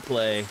we can all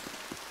play.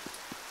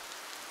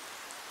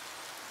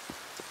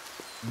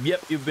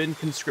 Yep, you've been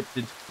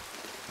conscripted.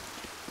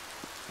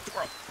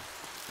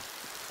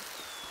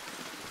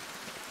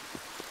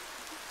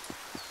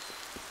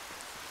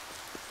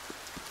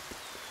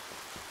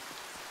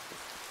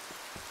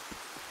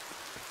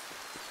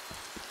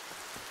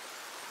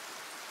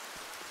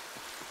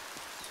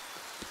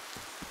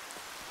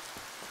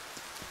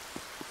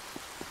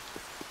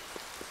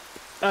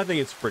 I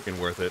think it's freaking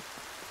worth it.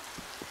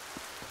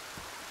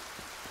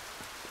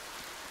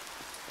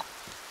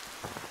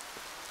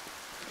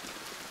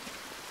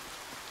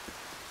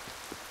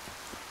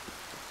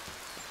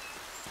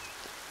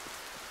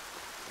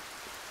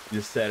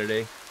 This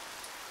Saturday,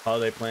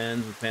 holiday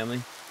plans with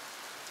family.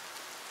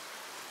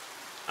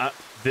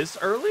 This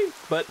early?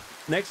 But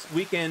next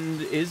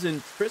weekend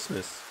isn't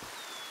Christmas.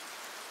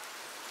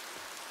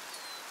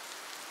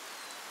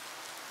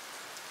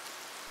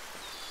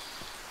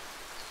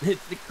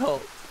 It's the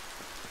cult.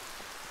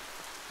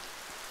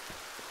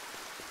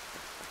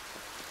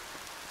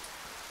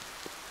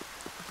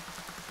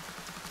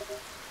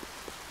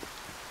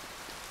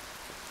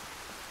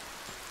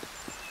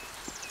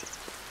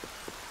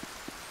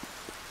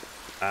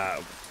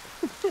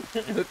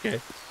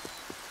 Okay.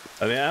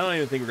 I mean, I don't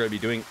even think we're going to be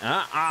doing...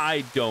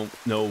 I don't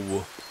know.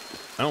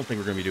 I don't think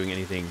we're going to be doing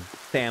anything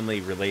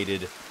family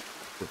related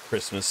for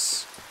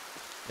Christmas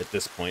at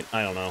this point.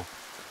 I don't know.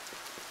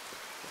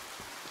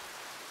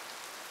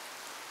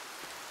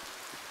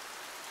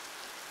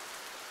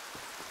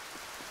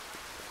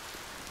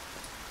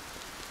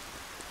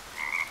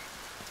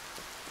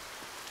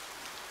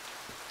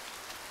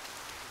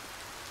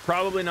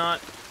 Probably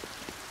not,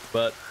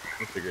 but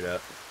we'll figure it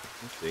out.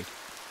 Let's see.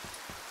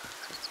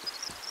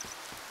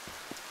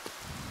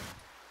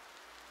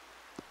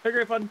 Hey,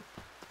 great fun.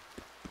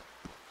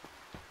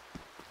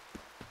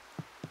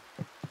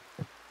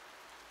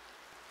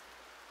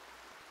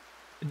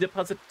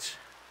 Deposit.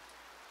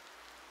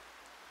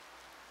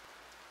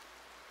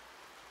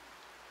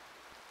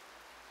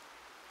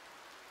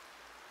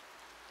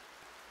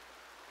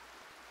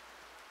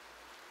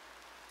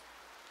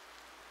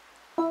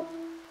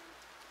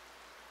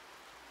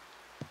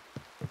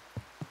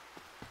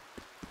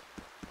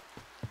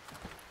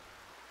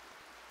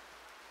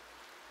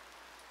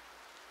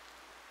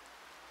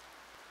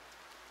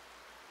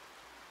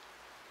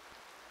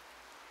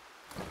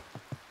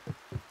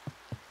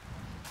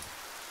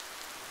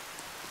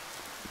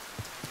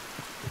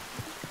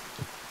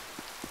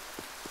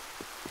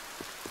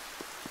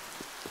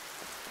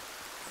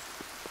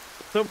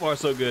 So far,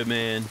 so good,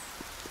 man.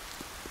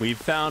 We've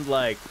found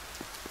like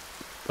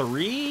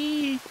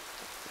three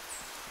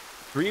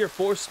or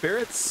four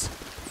spirits.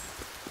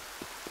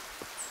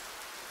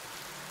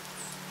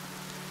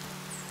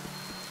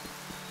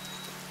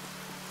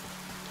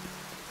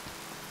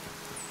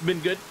 Been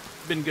good.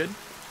 Been good.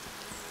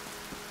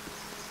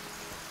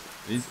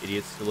 Are these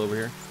idiots still over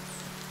here?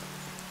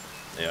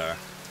 They are.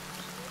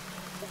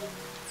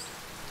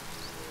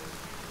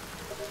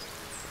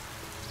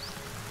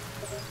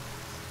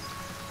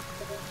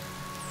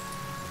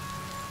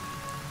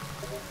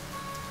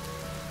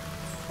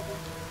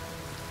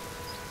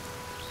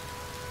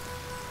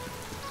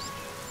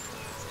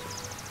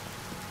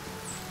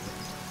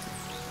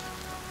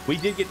 We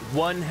did get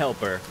one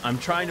helper. I'm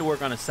trying to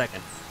work on a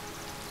second.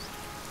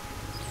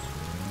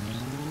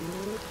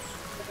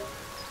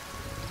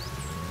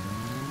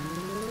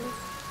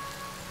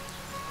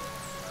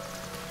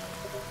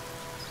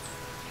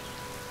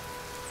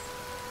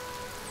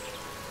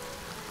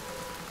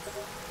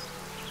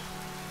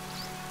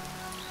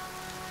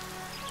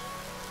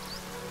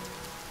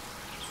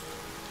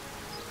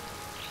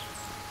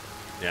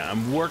 Yeah,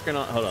 I'm working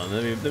on. Hold on.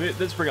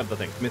 Let's bring up the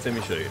thing. Let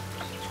me show you.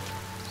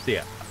 So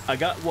yeah, I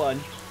got one.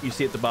 You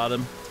see at the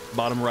bottom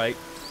right.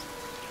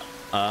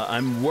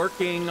 I'm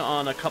working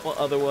on a couple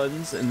other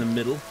ones in the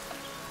middle.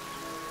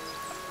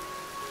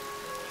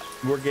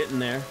 We're getting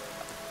there.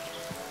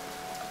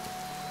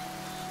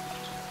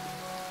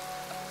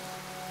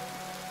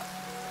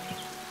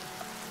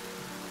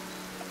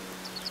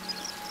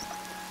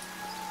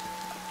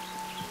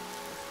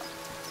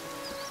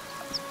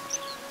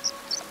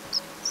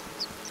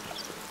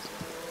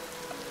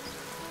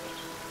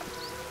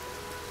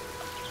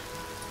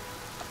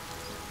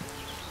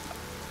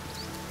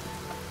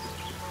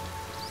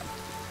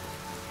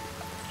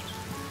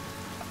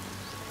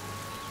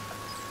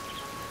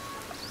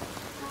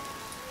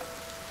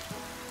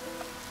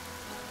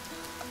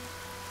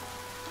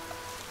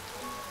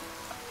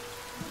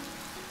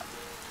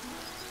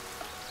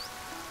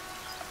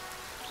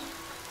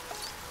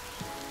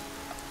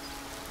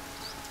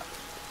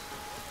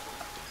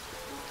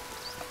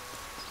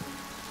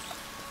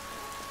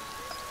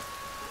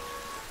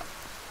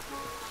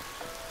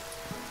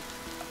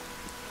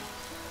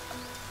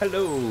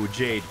 Hello,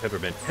 Jade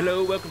Peppermint.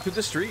 Hello, welcome to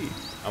the stream.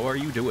 How are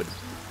you doing?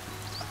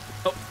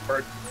 Oh,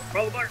 bird.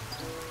 Follow the bird.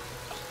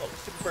 Oh,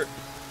 stupid bird.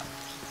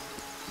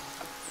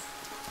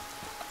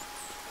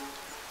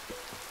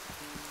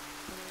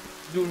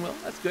 Doing well.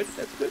 That's good.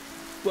 That's good.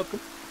 Welcome.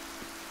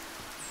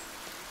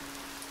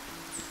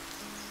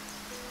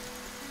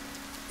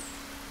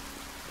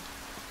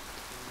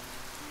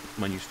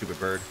 Come on, you stupid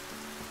bird.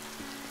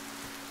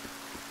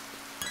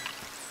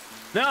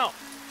 No!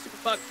 Stupid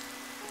fuck.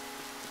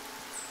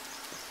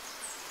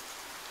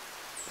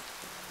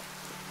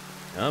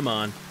 Come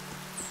on.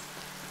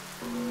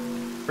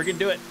 Freaking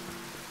do it.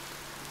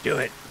 Do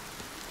it.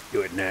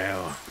 Do it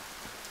now.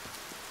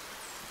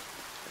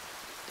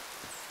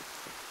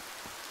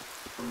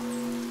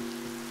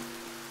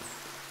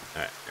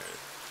 All right, there it is.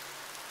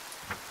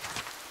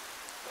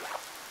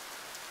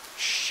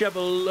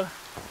 Shovel.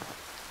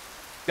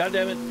 God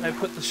damn it! I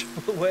put the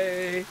shovel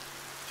away.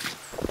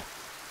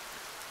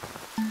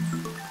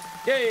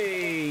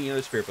 Yay!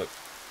 Another spirit book.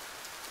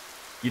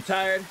 You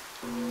tired?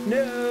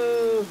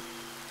 No.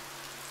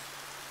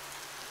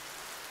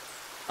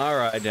 All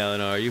right,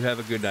 Eleanor. You have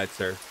a good night,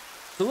 sir.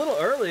 It's a little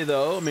early,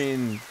 though. I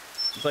mean,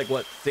 it's like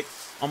what,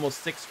 6, almost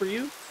 6 for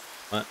you?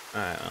 What?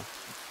 I don't know.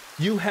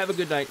 You have a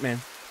good night, man.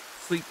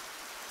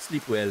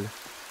 Sleep well.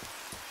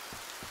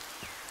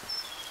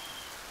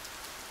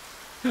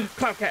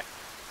 Cloud cat.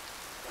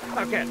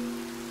 Cloud cat.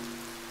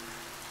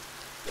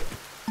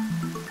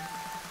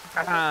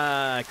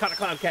 Ah, caught a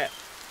cloud cat.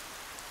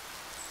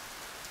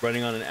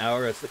 Running on an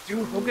hour. It's like,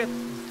 dude, go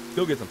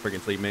get some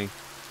freaking sleep, man.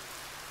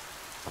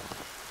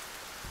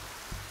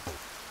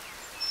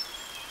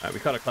 All right, we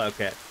caught a cloud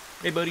cat.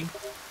 Hey, buddy.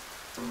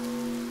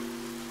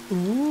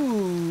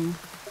 Ooh.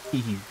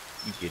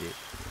 You get it.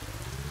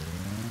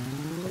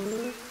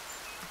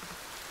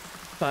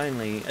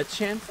 Finally, a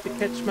chance to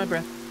catch my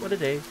breath. What a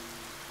day.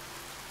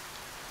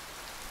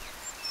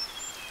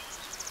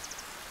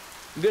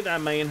 Good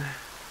night, man.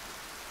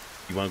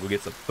 You want to go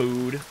get some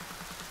food?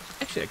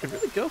 Actually, I could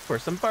really go for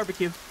some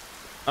barbecue.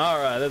 All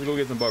right, let's go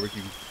get some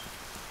barbecue.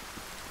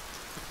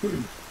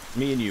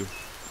 Me and you.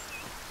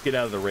 Get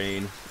out of the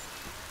rain.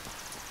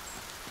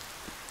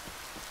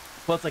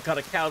 Plus, I caught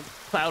a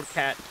cloud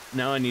cat.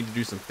 Now I need to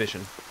do some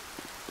fishing.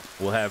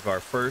 We'll have our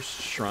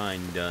first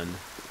shrine done.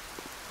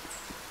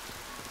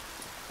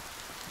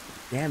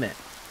 Damn it.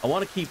 I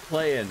want to keep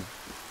playing.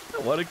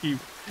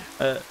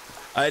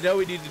 I know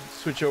we need to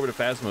switch over to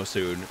Phasmo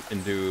soon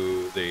and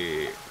do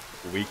the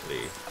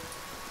weekly.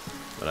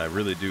 But I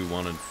really do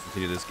want to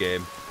continue this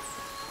game.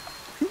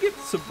 Get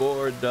some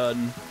more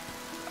done.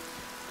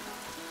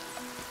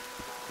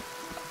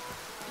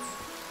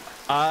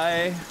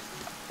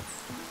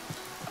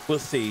 We'll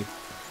see.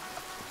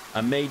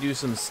 I may do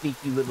some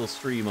sneaky little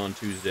stream on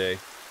Tuesday.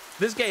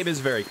 This game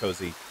is very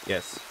cozy.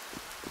 Yes.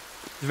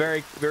 It's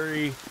very,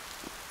 very,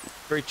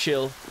 very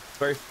chill.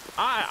 Very.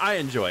 I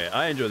enjoy it.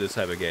 I enjoy this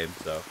type of game.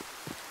 So.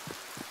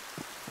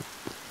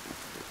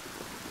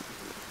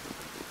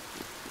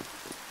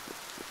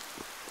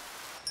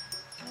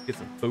 Get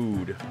some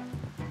food.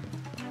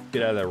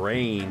 Get out of the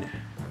rain.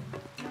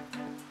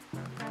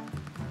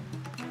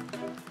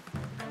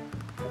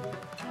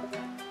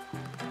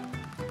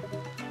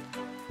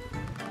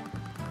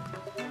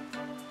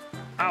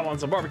 I want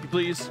some barbecue,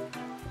 please.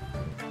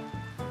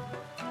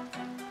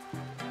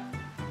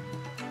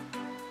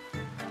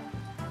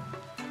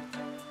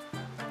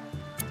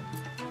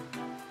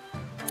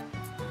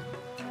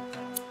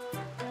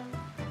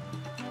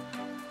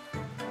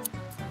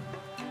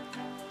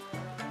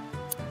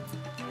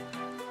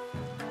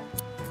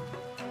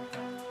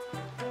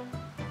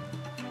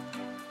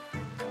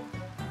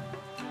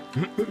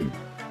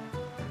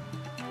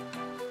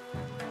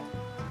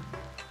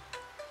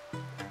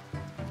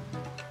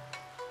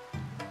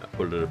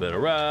 Put a little bit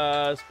of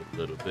rice, put a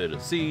little bit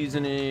of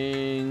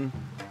seasoning.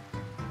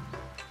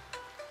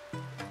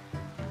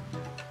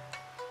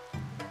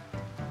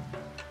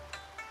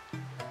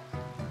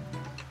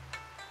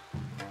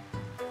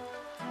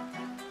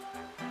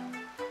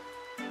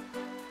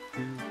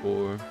 Two,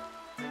 4.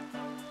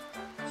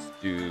 Let's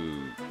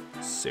do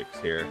 6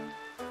 here.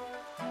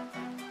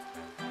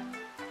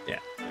 Yeah,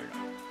 there we go.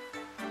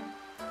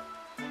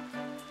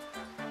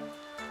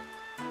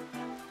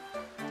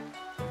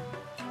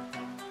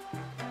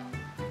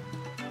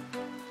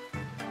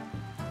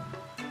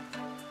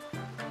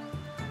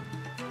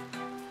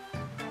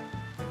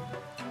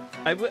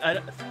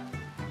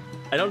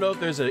 I don't know if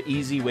there's an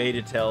easy way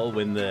to tell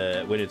when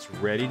it's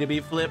ready to be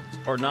flipped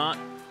or not.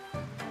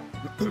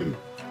 Only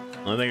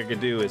thing I can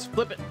do is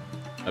flip it.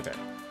 Okay.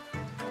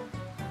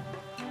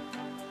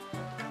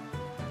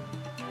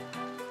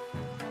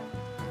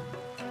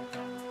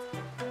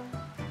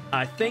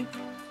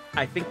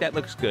 I think that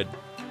looks good.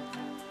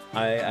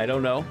 I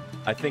don't know.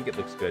 I think it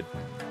looks good.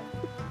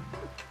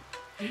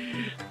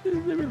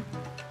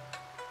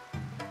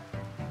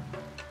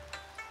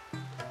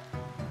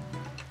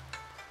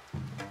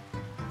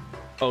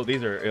 Oh,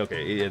 these are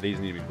okay. Yeah, these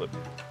need to be flipped.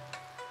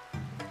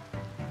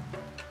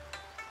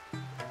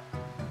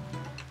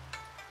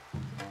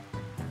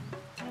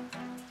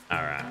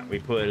 All right, we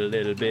put a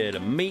little bit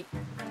of meat,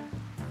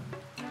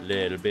 a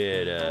little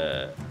bit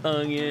of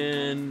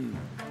onion,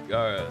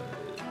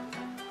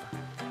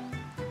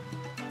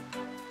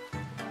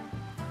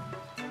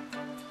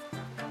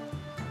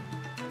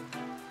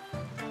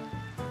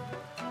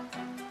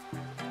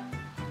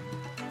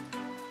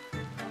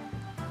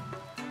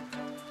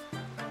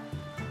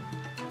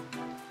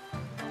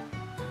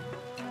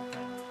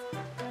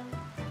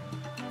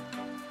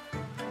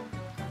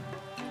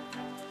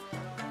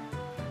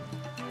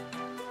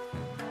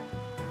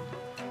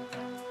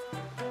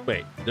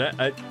 Wait,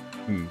 I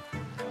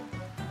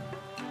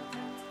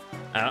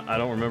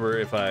don't remember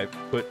if I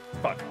put.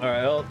 Fuck. All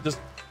right, I'll just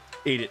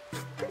eat it.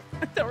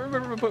 I don't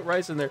remember if I put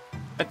rice in there.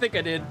 I think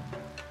I did.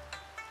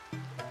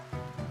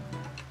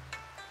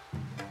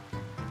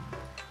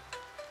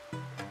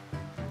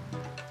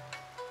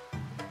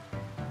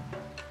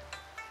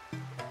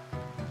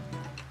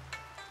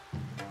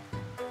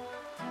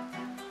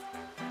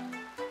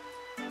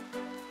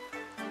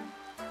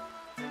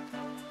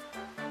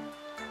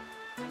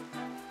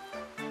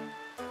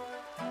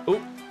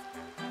 Oh,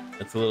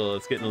 that's a little.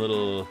 It's getting a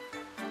little.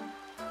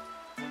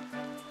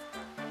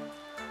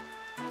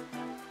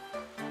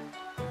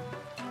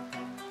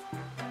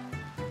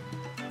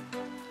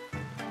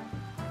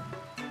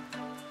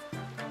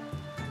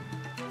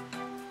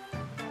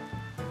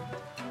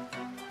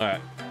 All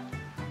right.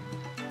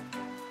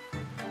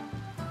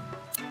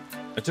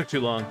 It took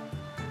too long.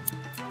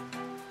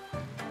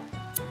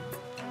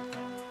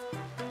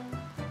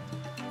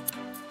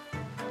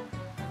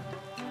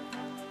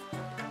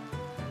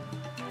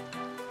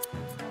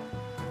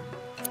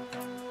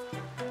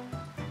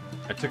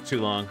 It took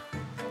too long.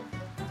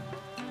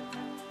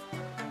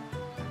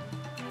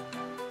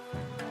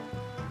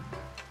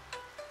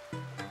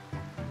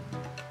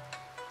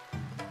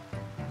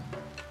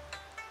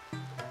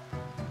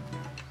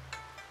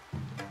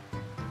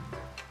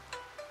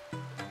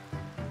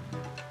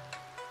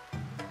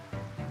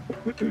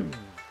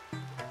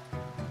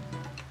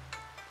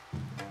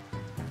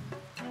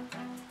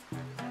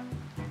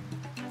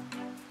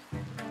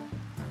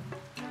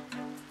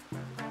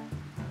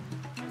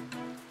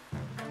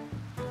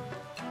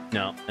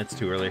 No, it's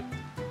too early.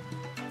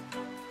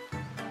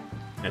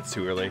 It's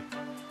too early.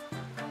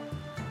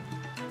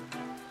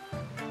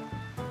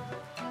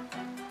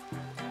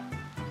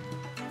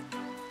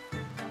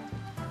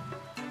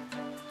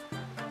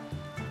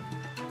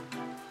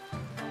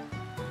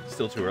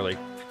 Still too early.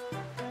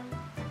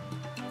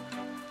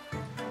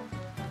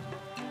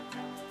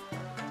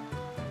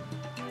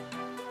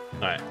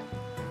 All right.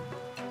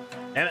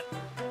 Damn it.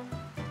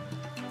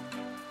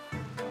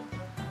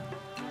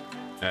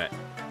 All right.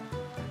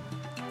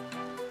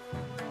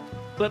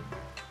 Flip.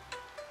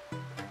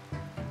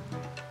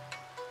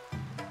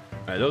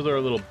 All right, those are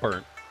a little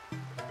burnt.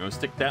 I'm gonna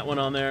stick that one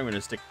on there. I'm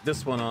gonna stick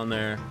this one on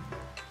there.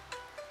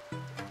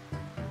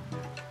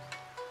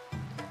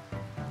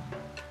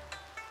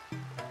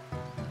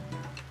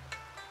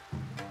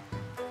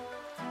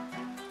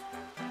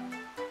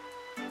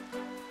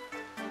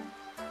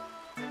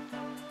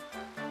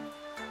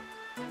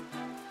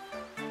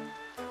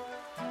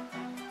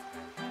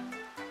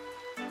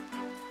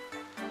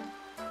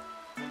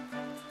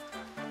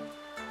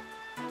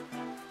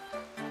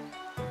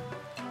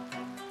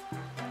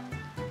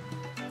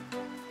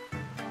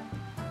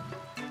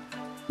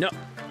 No,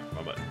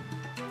 wrong button.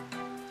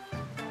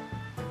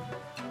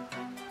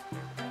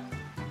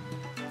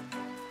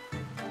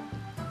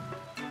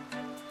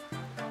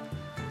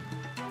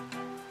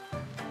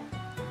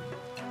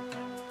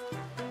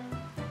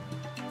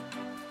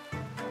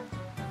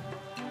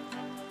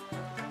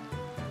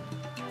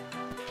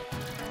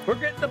 We're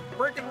getting the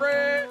freaking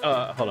red.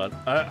 Hold on.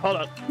 Hold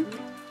on.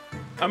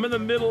 I'm in the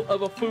middle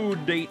of a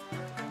food date.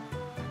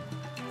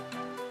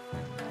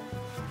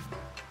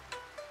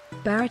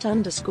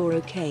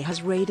 Barrett_OK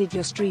has raided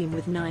your stream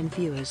with 9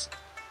 viewers.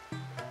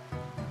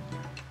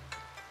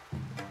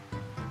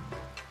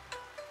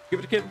 Give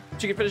it a kid.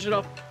 She can finish it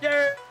off.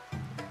 Yeah.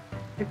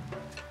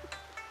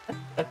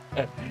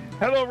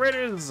 Hello,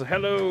 Raiders.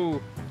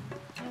 Hello.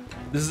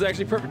 This is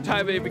actually perfect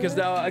timing because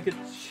now I can.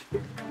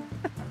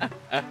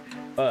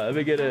 Let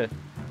me get a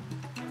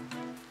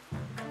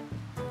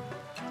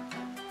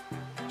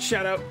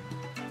shout out.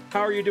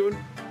 How are you doing?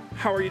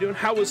 How are you doing?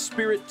 How was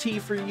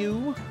Spirittea for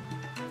you?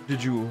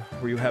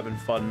 Were you having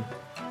fun?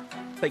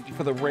 Thank you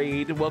for the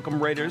raid.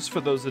 Welcome, Raiders. For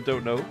those that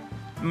don't know,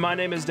 my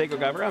name is Dago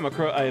Guyver.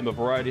 I am a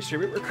variety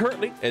streamer. We're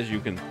currently, as you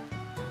can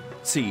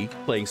see,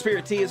 playing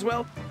Spirittea as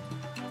well.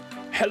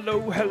 Hello,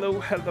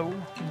 hello, hello.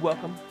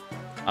 Welcome.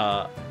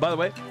 By the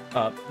way,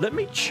 let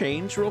me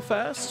change real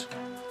fast.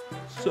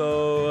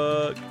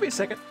 So, give me a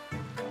second.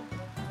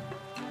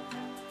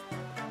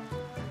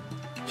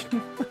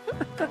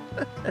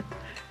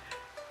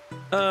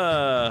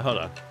 Hold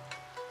on.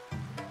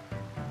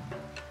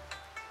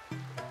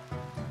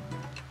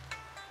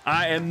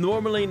 I am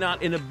normally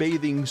not in a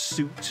bathing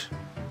suit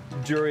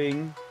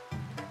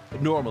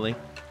normally,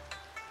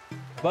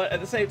 but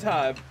at the same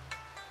time,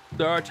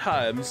 there are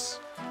times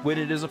when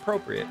it is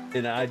appropriate,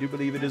 and I do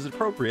believe it is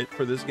appropriate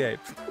for this game.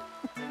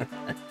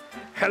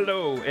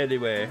 Hello,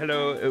 anyway.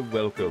 Hello and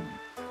welcome.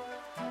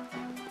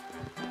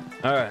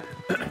 All right.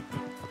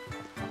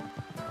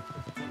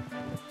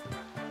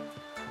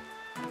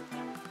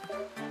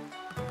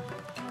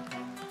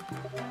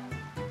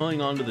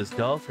 Holding on to this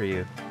doll for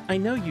you. I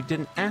know you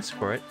didn't ask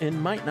for it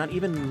and might not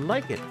even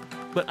like it,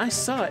 but I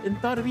saw it and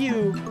thought of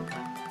you.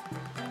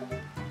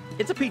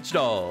 It's a Peach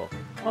doll.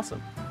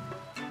 Awesome.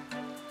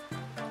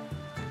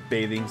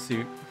 Bathing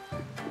suit.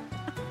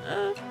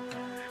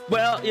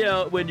 Well, you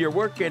know, when you're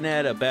working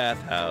at a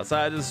bathhouse,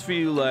 I just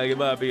feel like it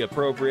might be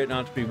appropriate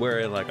not to be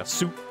wearing like a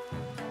suit.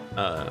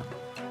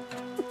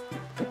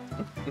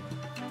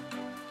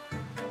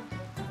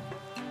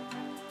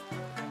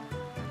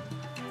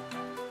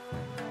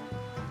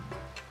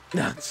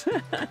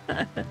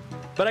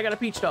 But I got a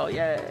Peach doll,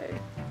 yay!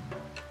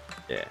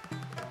 Yeah.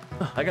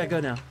 Oh, I gotta go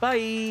now.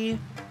 Bye!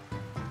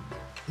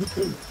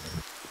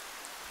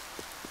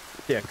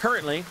 Yeah,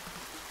 currently,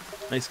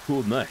 nice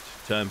cool night.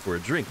 Time for a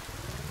drink.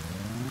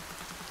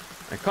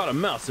 I caught a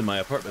mouse in my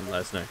apartment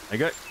last night. I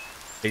got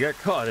He got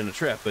caught in a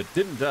trap but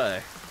didn't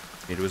die.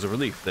 It was a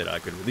relief that I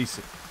could release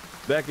it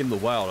back in the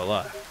wild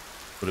alive.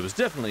 But it was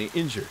definitely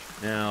injured.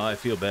 Now I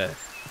feel bad.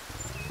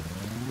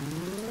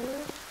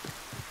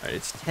 Alright,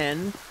 it's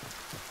 10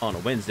 on a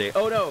Wednesday.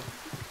 Oh no!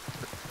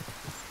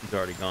 He's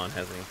already gone,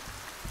 hasn't he?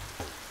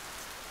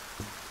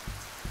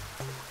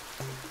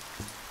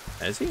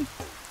 Has he?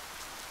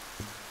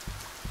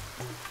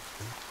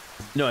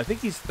 No, I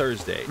think he's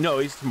Thursday. No,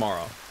 he's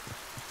tomorrow.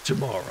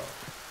 Tomorrow.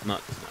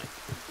 Not tonight.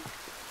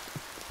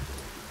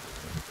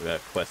 We got a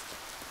quest.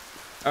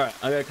 Alright,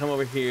 I gotta come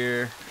over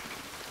here.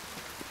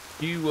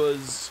 He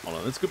was... Hold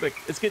on, let's go back.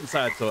 Let's get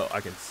inside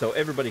so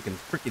everybody can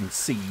freaking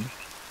see.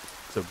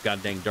 So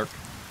goddamn dark.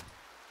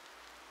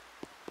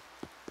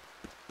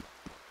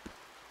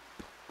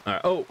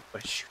 Alright, oh,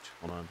 shoot.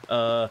 Hold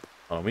on,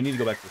 we need to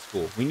go back to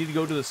school. We need to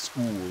go to the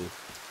school.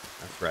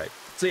 That's right.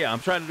 So yeah, I'm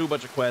trying to do a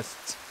bunch of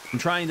quests. I'm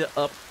trying to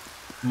up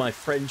my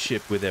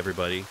friendship with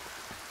everybody.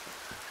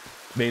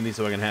 Mainly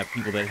so I can have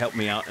people that help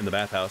me out in the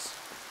bathhouse.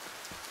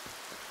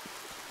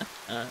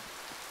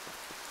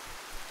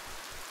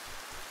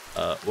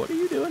 What are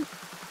you doing?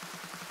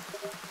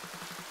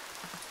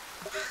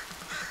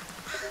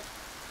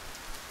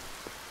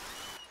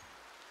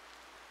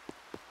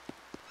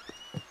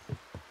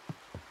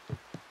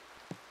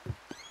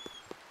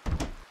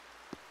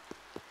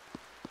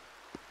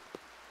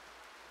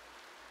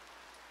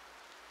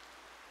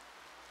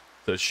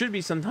 So it should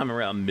be sometime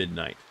around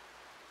midnight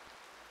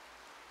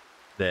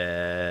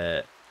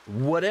that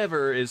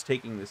whatever is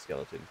taking the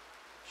skeleton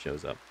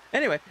shows up.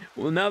 Anyway,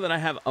 well, now that I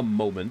have a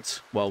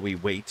moment while we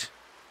wait,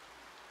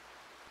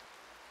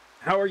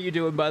 how are you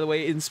doing, by the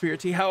way, in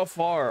Spirittea? How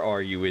far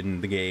are you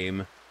in the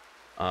game?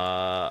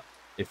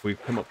 If we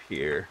come up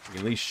here, we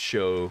can at least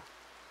show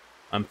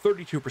I'm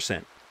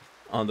 32%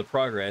 on the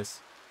progress.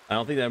 I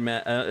don't think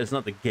that it's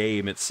not the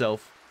game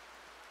itself,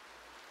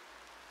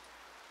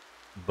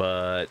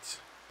 but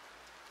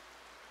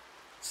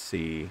let's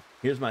see.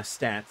 Here's my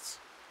stats.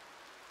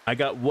 I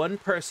got one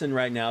person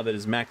right now that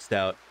is maxed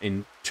out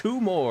and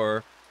 2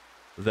 more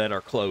that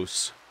are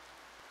close.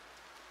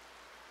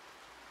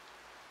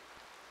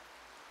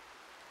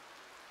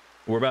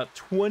 We're about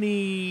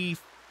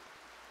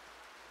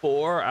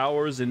 24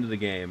 hours into the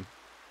game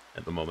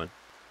at the moment.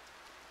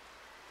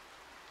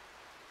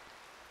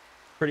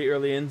 Pretty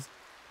early in.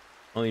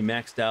 Only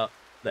maxed out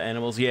the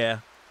animals. Yeah.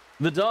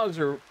 The dogs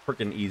are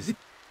freaking easy.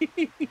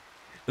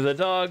 The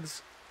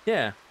dogs,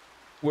 yeah,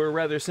 were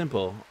rather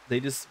simple. They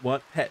just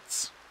want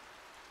pets.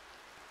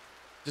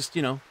 Just,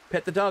 you know,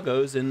 pet the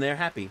doggos and they're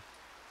happy.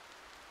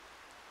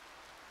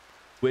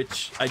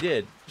 Which I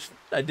did.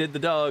 I did the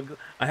dog.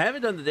 I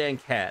haven't done the damn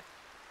cat.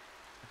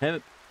 I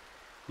haven't,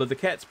 but the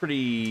cat's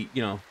pretty,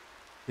 you know,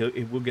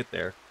 we'll get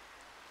there.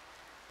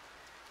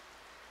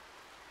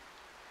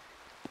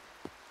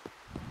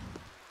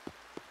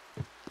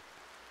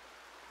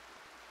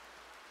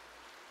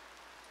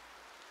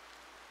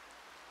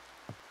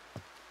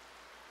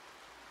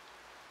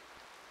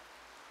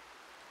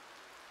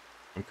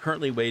 I'm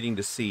currently waiting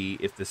to see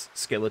if this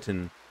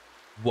skeleton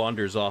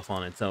wanders off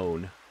on its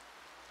own.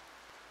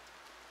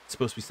 It's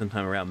supposed to be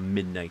sometime around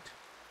midnight.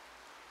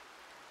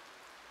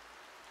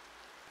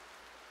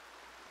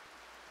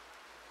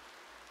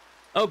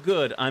 Oh,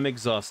 good. I'm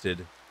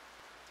exhausted.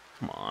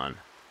 Come on.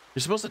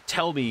 You're supposed to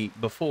tell me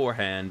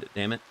beforehand,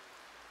 damn it.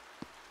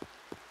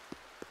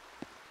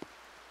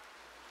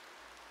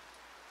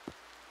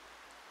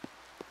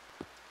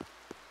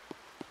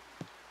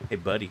 Hey,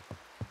 buddy.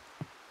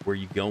 Where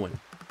you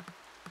going?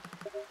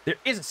 There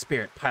is a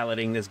spirit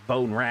piloting this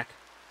bone rack.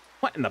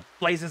 What in the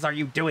blazes are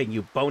you doing,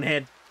 you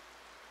bonehead?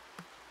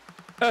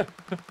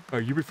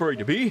 Are you referring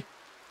to me?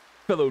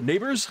 Fellow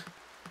neighbors?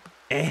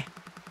 Eh?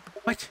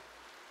 What?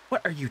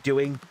 What are you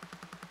doing?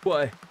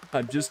 Why,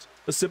 I'm just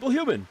a simple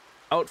human,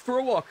 out for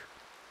a walk.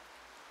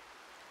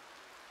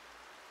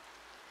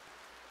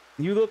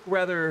 You look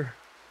rather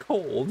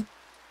cold.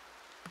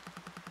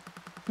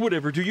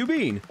 Whatever do you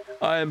mean?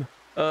 I'm,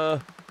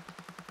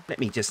 Let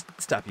me just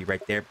stop you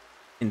right there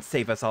and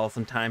save us all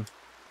some time.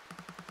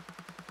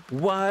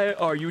 Why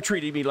are you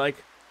treating me like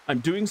I'm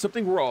doing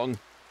something wrong?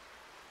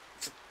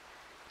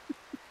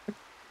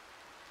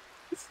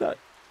 It's not...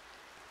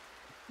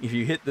 If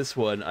you hit this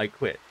one, I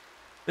quit.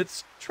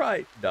 Let's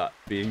try not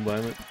being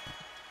violent.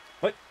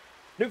 What?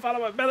 New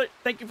follower, Miller.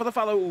 Thank you for the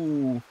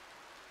follow.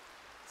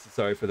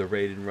 Sorry for the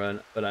raid and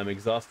run, but I'm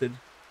exhausted.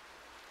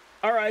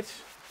 All right.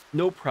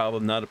 No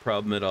problem. Not a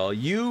problem at all.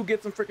 You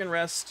get some freaking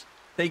rest.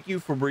 Thank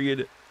you for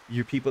bringing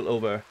your people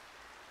over.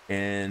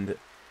 And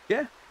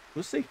yeah,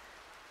 we'll see.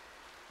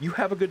 You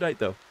have a good night,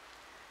 though.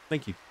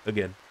 Thank you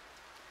again.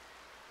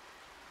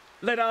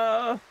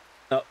 Later.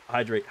 Oh,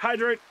 hydrate.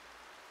 Hydrate.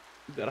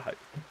 You gotta hydrate.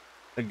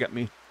 That got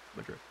me.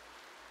 My drink.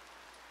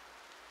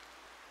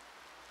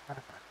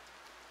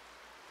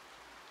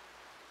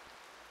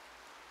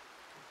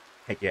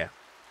 Heck yeah.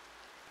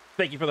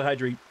 Thank you for the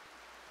hydrate.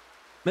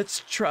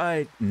 Let's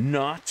try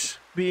not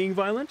being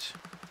violent.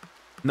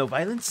 No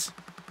violence?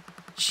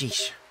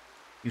 Sheesh.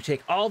 You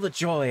take all the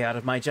joy out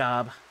of my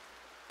job.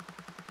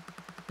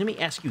 Let me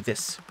ask you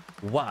this.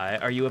 Why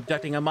are you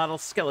abducting a model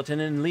skeleton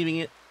and leaving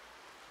it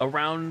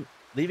around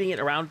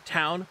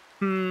town?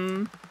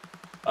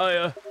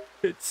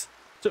 It's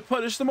to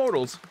punish the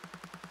mortals.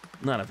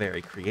 Not a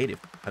very creative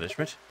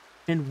punishment.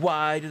 And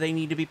why do they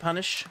need to be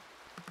punished?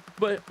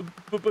 But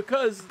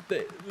because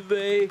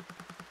they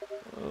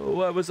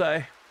what was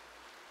I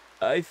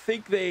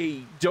think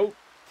they don't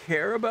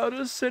care about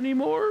us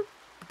anymore.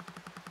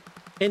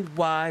 And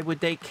why would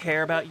they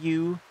care about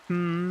you?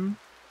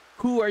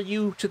 Who are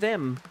you to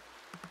them?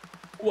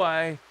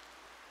 Why?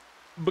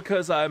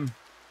 Because I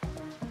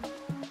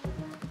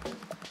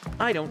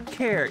don't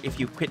care if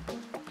you quit.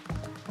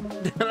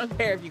 I don't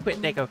care if you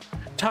quit, Neko.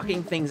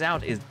 Talking things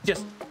out is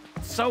just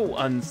so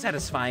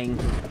unsatisfying.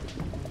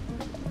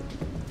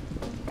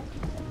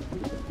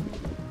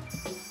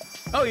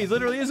 Oh, he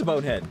literally is a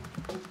bonehead.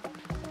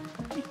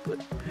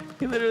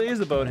 He literally is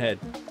a bonehead.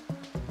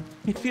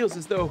 It feels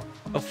as though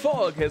a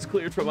fog has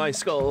cleared from my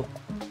skull.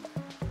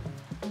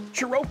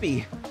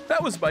 Chiropi,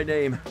 that was my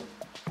name.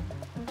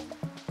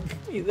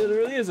 He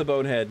literally is a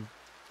bonehead.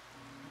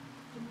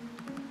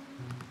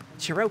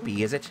 Chiropi,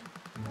 is it?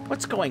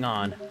 What's going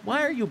on?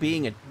 Why are you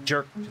being a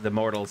jerk to the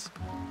mortals?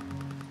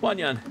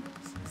 Wanyan,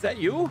 is that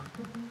you?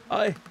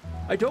 I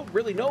don't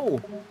really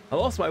know. I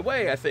lost my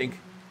way, I think.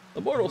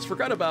 The mortals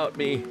forgot about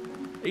me.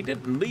 They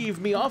didn't leave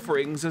me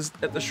offerings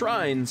at the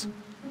shrines.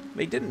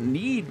 They didn't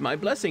need my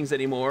blessings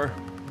anymore.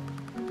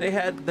 They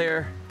had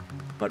their,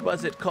 what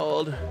was it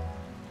called?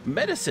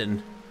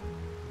 Medicine.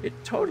 It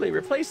totally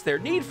replaced their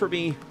need for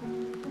me.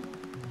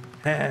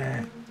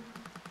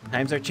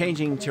 Times are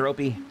changing,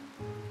 Chiropi.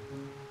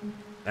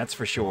 That's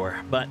for sure,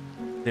 but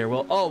there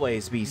will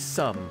always be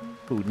some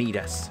who need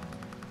us.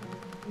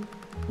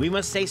 We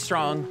must stay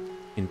strong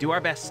and do our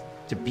best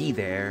to be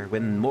there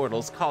when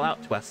mortals call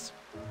out to us.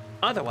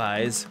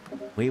 Otherwise,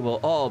 we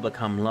will all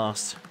become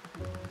lost.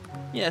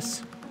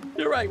 Yes,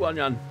 you're right,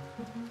 Wanyan.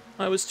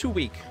 I was too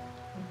weak.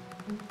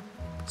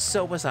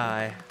 So was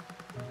I.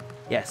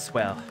 Yes,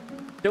 well,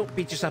 don't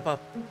beat yourself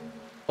up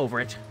over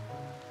it.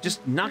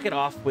 Just knock it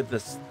off with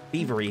this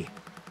thievery.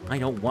 I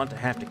don't want to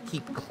have to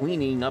keep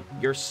cleaning up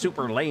your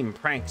super lame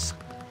pranks.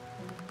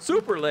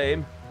 Super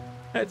lame?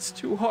 That's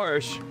too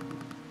harsh.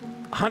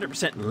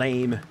 100%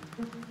 lame.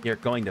 You're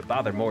going to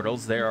bother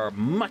mortals. There are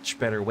much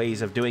better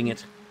ways of doing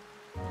it.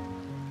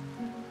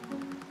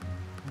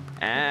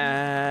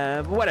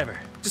 Whatever.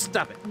 Just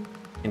stop it.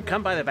 And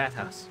come by the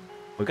bathhouse.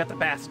 We've got the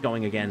baths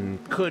going again.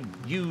 Could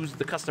use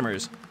the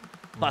customers.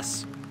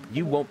 Plus,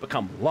 you won't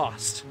become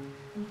lost.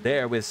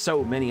 There with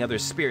so many other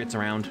spirits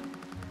around.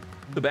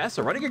 The baths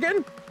are running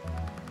again?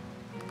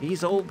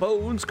 These old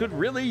bones could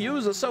really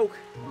use a soak.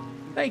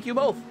 Thank you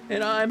both,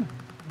 and I'm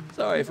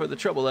sorry for the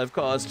trouble I've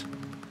caused.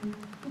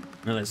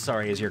 Not as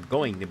sorry as you're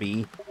going to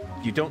be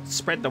if you don't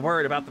spread the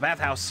word about the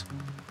bathhouse.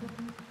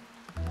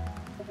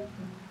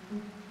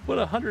 What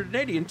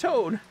 180 in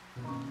tone?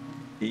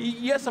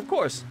 Yes, of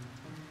course.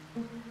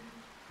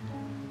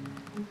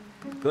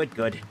 Good,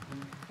 good.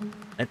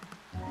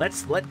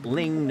 Let's let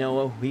Ling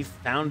know we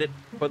found it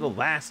for the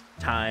last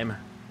time.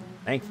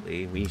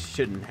 Thankfully, we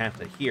shouldn't have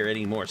to hear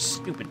any more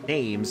stupid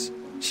names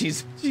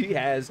she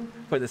has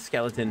for the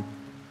skeleton.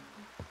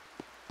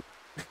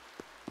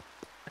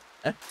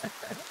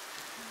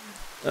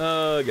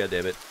 Oh, God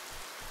damn it.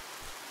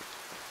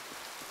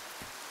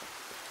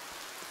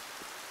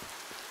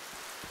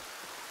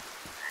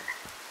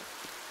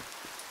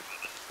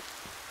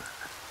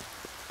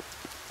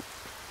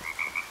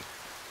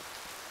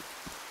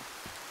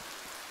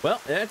 Well,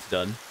 that's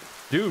done.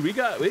 Dude, we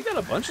got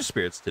a bunch of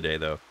spirits today,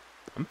 though.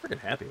 I'm freaking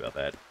happy about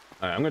that.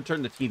 All right, I'm going to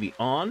turn the TV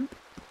on.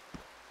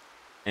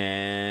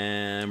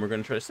 And we're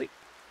going to try to sleep.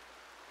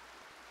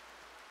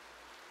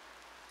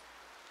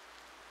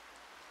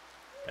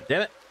 God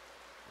damn it.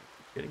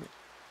 Getting it.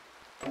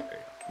 There you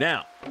go.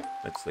 Now,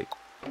 let's sleep.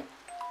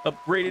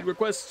 Upgraded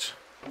request.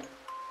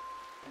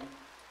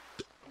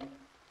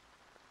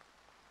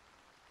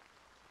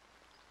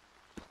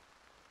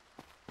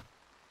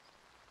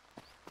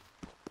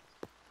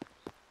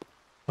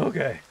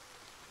 Okay.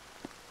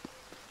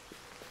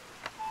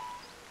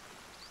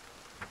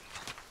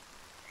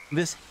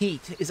 This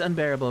heat is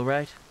unbearable,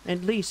 right?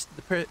 At least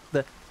at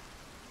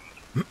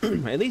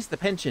least the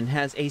pension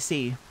has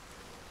AC.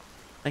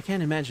 I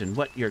can't imagine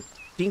what your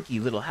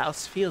dinky little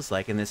house feels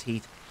like in this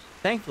heat.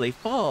 Thankfully,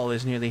 fall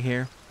is nearly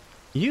here.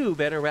 You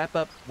better wrap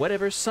up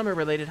whatever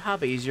summer-related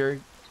hobbies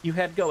you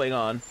had going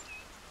on.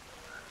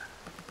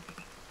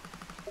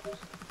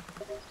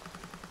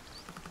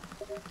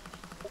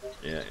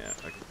 Yeah.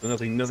 Okay.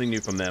 Nothing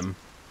new from them.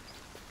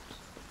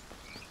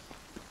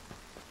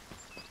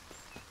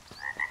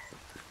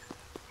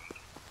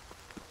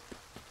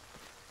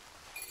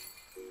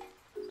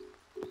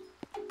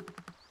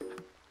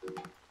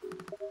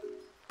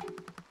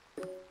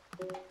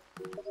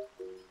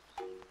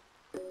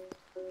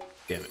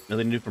 Damn it.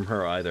 Nothing new from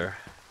her either.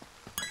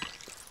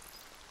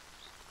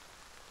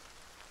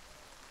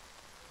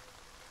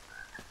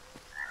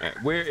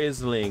 Alright, where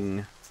is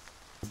Ling?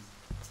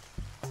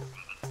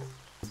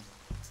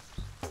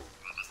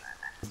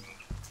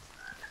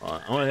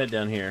 I want to head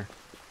down here.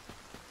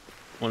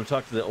 Want to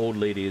talk to the old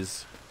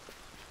ladies.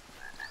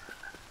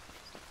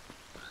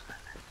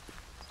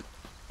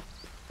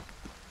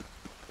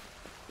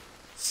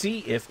 See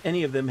if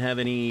any of them have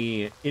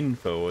any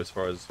info as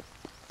far as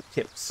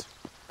tips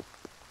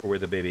for where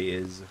the baby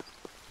is.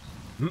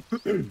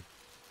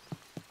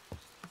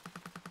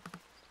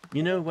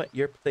 You know what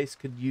your place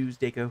could use,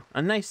 Daco?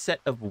 A nice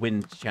set of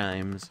wind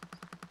chimes.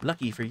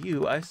 Lucky for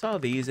you, I saw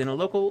these in a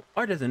local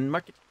artisan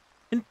market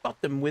and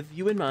bought them with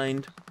you in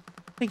mind.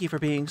 Thank you for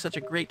being such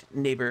a great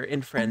neighbor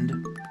and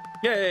friend.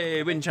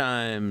 Yay, wind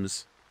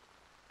chimes!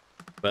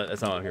 But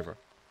that's not what I'm here for.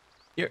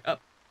 You're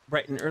up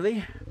bright and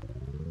early.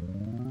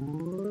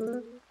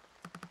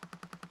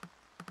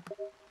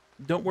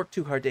 Don't work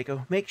too hard,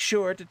 Daco. Make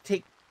sure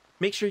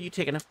you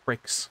take enough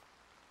breaks.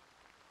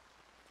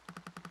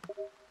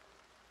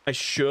 I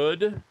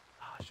should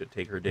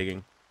take her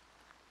digging.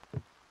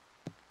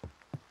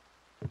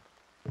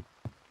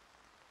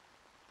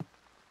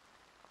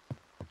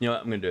 You know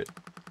what? I'm gonna do it.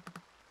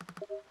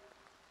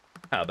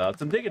 How about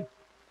some digging?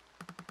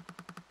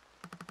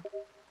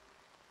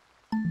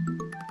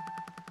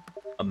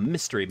 A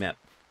mystery map.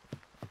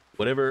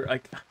 Whatever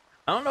I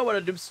don't know what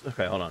to do.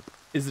 Okay, hold on.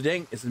 Is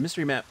the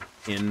mystery map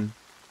in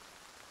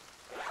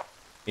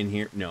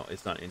here? No,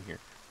 it's not in here.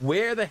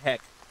 Where the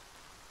heck?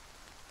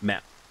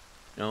 Map.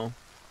 No.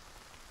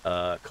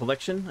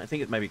 Collection? I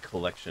think it might be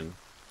collection.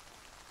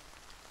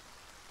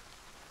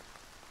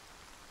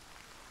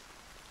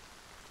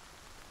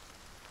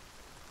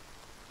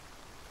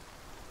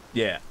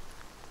 Yeah.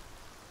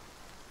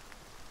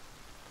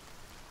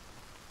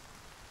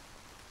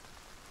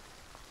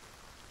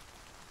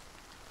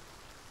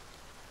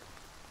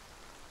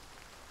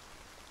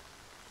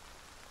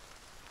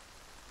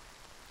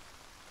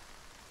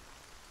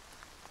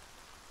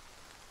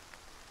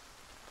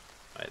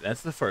 All right,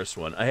 that's the first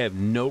one. I have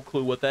no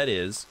clue what that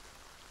is.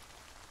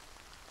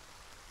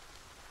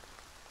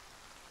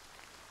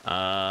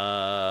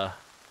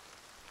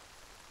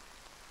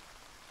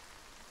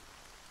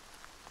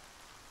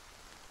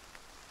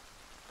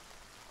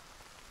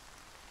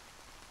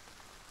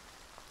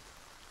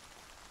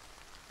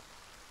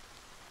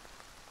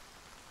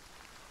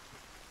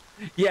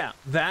 Yeah,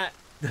 that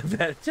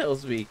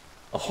tells me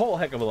a whole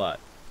heck of a lot.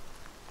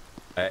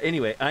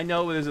 Anyway, I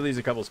know there's at least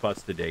a couple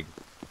spots to dig.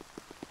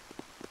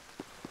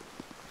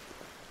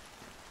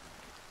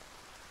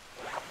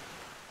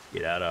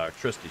 Get out our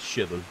trusty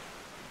shovel.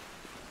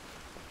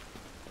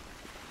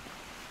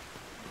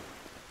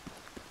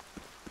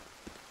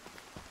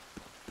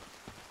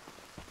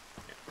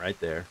 Yeah, right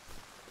there.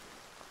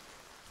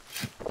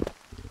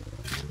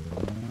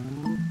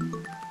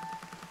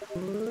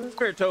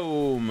 Spirit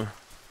tome.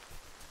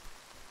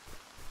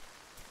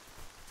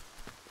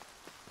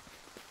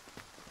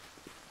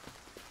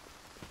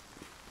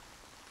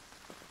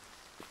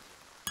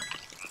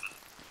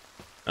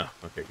 Oh,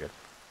 okay, good.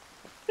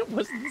 It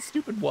wasn't the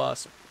stupid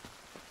wasp.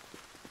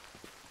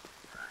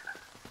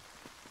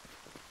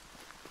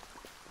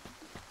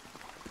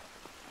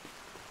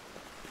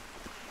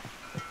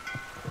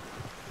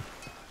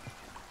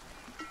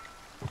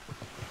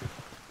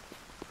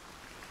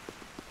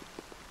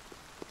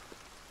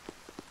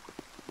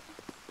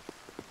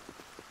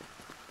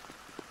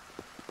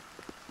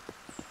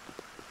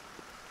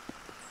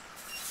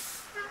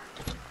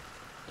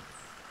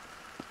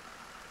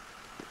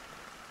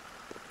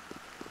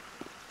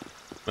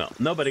 Well,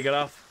 nobody got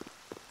off.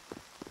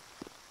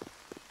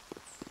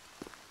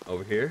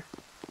 Over here.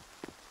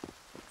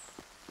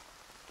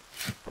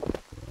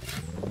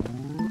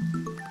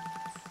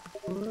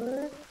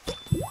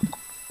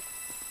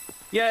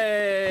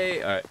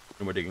 Yay! Alright,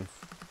 no more digging.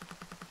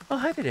 Oh,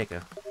 hi there,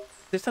 Deco.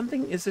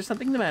 Is there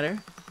something the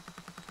matter?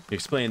 You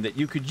explained that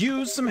you could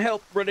use some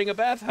help running a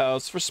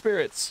bathhouse for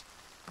spirits.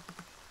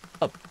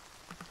 A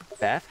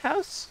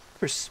bathhouse?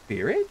 For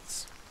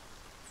spirits?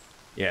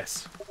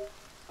 Yes.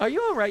 Are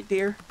you alright,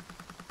 dear?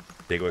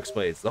 Dago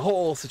explains the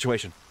whole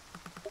situation.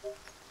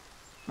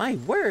 My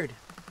word!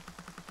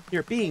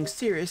 You're being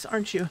serious,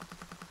 aren't you?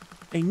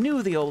 I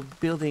knew the old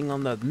building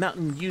on the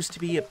mountain used to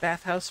be a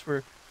bathhouse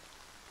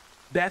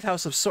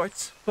of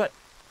sorts, but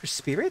for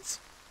spirits?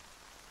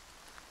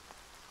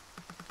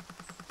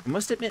 I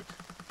must admit,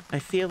 I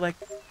feel like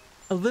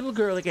a little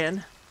girl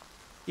again.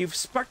 You've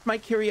sparked my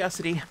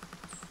curiosity.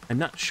 I'm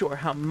not sure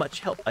how much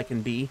help I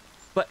can be,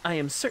 but I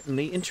am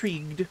certainly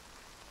intrigued.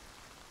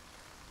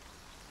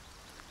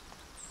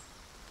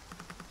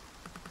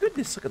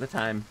 Goodness, look at the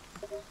time.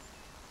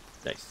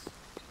 Nice.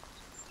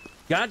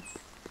 God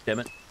damn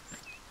it.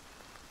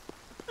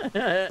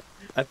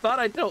 I thought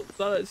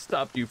I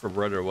stopped you from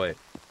running away.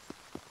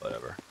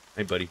 Whatever.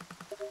 Hey, buddy.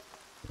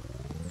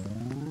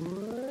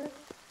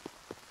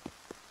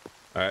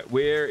 Alright,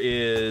 where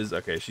is...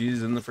 Okay,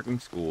 she's in the freaking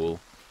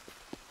school.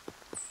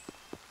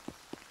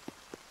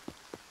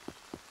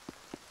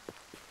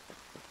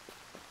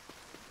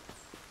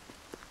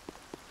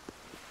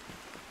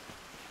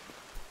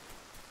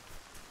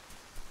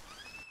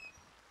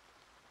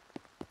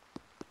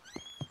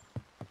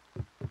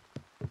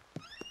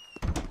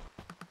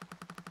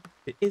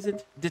 It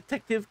isn't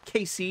Detective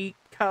Casey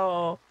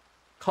Call.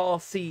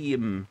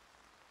 calcium.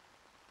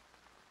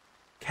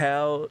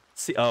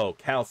 Oh,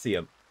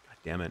 calcium. God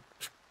damn it.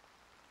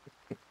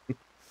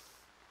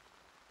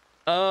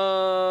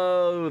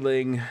 Oh,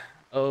 Ling.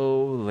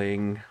 Oh,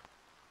 Ling.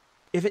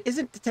 If it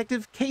isn't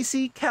Detective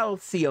Casey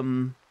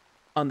Calcium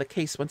on the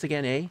case once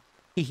again, eh?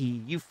 Hee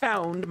hee, you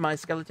found my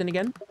skeleton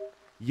again?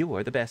 You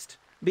are the best.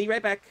 Be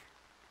right back.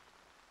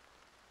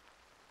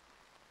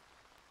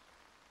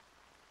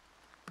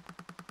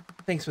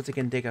 Thanks once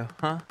again, Dago,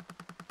 huh?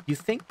 You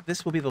think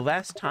this will be the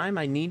last time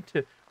I need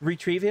to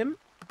retrieve him?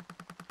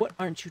 What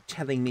aren't you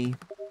telling me?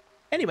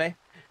 Anyway,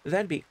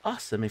 that'd be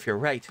awesome if you're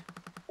right.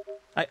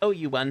 I owe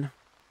you one.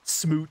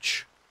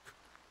 Smooch.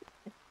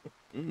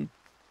 I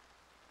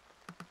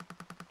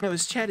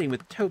was chatting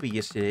with Toby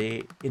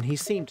yesterday, and he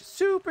seemed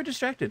super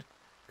distracted.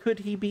 Could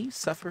he be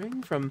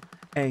suffering from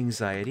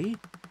anxiety?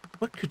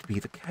 What could be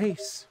the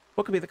case?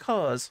 What could be the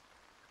cause?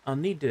 I'll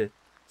need to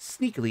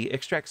sneakily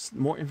extract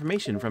more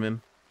information from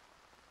him.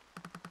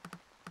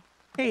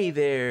 Hey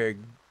there,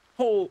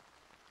 hoy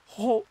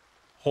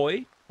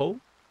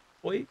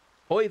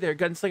there,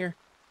 gunslinger.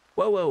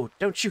 Whoa,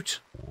 don't shoot.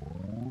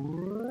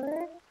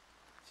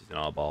 She's an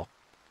oddball.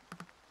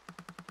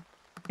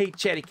 Hey,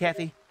 Chatty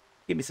Cathy,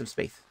 give me some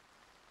space.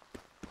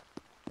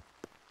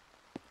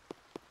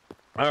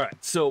 All right,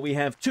 so we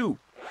have two.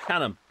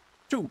 Count them.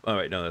 Two. All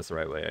right, no, that's the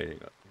right way. I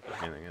didn't got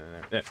anything in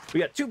there. Yeah, we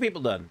got 2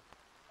 people done.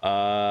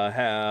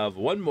 Have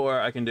one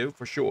more I can do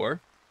for sure.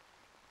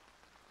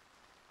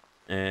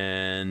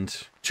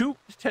 And 2,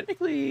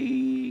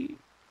 technically,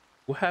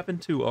 what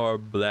happened to our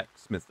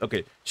blacksmith?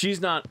 Okay,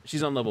 she's on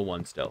level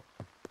 1 still.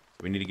 So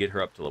we need to get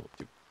her up to level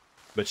 2.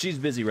 But she's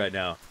busy right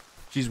now.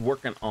 She's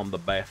working on the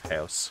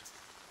bathhouse.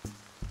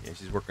 Yeah,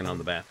 she's working on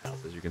the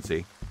bathhouse, as you can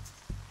see.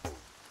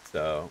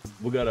 So,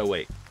 we gotta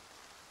wait.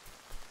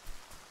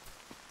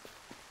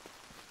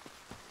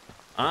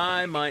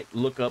 I might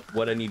look up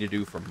what I need to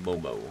do for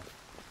Momo.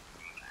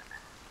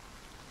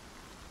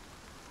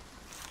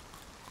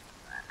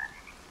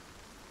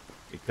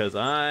 Because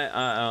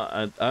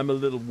I'm a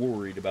little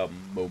worried about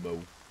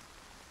Momo.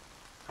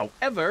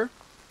 However,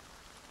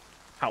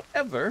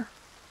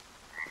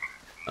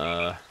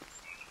 yeah,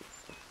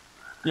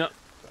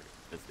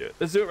 let's do it.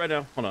 Let's do it right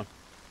now. Hold on.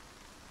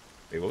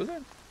 Wait, what was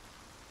that?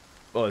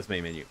 Oh, it's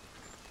main menu.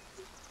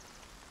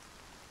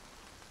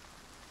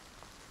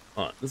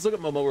 Hold on. Let's look at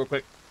Momo real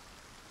quick.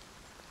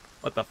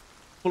 What the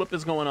flip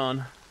is going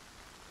on?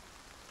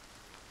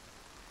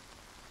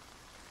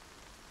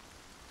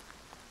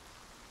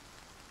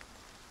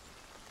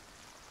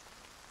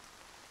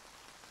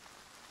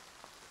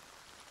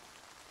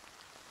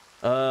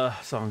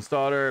 Song's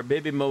daughter,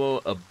 baby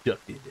Momo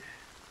abducted.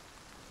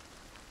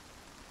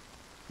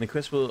 The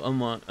quest will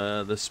unlock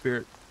the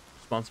spirit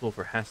responsible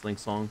for hassling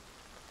Song.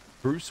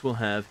 Bruce will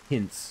have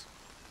hints.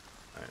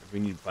 Alright, we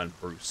need to find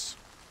Bruce.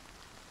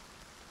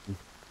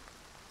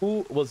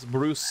 Who was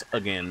Bruce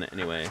again,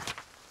 anyway?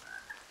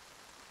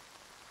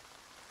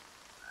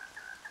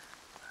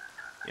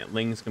 Yeah,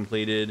 Ling's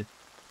completed.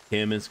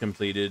 Kim is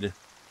completed.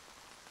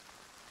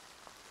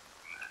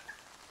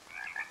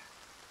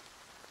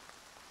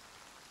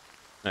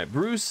 Alright,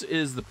 Bruce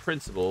is the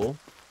principal.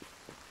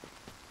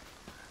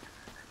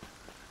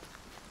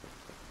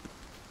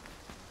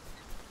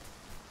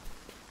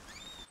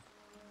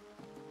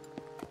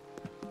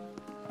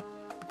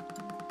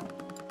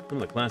 Some of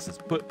the classes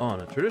put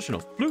on a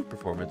traditional flute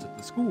performance at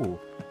the school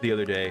the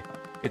other day.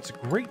 It's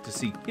great to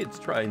see kids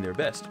trying their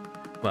best,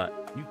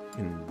 but you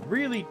can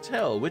really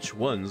tell which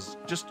ones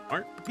just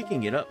aren't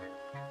picking it up.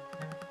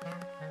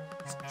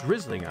 It's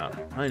drizzling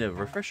out, kind of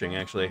refreshing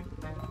actually.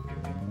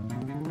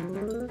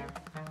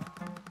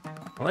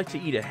 I like to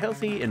eat a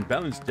healthy and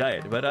balanced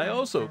diet, but I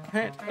also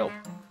can't help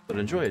but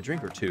enjoy a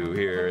drink or two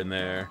here and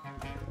there.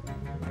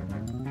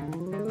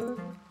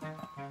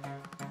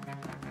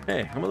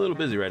 Hey, I'm a little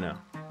busy right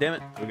now. Damn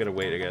it, we gotta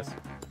wait, I guess.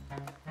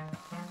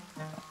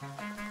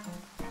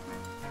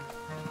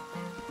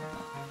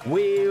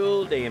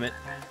 Well, damn it.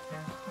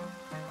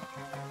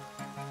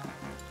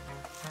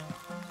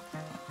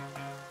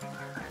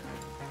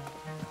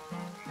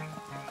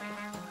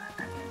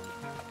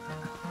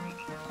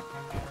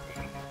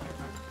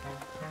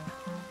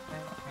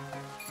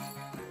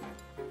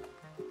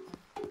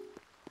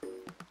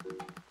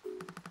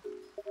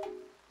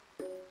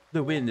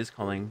 The wind is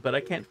calling, but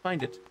I can't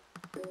find it.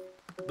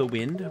 The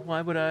wind?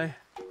 Why would I?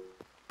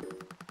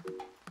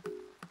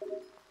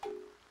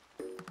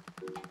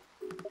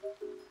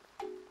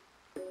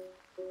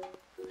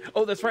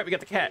 Oh, that's right. We got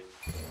the cat.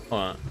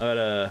 Hold on.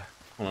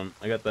 Hold on.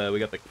 We got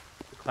the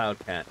cloud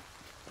cat.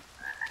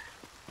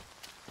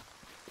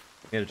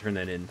 I gotta turn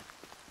that in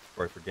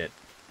before I forget.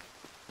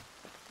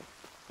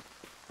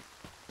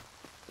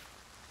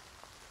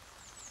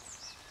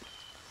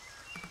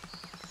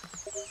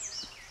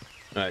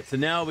 Alright, so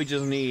now we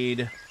just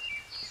need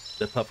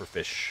the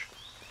pufferfish.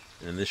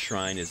 And this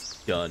shrine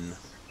is done.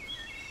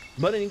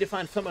 But I need to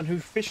find someone who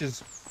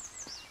fishes.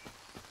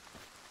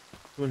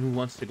 Someone who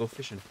wants to go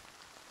fishing.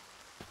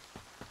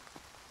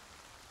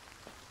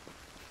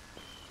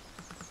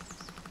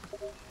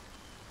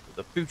 What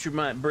the future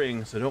might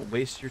bring, so don't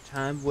waste your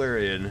time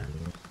worrying.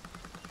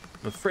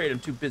 I'm afraid I'm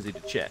too busy to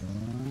check.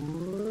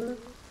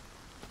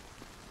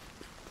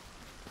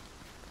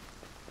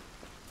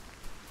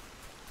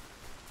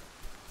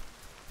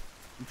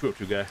 What you up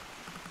to, guy?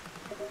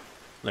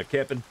 Like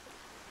camping?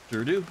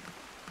 Sure do.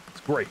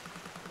 It's great.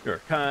 You're a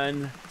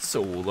kind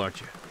soul,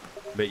 aren't you?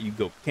 Bet you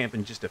go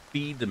camping just to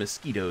feed the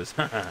mosquitoes.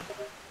 Haha.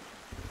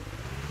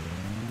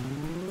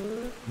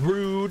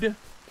 Rude.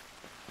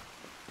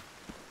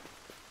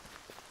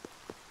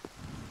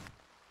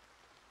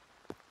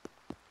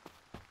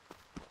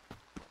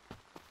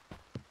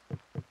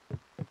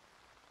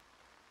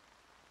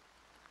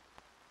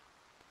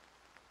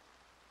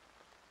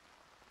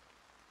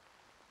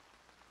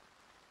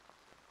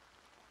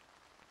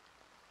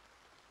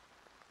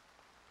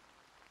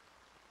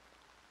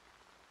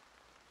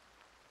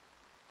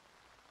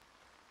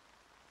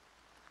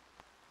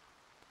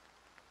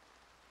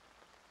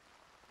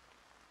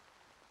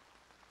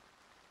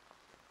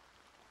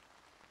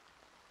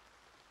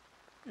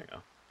 There you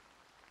go.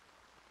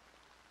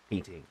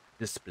 Painting.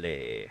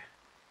 Display.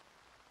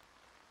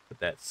 Put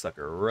that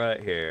sucker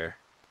right here.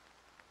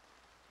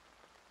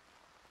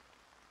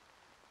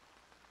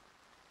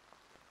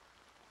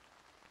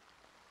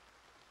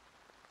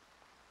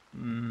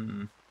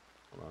 Hold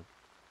on.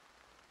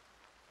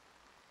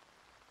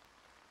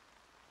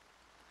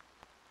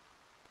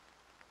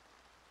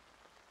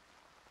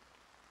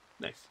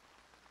 Nice.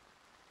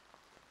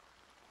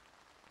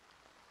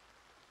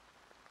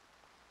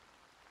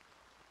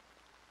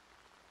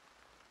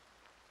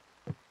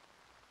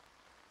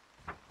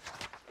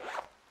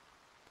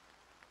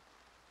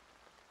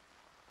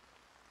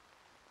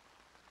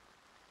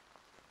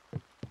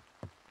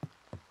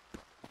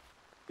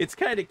 It's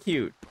kind of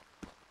cute.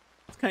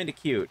 It's kind of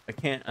cute. I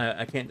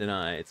can't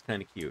deny it's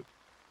kind of cute.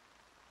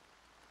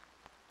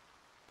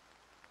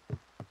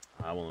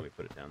 I won't let me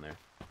put it down there.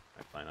 All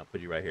right, fine. I'll put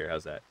you right here.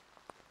 How's that?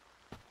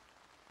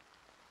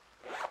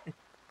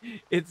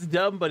 It's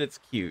dumb, but it's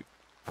cute.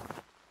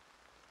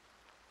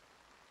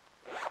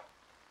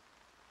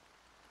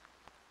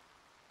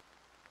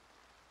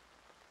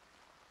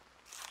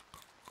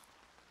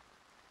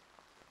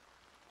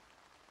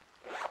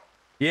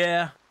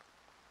 Yeah.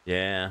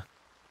 Yeah.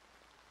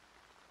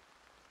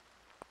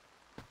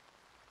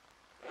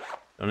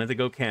 Don't have to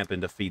go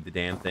camping to feed the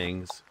damn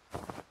things.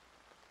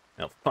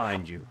 They'll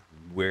find you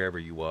wherever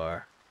you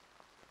are.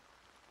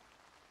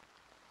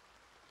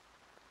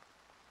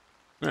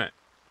 All right.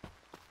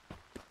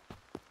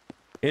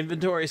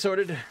 Inventory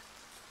sorted.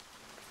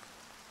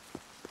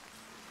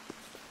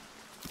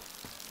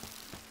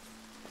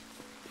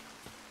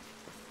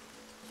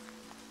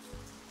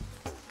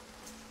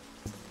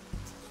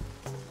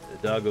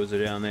 The doggos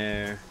are down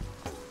there.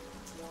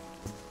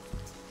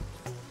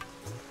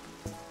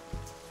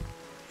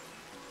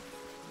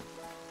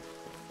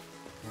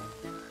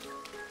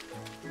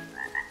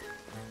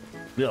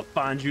 They'll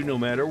find you no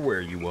matter where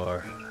you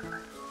are.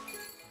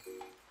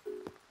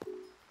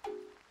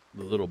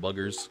 The little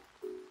buggers.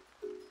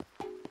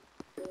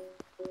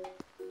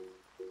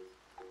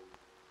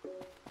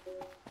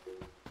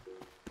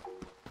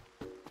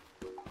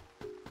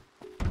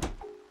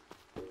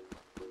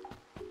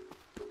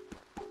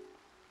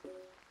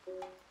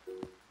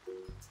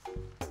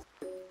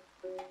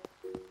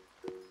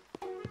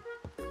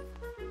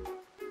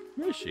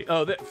 Where is she?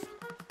 Oh, that...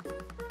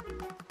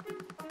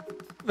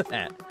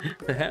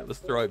 The hat was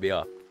throwing me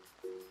off.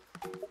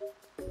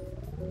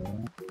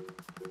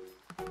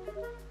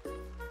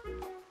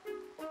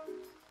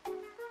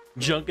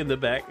 Junk in the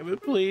back of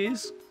it,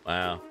 please.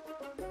 Wow.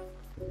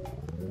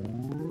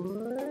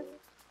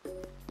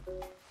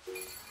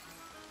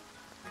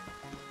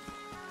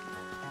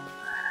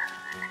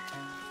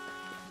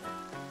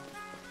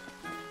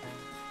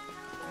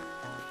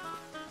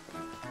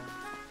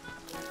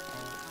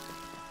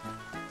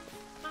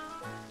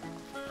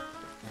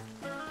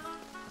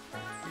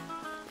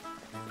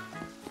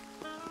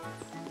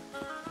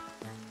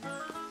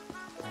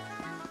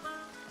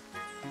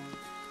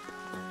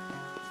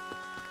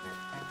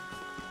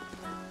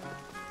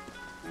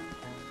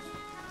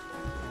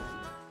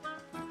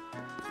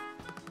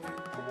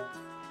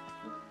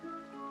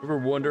 Ever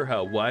wonder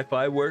how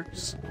Wi-Fi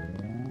works?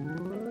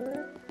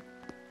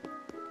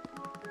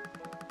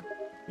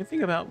 You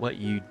think about what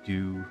you'd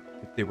do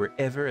if there were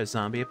ever a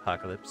zombie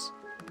apocalypse.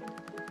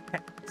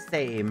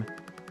 Same.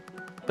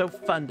 So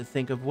fun to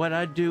think of what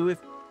I'd do if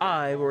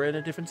I were in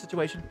a different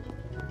situation.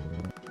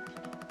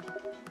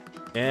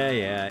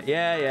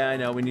 Yeah, I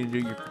know. We need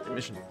to do your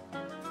mission.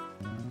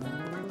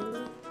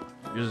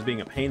 You're just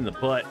being a pain in the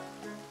butt.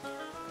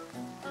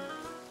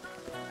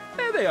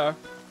 There they are.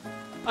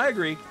 I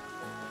agree.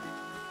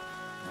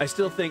 I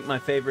still think my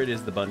favorite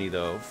is the bunny,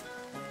 though.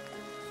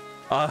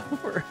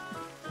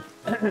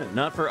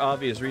 Not for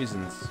obvious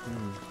reasons.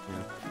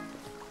 Yeah.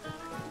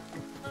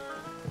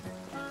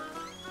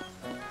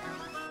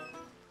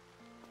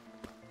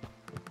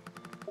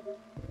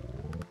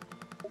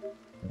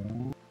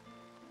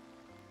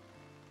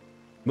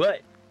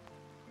 What?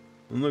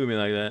 Don't look at me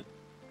like that.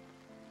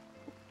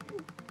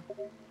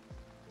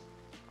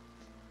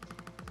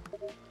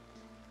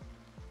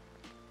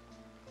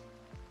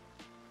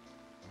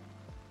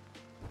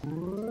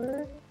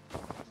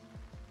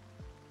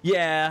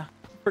 Yeah,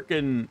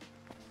 freaking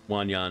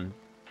Wanyan.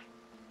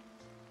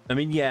 I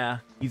mean, yeah,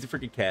 he's a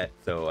freaking cat,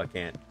 so I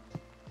can't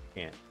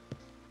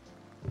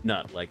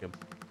not like him.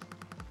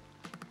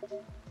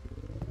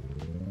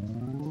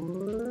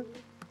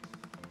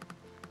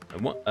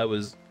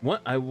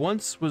 I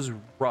once was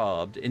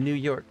robbed in New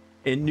York,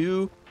 in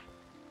New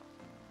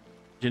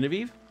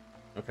Genevieve.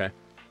 Okay,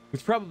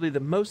 it's probably the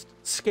most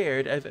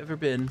scared I've ever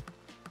been,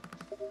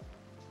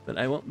 but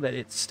I won't let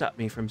it stop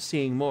me from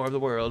seeing more of the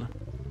world.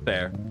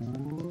 Fair.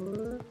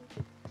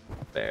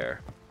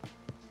 Fair.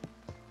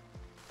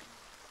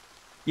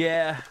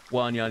 Yeah,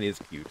 Wanyan is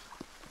cute,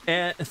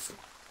 and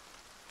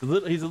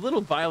he's a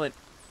little violent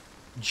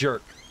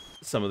jerk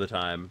some of the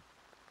time.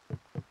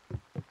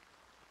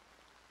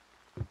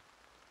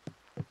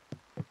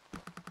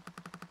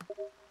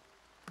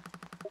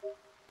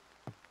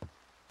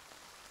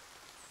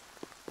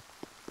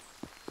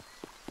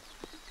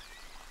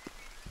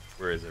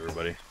 Where is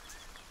everybody?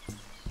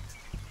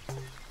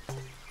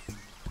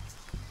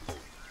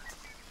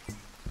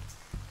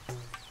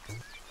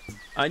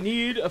 I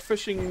need a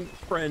fishing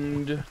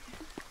friend.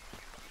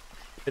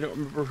 I don't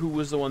remember who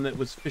was the one that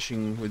was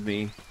fishing with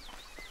me.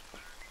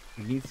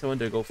 We need someone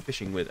to go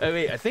fishing with. Oh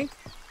wait, I think.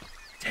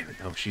 Damn it!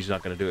 No, she's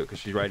not gonna do it because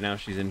she's right now.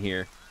 She's in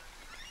here.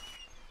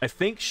 I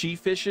think she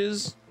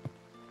fishes,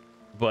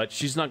 but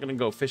she's not gonna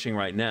go fishing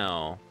right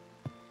now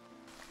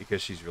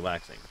because she's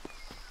relaxing.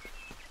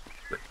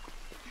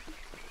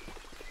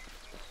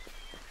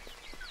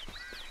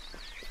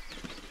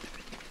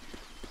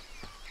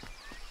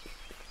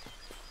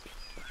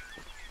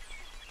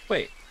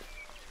 Wait.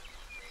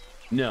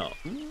 No.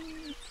 I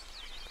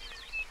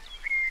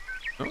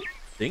don't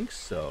think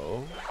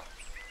so.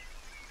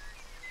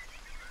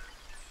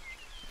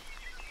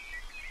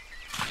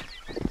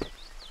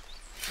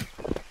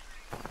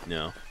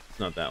 No, it's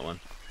not that one.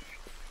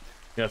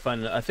 Gotta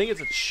find. I think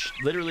it's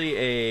literally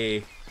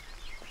a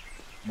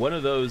one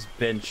of those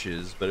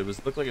benches, but it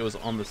looked like it was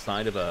on the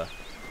side of a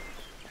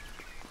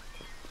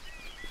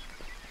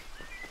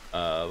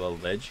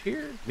ledge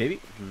here. Maybe.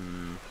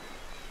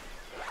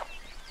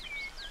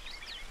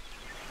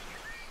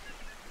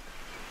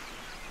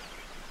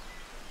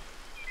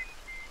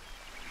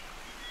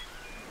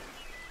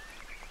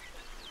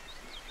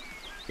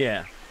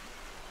 Yeah.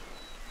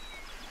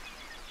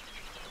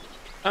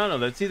 I don't know.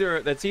 That's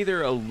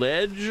either a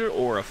ledge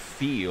or a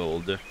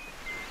field.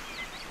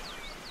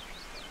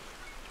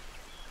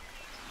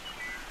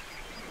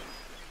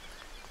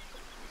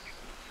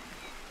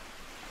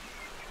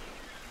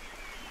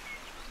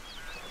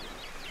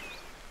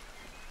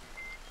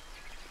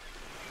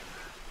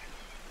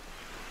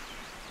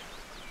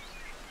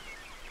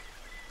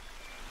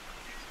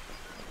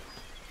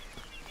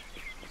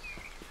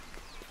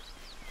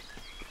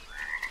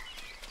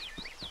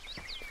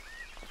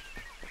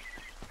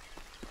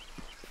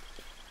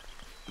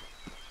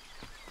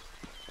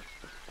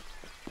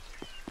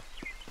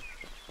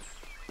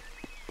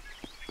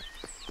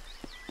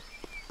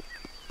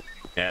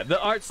 Yeah,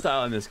 the art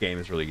style in this game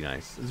is really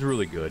nice. It's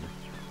really good.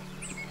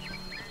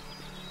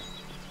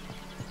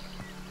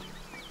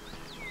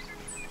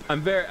 I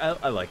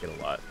like it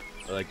a lot.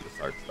 I like this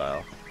art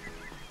style.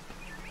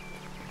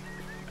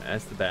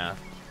 That's the bath.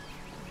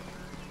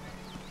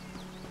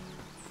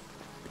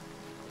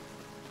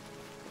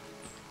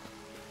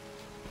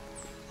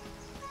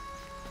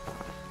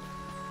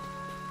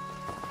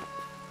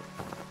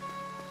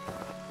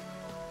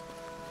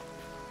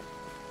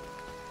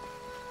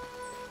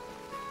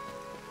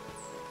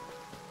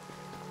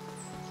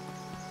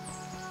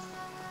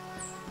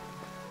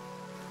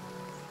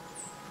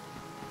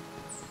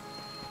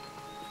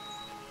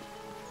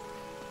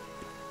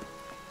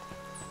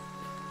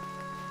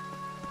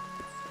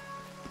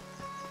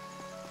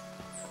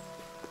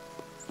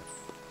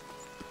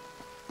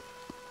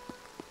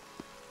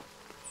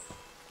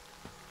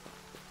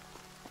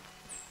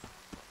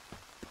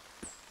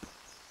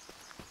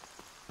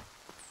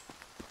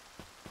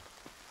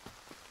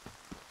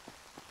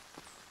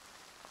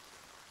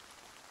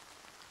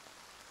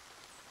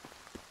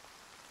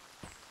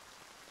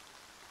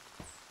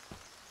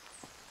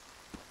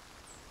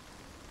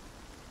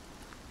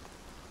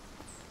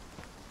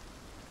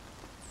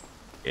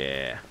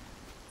 Yeah.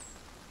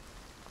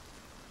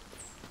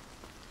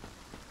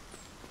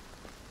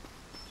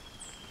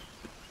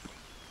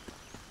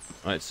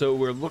 All right, so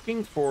we're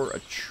looking for a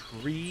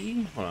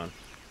tree. Hold on.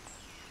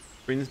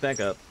 Bring this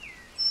back up.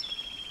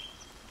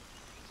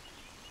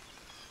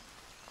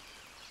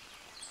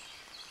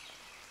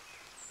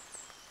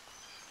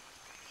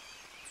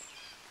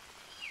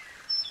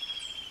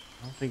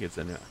 I don't think it's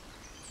in there.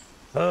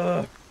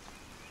 I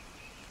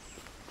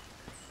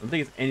don't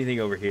think it's anything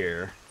over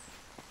here.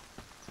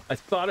 I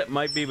thought it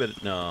might be,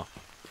 but no.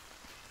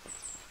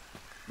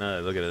 Now that I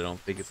look at it, I don't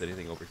think it's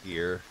anything over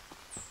here.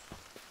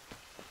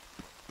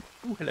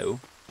 Ooh, hello.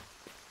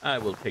 I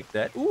will take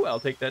that. Ooh, I'll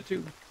take that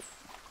too.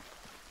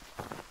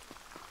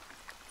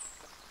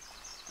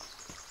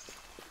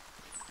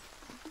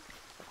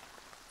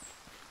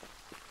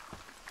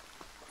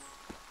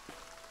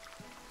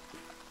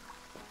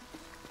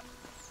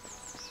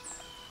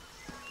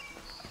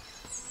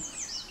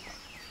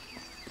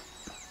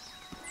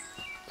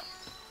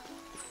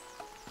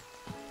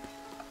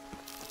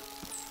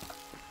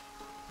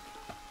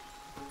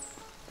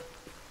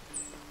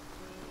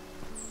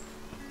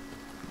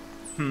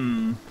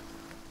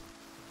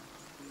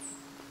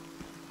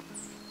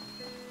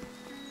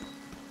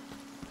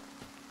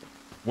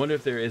 Wonder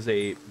if there is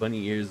a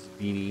bunny ears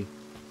beanie.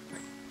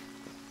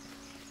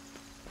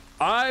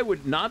 I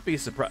would not be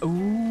surprised.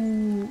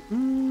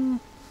 Ooh.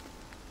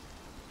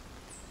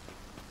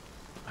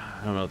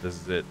 I don't know if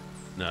this is it.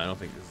 No, I don't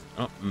think this.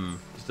 Oh,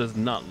 this does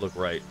not look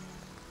right.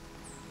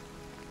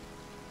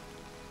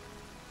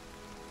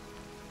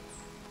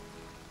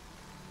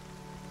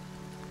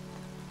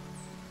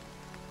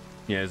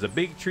 Yeah, there's a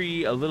big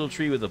tree, a little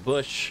tree with a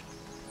bush,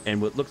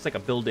 and what looks like a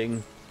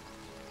building.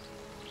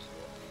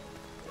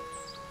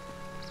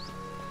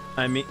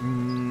 I mean,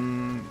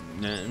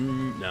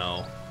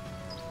 no.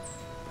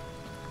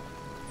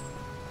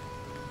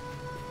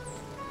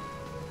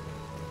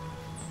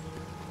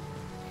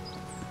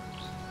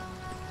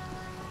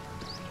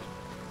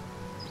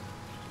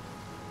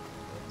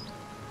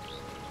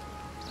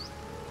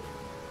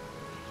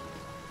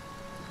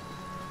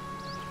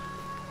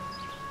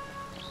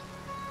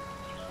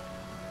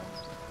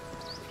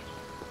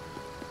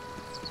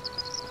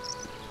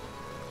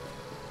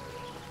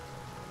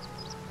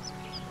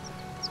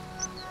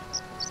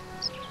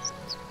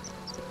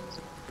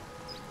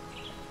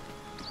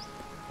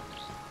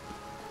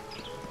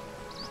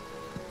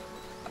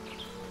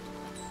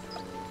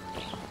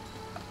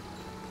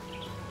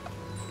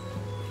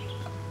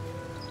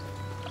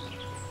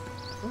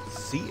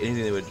 See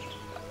anything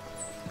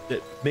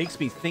that makes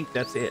me think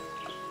that's it.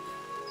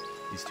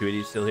 These two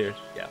idiots still here?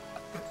 Yeah.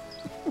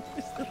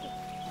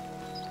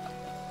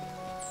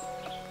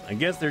 I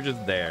guess they're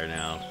just there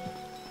now.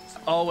 It's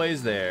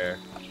always there.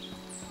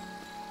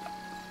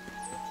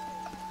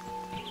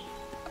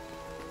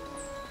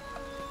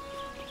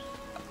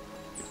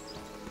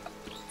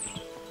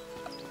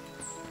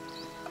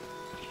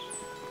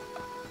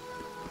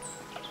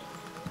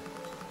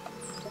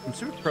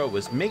 Super Pro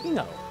was making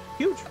a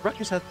huge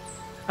ruckus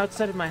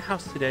outside of my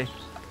house today.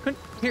 Couldn't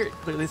hear it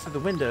clearly through the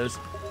windows.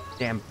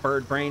 Damn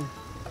bird brain.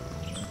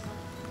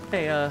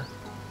 Hey, ah,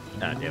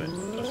 damn it.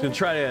 I was gonna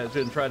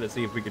try to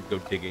see if we could go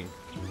digging.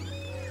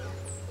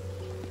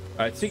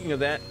 Alright, speaking of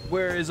that,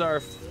 where is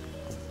our...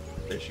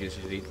 There she is,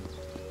 she's eating.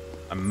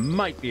 I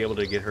might be able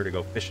to get her to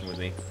go fishing with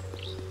me.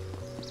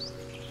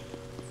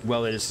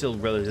 Well, it is still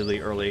relatively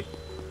early.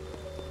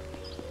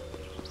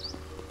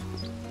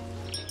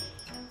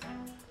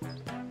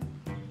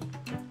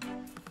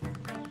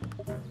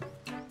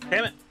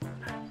 Damn it!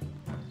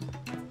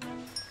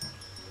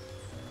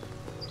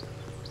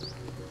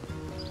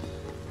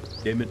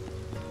 Damn it.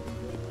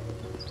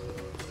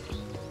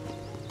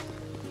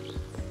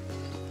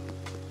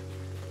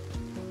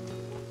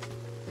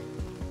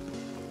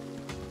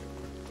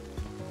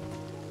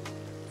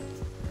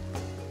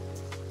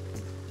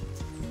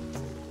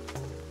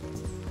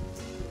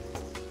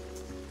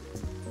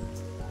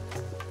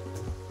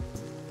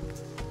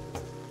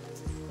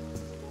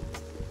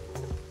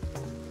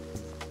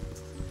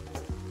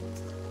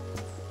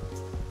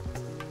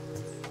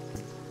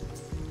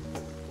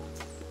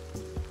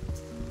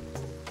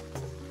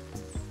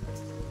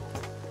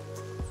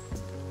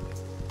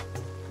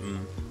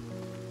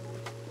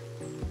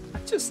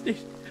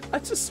 I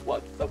just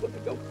want someone to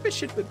go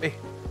fishing with me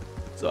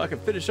so I can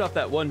finish off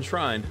that one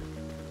shrine.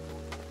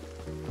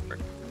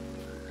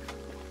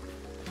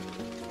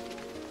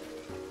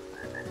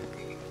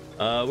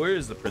 Where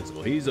is the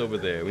principal? He's over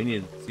there. We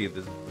need to see if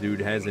this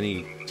dude has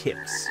any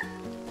tips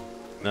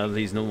now that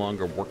he's no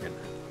longer working.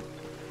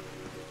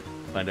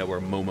 Find out where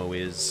Momo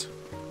is.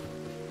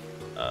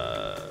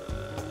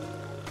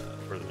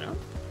 Further down?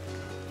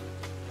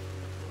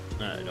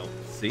 I don't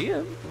see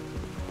him.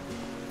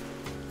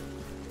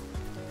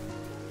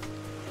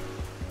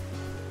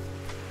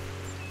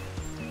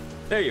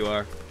 There you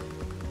are.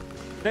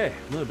 Hey,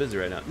 I'm a little busy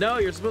right now. No,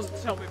 you're supposed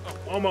to tell me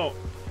about Momo.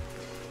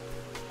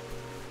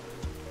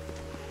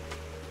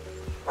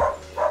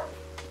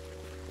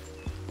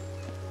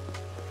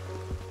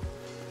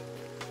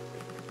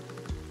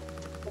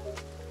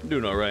 I'm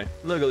doing all right.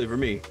 Luckily for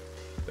me,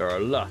 there are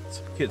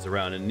lots of kids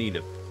around in need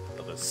of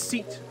a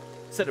seat,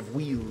 set of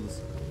wheels.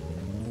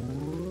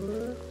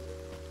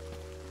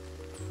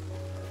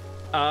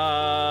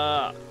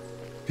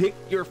 Pick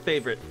your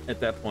favorite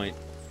at that point.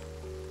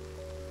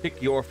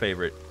 Pick your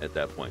favorite at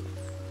that point.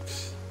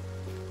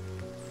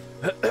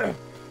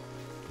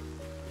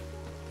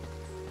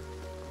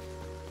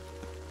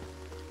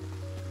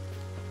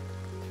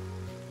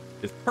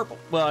 It's purple.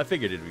 Well, I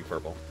figured it'd be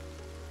purple.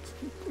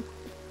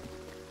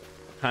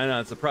 Kind of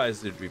not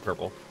surprised it'd be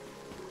purple.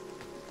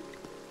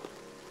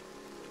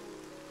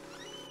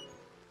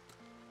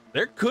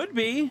 There could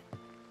be.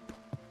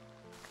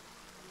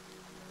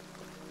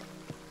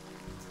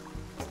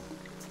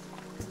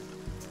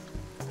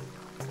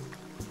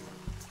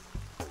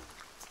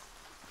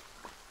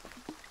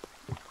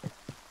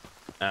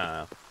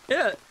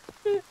 Yeah.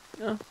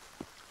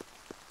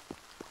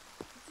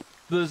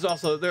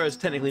 There is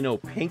technically no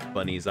pink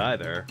bunnies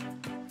either.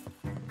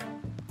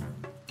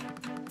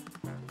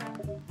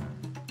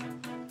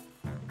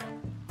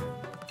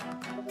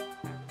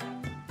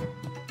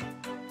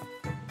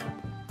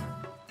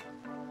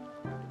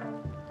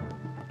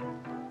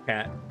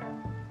 Cat.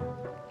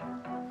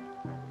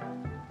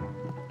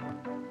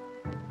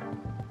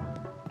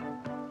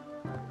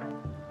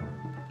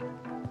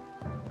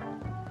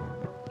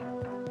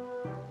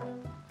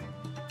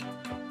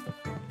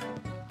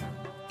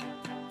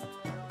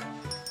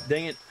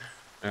 Dang it.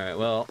 Alright,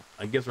 well,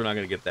 I guess we're not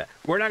going to get that.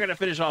 We're not going to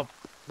finish off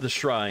the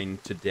shrine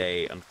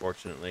today,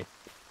 unfortunately.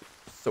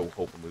 So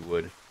hoping we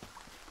would.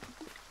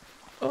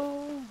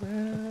 Oh,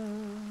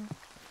 well.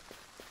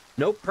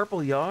 No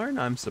purple yarn?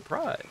 I'm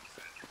surprised.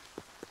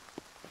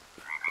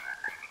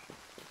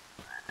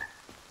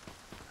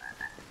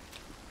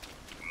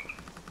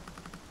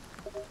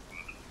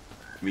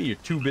 I mean, you're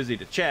too busy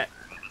to chat.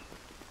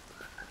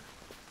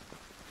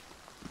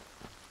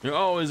 You're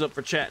always up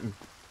for chatting.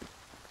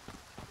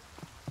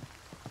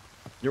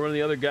 You're one of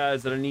the other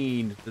guys that I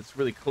need that's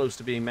really close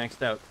to being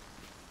maxed out.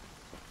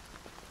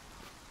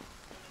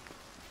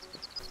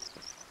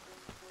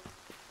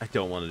 I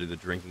don't want to do the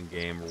drinking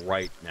game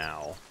right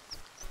now.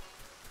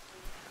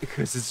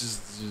 Because it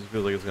just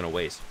feels like it's going to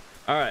waste.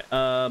 Alright,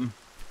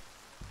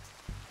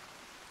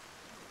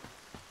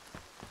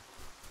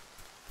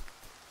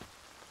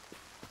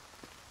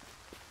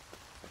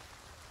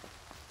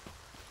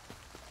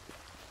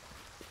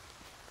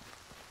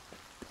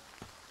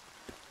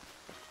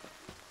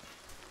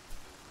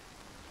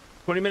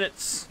 20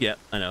 minutes. Yep,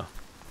 I know.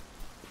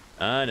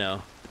 I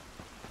know.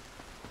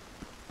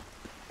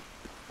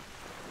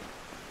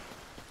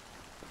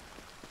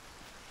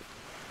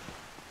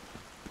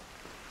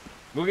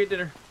 We'll get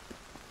dinner.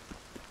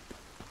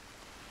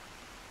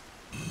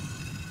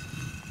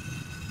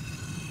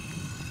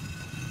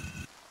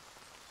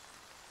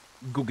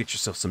 Go get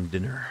yourself some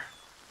dinner.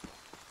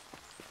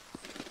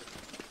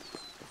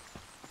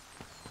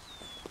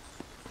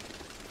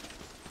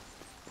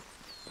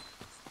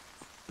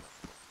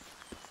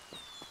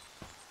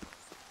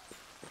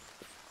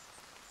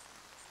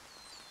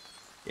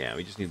 Yeah,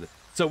 we just need the...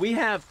 So we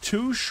have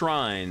 2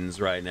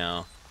 shrines right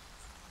now.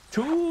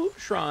 2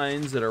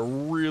 shrines that are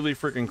really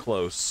freaking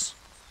close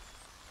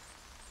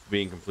to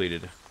being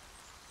completed.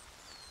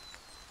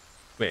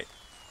 Wait.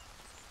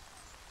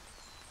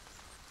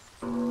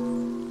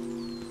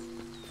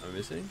 Am I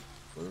missing?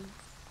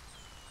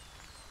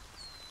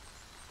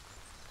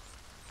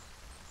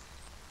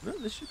 No,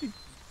 this should be...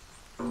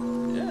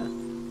 Yeah.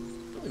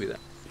 Don't be that.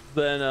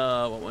 Then,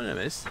 what did I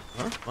miss?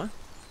 Huh? What?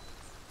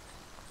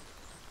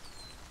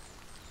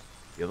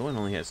 The other one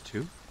only has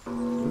 2? What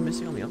am I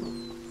missing on the other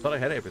one? Thought I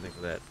had everything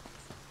for that.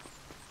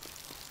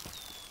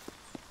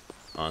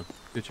 On.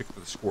 Go check for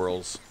the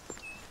squirrels.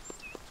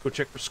 Let's go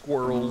check for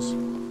squirrels.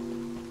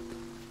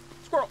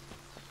 Squirrel!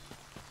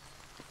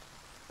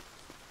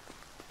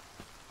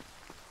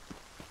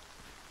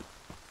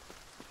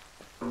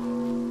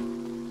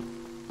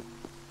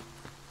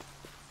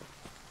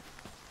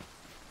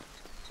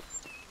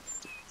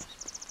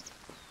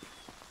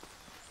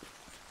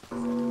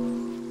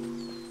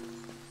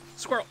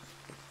 Squirrel!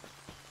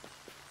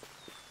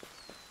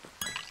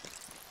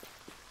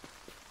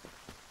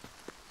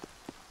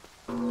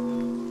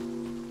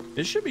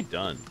 It should be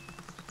done.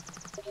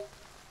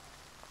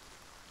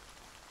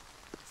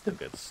 Still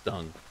got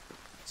stung.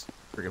 It's a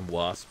freaking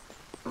wasp.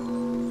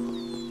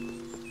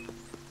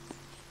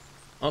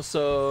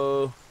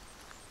 Also...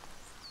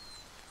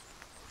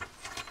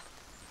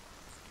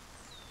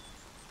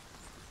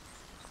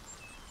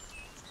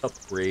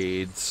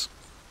 upgrades.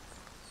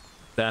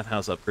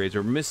 Bathhouse upgrades.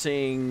 We're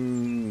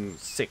missing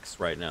 6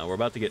 right now. We're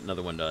about to get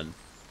another one done.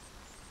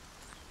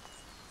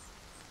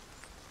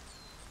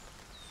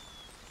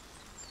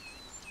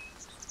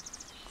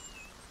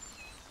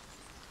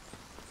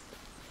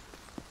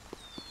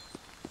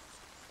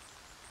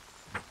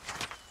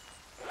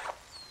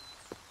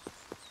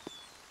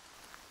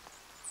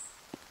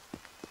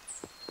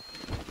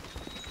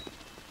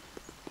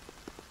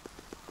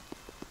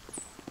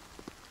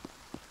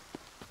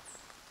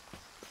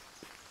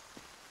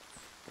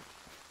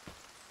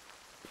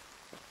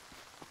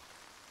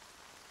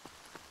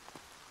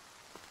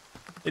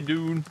 Hey,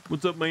 dude.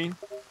 What's up, man?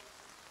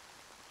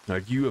 Are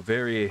you a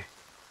very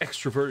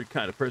extroverted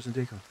kind of person,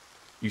 Deco?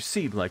 You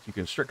seem like you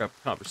can strike up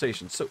a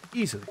conversation so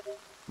easily.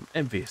 I'm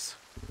envious.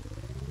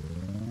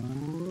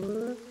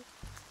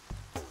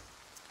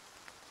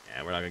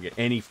 Yeah, we're not gonna get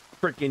any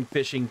freaking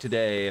fishing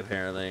today,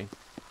 apparently.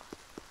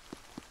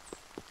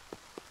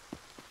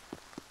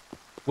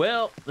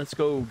 Well, let's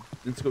go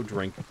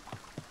drink.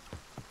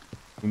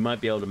 We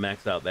might be able to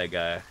max out that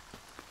guy.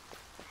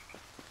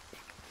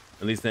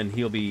 At least then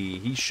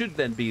he should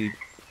then be,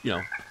 you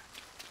know,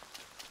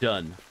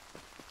 done.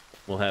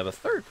 We'll have a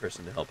 3rd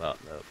person to help out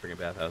in the freaking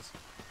bathhouse.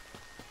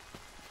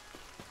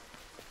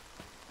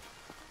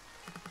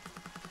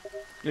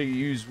 You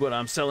use what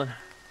I'm selling.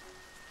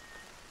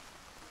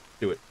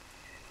 Do it.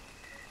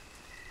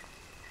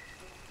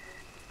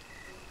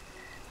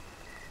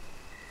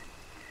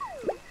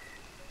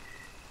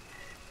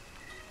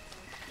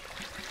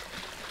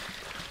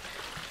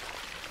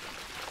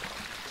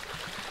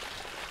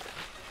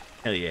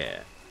 Hell yeah.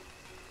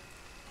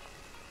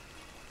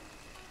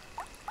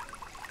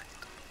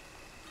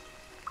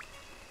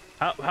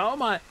 How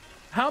am I?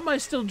 How am I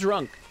still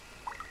drunk?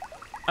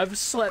 I've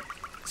slept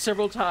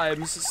several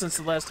times since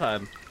the last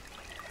time.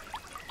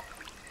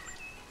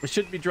 I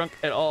shouldn't be drunk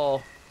at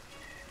all.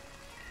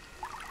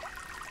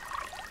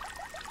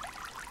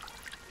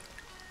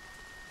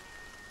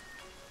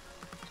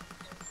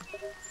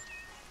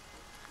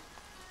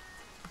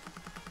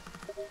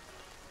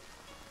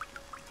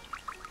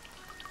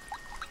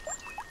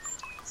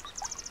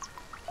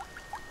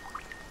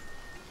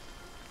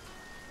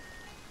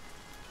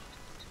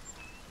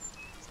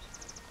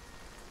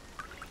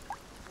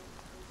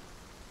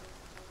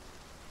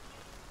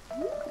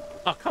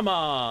 Oh, come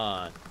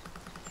on.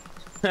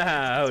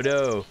 Oh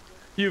no,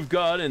 you've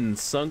gone and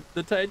sunk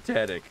the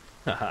Titanic.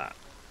 Haha.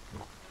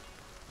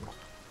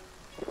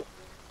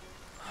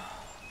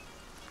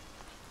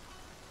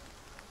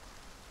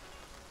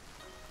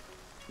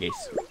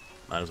 Yes,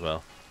 might as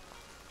well.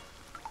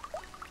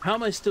 How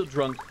am I still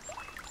drunk?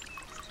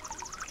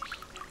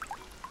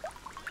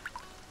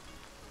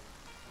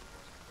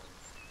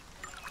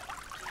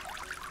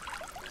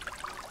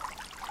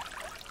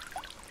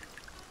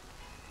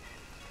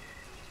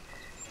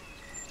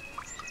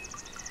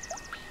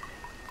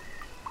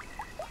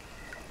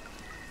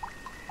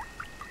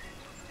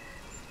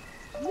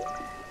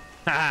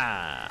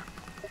 Ha!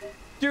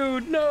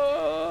 Dude,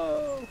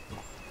 no!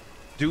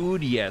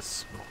 Dude,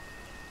 yes.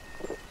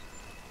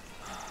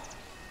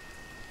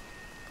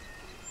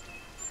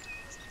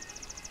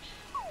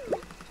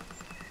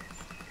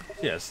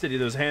 Yeah, steady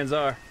those hands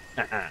are.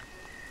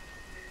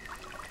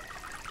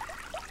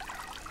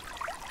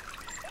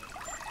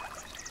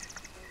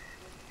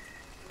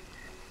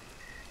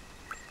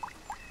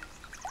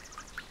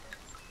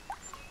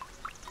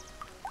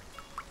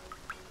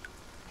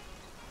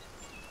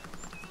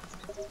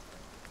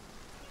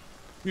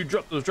 You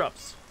drop those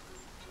drops.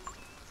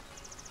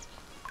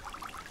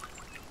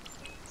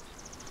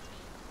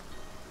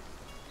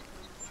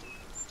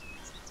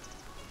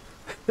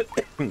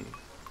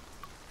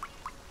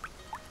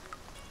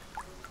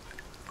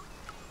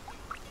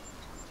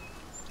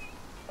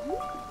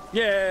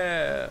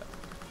 Yeah.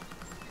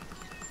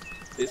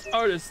 This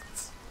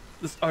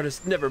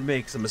artist never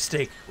makes a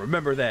mistake.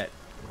 Remember that.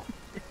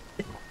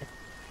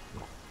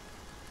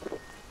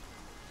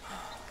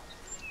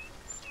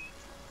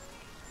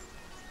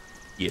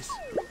 Yes.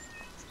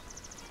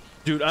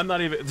 Dude, I'm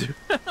not even.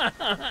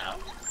 How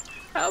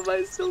am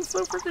I still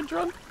so freaking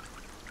drunk?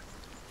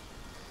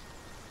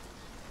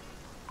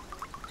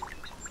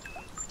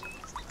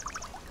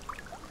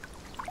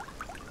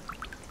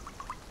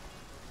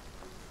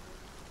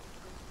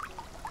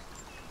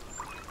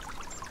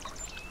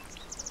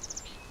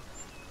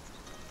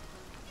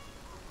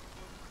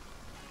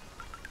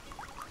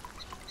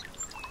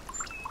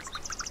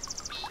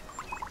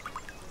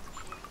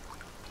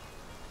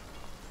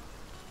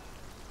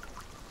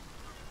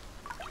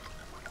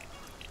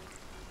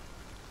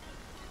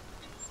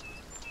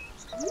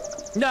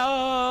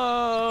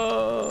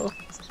 No!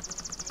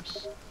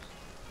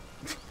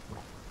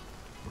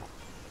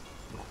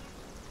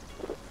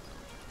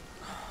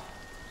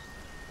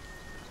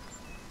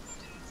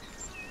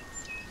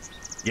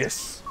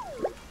 Yes.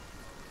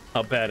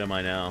 How bad am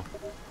I now?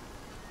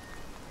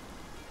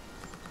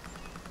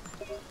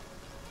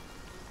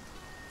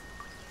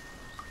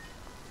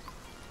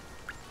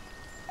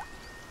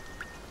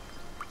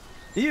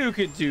 You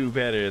could do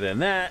better than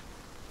that.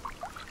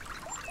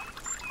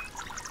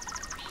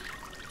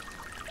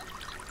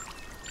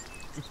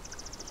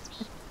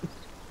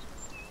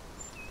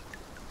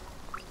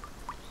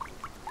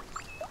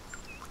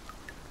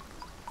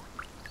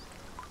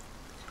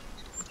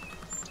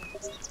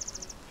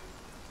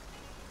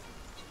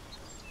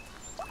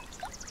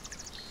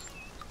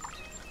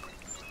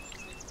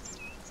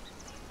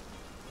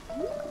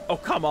 Oh,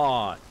 come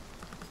on.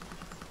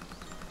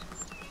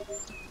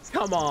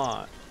 Come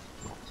on.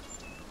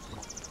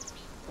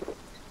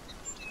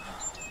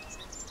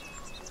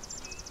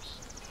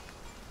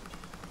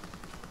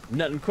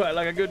 Nothing quite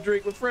like a good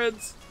drink with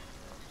friends.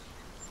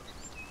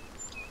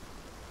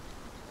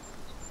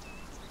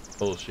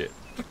 Bullshit.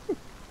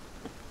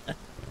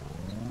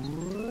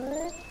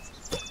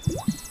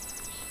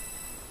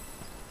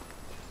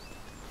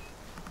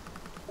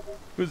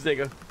 Who's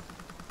Digga?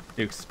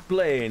 To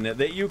explain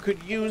that you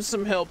could use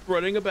some help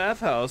running a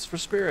bathhouse for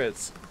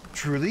spirits.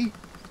 Truly?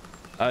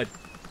 I'd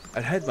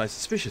had my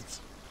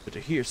suspicions, but to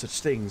hear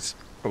such things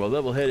from a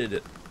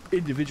level-headed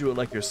individual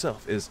like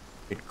yourself is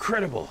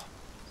incredible.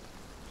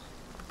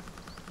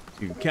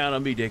 You can count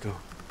on me, Deco.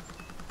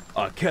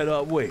 I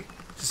cannot wait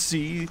to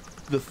see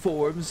the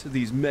forms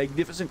these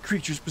magnificent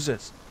creatures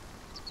possess.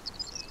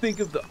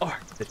 Think of the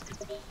art that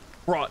can be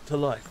brought to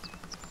life,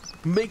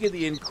 making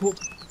the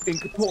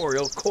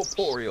incorporeal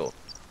corporeal.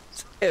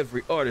 It's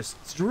every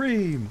artist's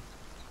dream.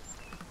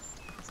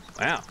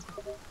 Wow,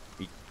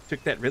 he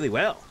took that really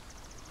well.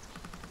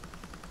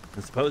 I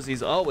suppose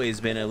he's always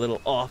been a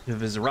little off of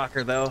his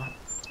rocker, though.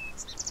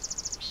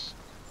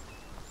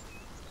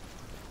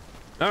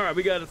 All right,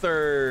 we got a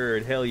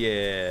third. Hell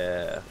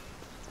yeah.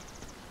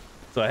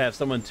 So I have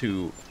someone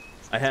to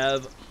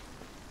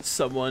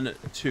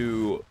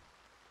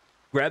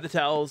grab the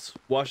towels,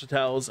 wash the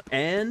towels,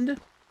 and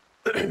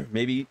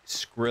maybe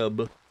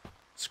scrub-a-dub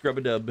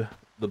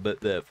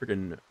the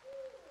freaking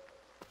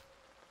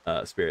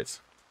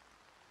spirits.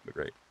 But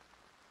great.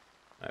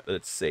 All right,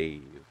 let's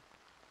save.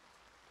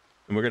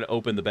 And we're gonna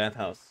open the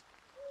bathhouse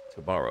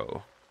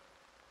tomorrow.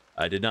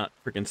 I did not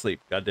freaking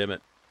sleep. God damn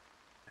it.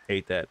 I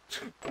hate that.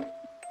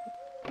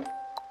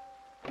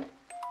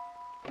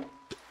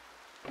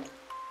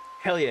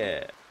 Hell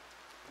yeah.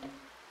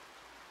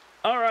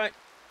 All right.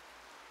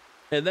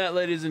 And that,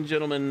 ladies and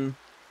gentlemen,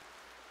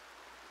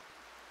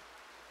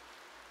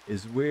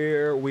 is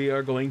where we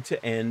are going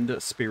to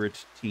end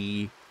Spirit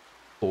Tea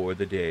for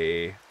the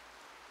day.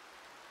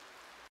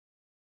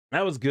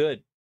 That was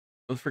good.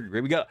 That was freaking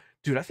great. We got,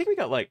 dude, I think we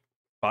got like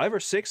 5 or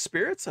 6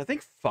 spirits. I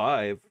think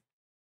 5.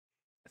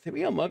 I think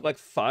we unlocked like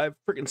 5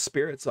 freaking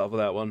spirits off of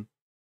that one.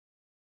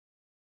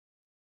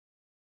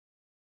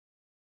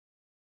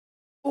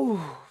 Ooh,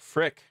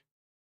 frick.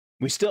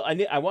 We still,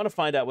 I want to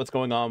find out what's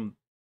going on.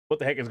 What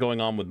the heck is going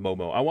on with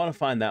Momo? I want to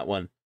find that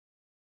one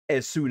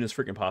as soon as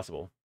freaking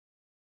possible.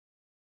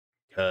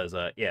 Because,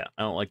 yeah,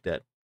 I don't like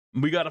that.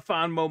 We got to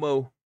find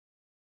Momo.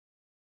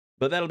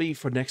 But that'll be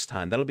for next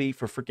time. That'll be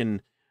for freaking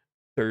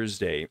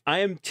Thursday. I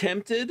am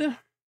tempted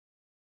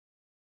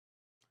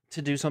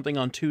to do something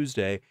on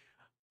Tuesday.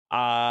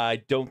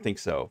 I don't think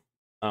so.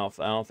 I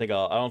don't think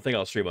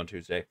I'll stream on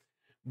Tuesday.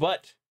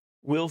 But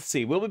we'll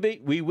see.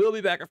 We will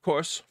be back, of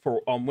course,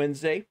 for on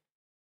Wednesday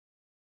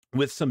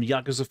with some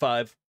Yakuza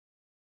 5.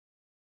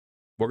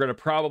 We're gonna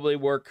probably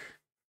work.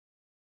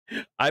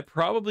 I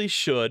probably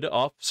should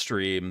off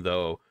stream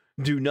though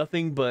do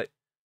nothing but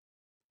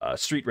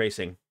street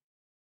racing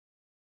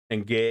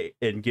and get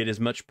as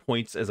much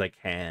points as I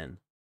can.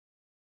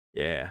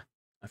 Yeah,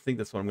 I think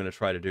that's what I'm gonna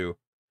try to do.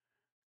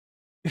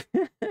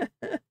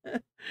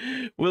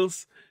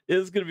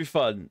 It's gonna be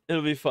fun.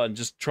 It'll be fun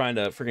just trying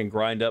to freaking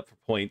grind up for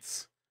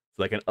points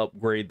so I can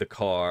upgrade the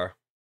car.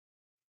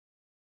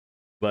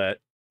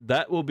 But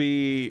that will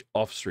be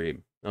off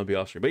stream. That'll be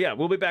off stream. But yeah,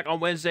 we'll be back on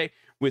Wednesday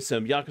with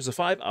some Yakuza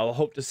 5. I'll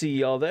hope to see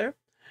y'all there.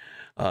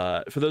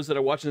 For those that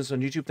are watching this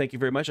on YouTube, thank you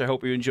very much. I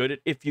hope you enjoyed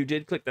it. If you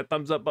did, click that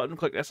thumbs up button,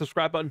 click that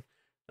subscribe button.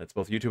 That's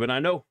both YouTube and I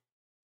know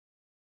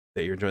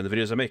that you're enjoying the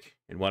videos I make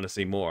and want to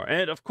see more.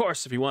 And of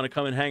course, if you want to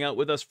come and hang out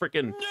with us,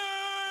 freaking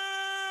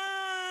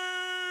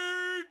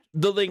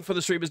the link for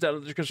the stream is down in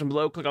the description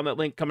below. Click on that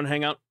link, come and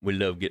hang out. We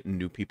love getting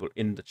new people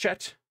in the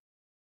chat.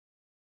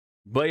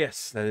 But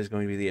yes, that is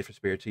going to be the it for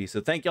Spirittea.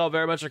 So thank y'all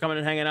very much for coming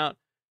and hanging out.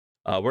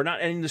 We're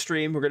not ending the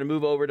stream. We're going to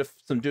move over to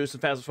do some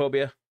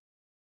Phasmophobia.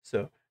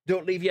 So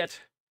don't leave yet.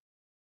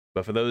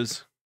 But for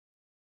those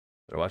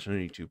that are watching on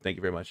YouTube, thank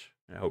you very much.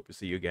 I hope to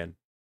see you again.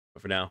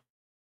 But for now,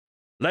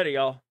 later,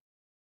 y'all.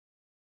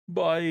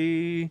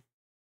 Bye.